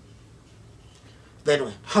 But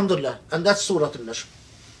anyway, alhamdulillah, and that's Surah Al-Najm.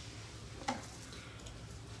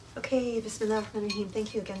 Okay, Bismillah ar-Rahman ar-Rahim.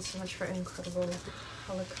 Thank you again so much for an incredible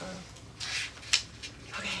halaqah.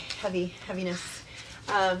 Okay, heaviness.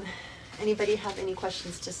 Anybody have any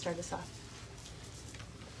questions to start us off?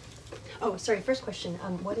 Oh, sorry, first question.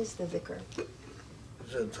 What is the dhikr?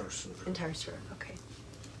 The entire surah. Entire surah, okay.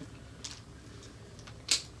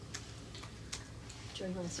 Joy,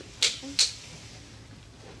 you want to see the question?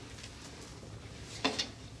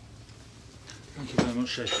 Thank you very much,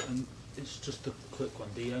 Sheikh. And it's just a quick one.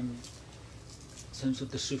 In terms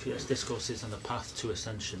of the Sufi discourses and the path to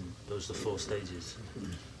ascension, those are the 4 stages.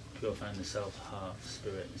 Purifying the self, heart,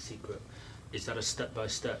 spirit, and secret. Is that a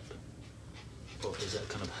step-by-step? Or is it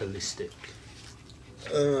kind of holistic?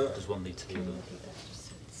 Does one lead to the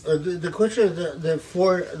other? The question, the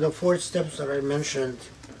four steps that I mentioned,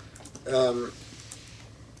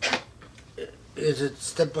 is it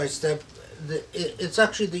step by step? It's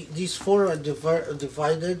actually these 4 are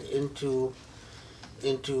divided into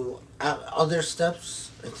other steps.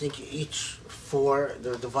 I think each 4,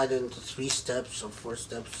 they're divided into 3 steps or 4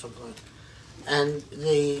 steps, something like that. And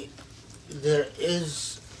there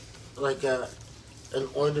is like an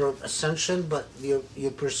order of ascension, but you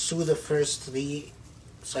pursue the first 3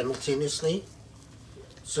 simultaneously.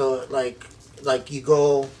 So like you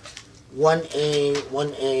go 1A,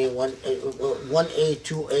 1A, 1A,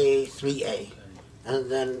 2A, 3A, and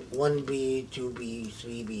then 1B, 2B,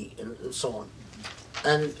 3B, and so on.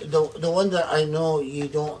 And the one that I know you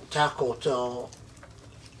don't tackle till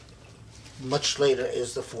much later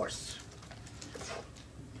is the 4th.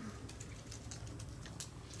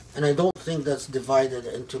 And I don't think that's divided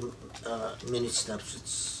into many steps.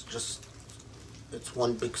 It's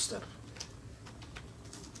one big step.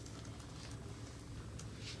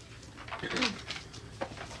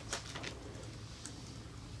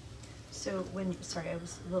 So sorry, I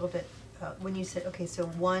was a little bit, when you said, okay, so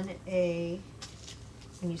 1A,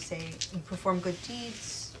 when you say you perform good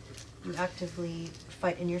deeds, you actively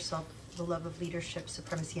fight in yourself the love of leadership,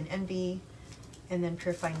 supremacy, and envy, and then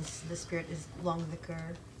purifying the spirit is long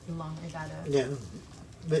dhikr and long ibadah. Yeah,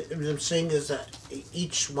 but what I'm saying is that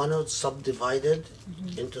each one is subdivided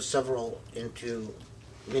into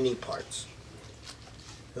many parts.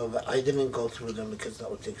 So, but I didn't go through them because that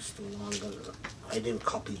would take us too long, and I didn't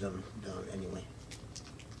copy them down anyway.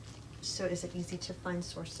 So is it easy to find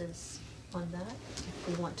sources on that if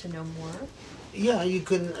we want to know more? Yeah, you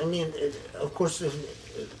can. I mean, of course, if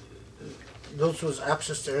those who have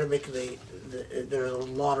access to Arabic, there are a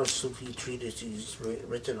lot of Sufi treatises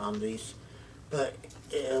written on these. But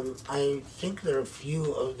I think there are a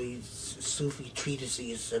few of these Sufi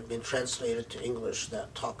treatises that have been translated to English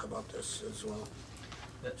that talk about this as well.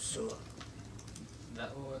 So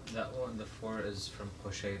that one, the 4 is from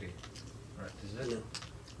Qushayri, right? Is it?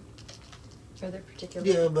 Yeah. Are there particular?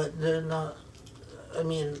 Yeah, but they're not. I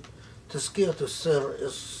mean, Tazkiyat al-Sir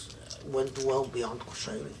went well beyond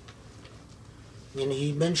Qushayri. I mean,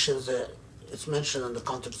 he mentions that it's mentioned in the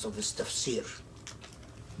context of his tafsir,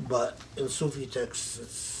 but in Sufi texts,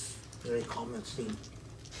 it's a very common theme.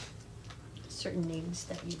 Certain names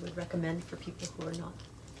that you would recommend for people who are not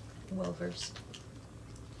well versed.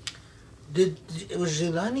 Was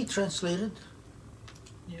Jilani translated?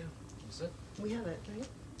 Yeah. Is it? We have it, right?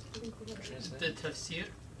 I think we have it. Translated? The tafsir?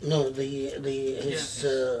 No, his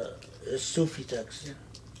Sufi text. Yeah.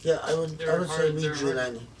 Yeah, I would say read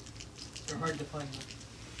Jilani. They're hard to find.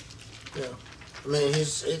 Yeah. I mean,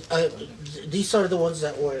 these are the ones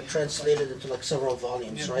that were translated into like several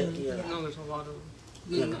volumes, Yeah. right? Yeah. No, there's a lot of them.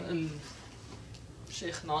 Yeah. And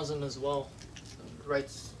Sheikh Nazim as well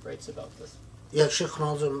writes about this. Yeah, Sheikh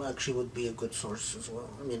Nazim actually would be a good source as well.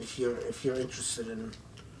 I mean, if you're interested in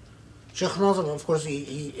Sheikh Nazim, of course,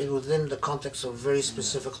 he is within the context of very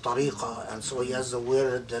specific tariqah, and so he has the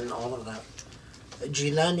wird and all of that.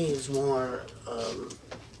 Jilani is more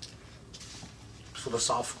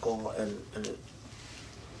philosophical, and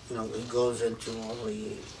you know, it goes into all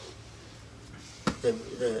the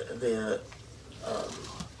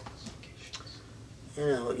you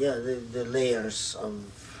know, yeah, the layers of.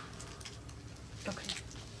 Okay.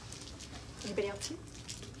 Anybody else here?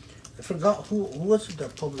 I forgot who was it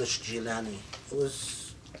that published Jilani. It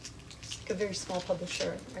was Like a very small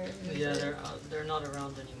publisher. I remember. Yeah, they're not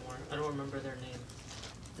around anymore. I don't remember their name.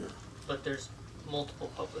 Yeah. But there's multiple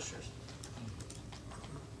publishers.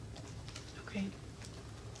 Okay.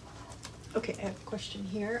 Okay, I have a question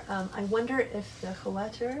here. I wonder if the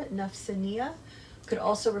khawatir nafsaniya could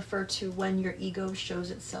also refer to when your ego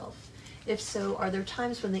shows itself. If so, are there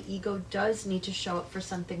times when the ego does need to show up for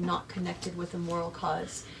something not connected with a moral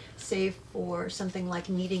cause, say for something like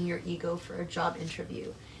needing your ego for a job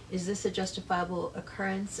interview? Is this a justifiable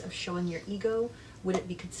occurrence of showing your ego? Would it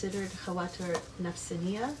be considered khawatir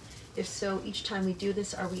nafsaniya? If so, each time we do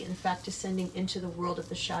this, are we in fact descending into the world of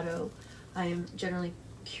the shadow? I am generally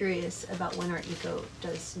curious about when our ego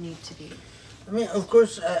does need to be. I mean, of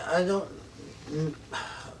course, I don't.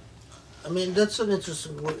 I mean, that's an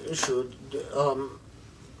interesting issue.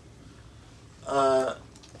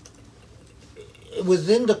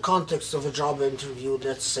 Within the context of a job interview,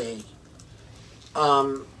 let's say,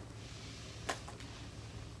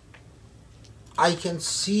 I can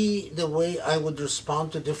see the way I would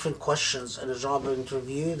respond to different questions in a job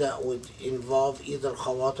interview that would involve either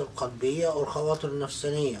khawatir qalbiya or khawatir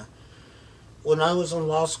nafsaniya. When I was in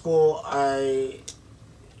law school, I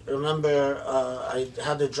remember I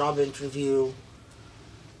had a job interview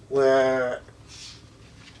where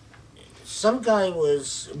some guy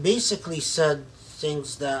was basically said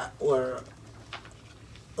things that were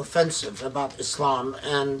offensive about Islam,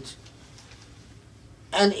 and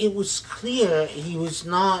it was clear he was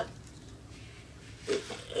not.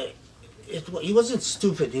 He wasn't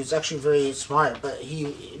stupid. He was actually very smart, but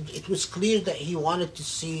it was clear that he wanted to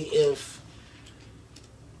see if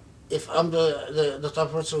I'm the type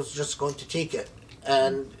of person who's just going to take it,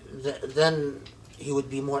 and then he would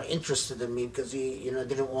be more interested in me because he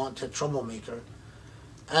didn't want a troublemaker,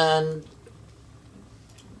 and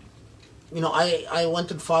I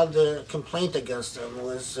went and filed a complaint against him. It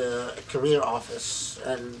was a career office,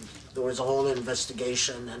 and there was a whole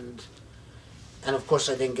investigation, and of course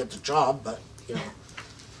I didn't get the job, but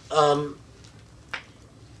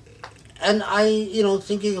and I,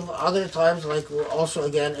 thinking of other times, like also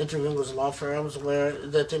again interviewing with law firms, where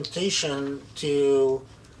the temptation to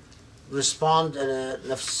respond at a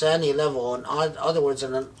nafsani level, in other words,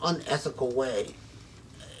 in an unethical way,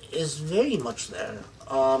 is very much there.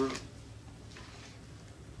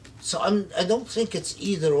 So I don't think it's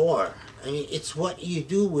either or. I mean, it's what you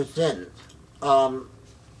do within, and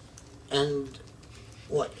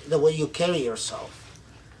the way you carry yourself.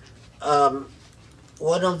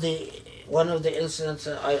 One of the incidents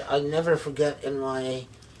that I never forget in my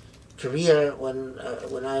career when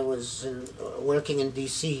I was working in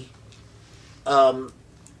D.C. I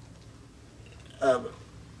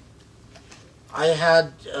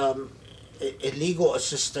had a legal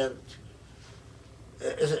assistant,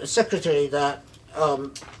 a secretary that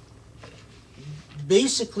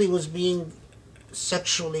basically was being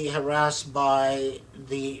sexually harassed by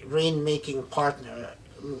the rainmaking partner.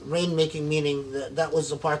 Rainmaking meaning that was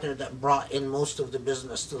the partner that brought in most of the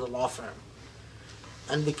business to the law firm.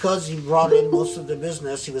 And because he brought in most of the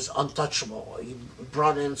business, he was untouchable. He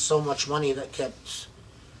brought in so much money that kept,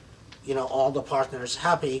 all the partners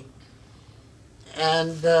happy.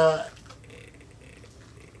 And, the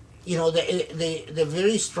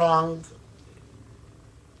very strong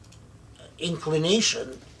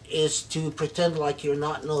inclination is to pretend like you're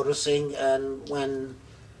not noticing, and when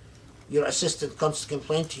your assistant comes to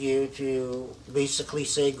complain to you, to basically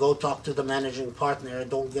say, go talk to the managing partner,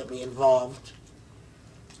 don't get me involved.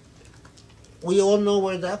 We all know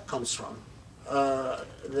where that comes from.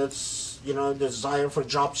 That's, the desire for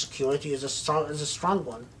job security is a strong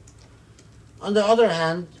one. On the other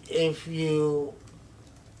hand, if you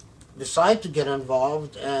decide to get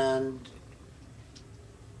involved and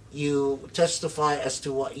you testify as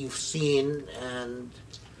to what you've seen and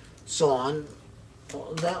so on,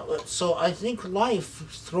 so I think life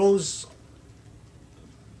throws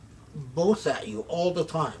both at you all the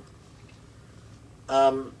time.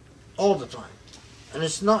 All the time. And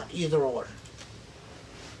it's not either or.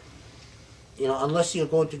 You know, unless you're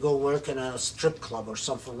going to go work in a strip club or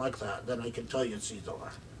something like that, then I can tell you it's either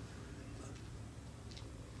or.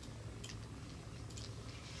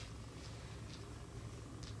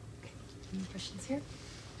 Any questions here?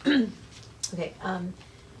 Okay,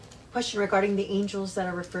 question regarding the angels that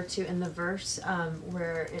are referred to in the verse,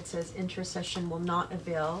 where it says intercession will not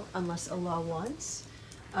avail unless Allah wants.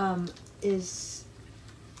 Is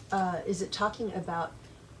it talking about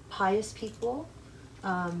pious people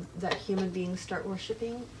that human beings start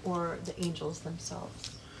worshiping, or the angels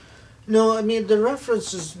themselves? No, I mean, the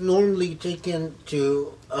reference is normally taken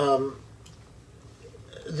to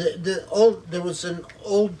there was an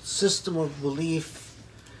old system of belief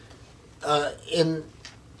in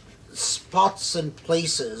spots and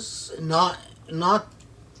places, not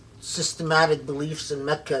systematic beliefs in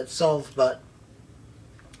Mecca itself, but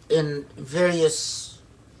in various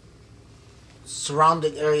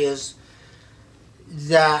surrounding areas,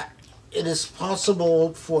 that it is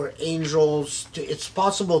possible for angels to, it's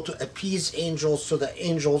possible to appease angels so that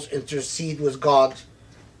angels intercede with God.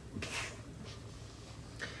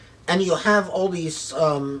 And you have all these,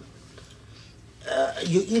 you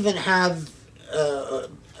even have,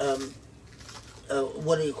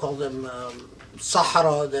 what do you call them,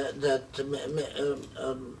 Sahara,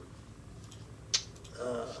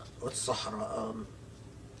 what's Sahara?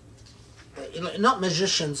 Not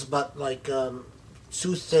magicians, but like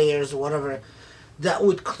soothsayers or whatever, that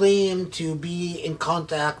would claim to be in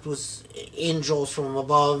contact with angels from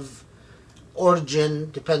above or jinn,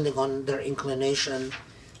 depending on their inclination.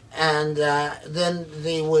 And then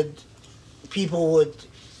people would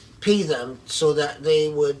pay them so that they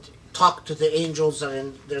would talk to the angels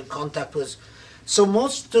they're in contact with. So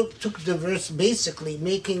most took the verse basically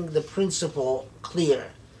making the principle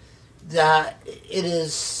clear that it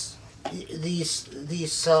is the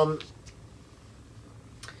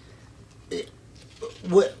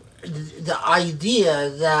idea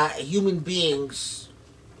that human beings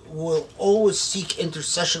will always seek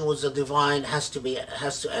intercession with the divine has to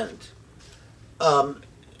end. And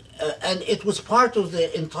it was part of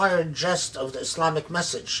the entire gist of the Islamic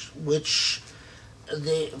message, which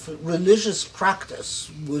the religious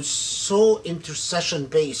practice was so intercession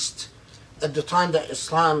based at the time that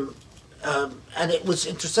Islam, and it was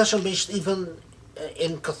intercession based even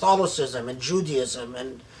in Catholicism and Judaism,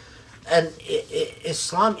 and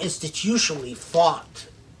Islam institutionally fought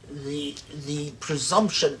the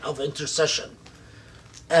presumption of intercession.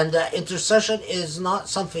 And intercession is not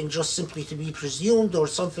something just simply to be presumed or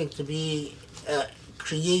something to be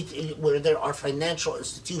created where there are financial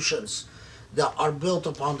institutions that are built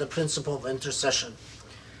upon the principle of intercession.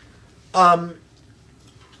 But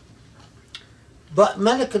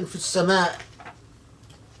Malikan fi Sama,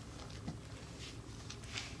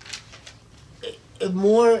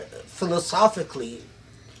 more philosophically,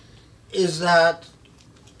 is that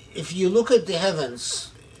if you look at the heavens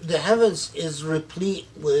is replete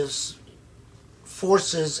with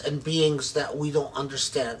forces and beings that we don't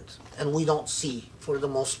understand and we don't see for the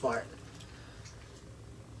most part.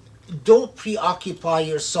 Don't preoccupy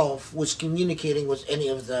yourself with communicating with any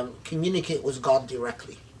of them. Communicate with God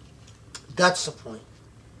directly. That's the point.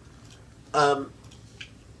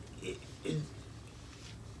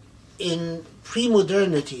 In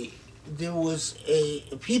pre-modernity, there was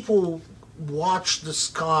people watched the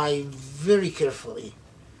sky very carefully,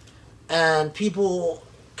 and people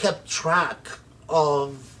kept track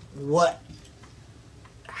of what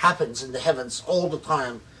happens in the heavens all the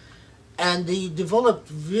time. And they developed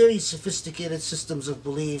very sophisticated systems of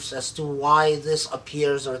beliefs as to why this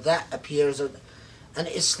appears or that appears. And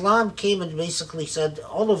Islam came and basically said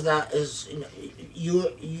all of that is,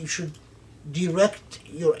 you should direct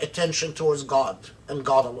your attention towards God and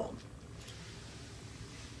God alone.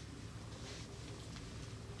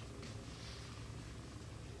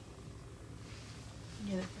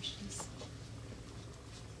 Any other questions?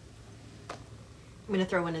 I'm going to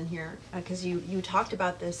throw one in here because you talked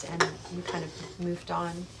about this and you kind of moved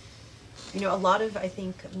on. You know, a lot of, I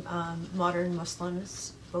think, modern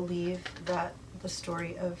Muslims believe that the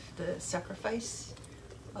story of the sacrifice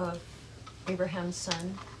of Abraham's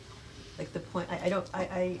son, like the point,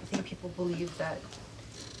 I think people believe that,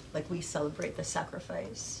 like, we celebrate the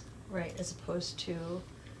sacrifice, right, as opposed to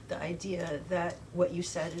the idea that what you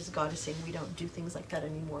said is God is saying we don't do things like that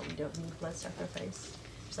anymore, we don't need blood sacrifice.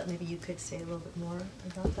 So that maybe you could say a little bit more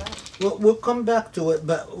about that? We'll come back to it,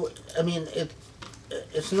 but I mean,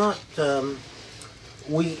 it's not,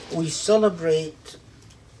 we celebrate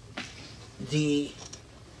the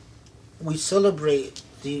we celebrate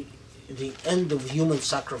the end of human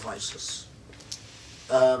sacrifices.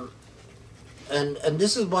 And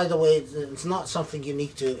this is, by the way, it's not something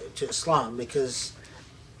unique to Islam, because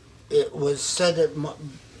it was said that,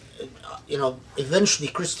 eventually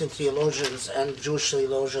Christian theologians and Jewish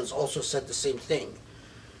theologians also said the same thing,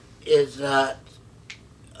 is that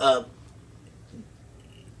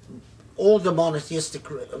all the monotheistic,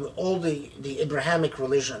 all the Abrahamic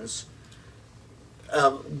religions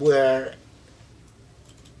were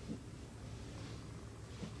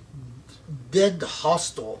dead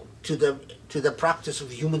hostile to the practice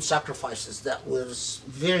of human sacrifices that was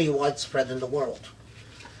very widespread in the world,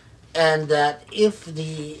 and that if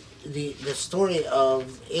the story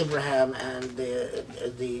of Abraham and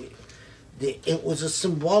it was a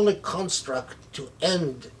symbolic construct to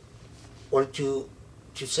end, or to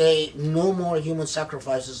say no more human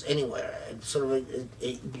sacrifices anywhere, sort of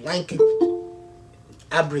a blanket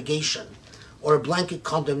abrogation or a blanket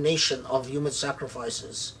condemnation of human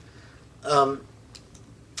sacrifices.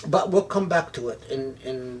 But we'll come back to it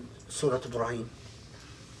in Surah Ibrahim.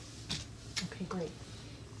 Okay, great.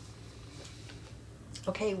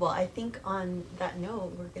 Okay, well, I think on that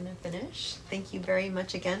note, we're going to finish. Thank you very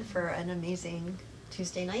much again for an amazing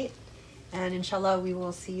Tuesday night. And inshallah, we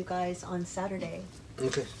will see you guys on Saturday.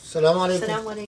 Okay. Assalamu alaikum. Assalamu alaikum.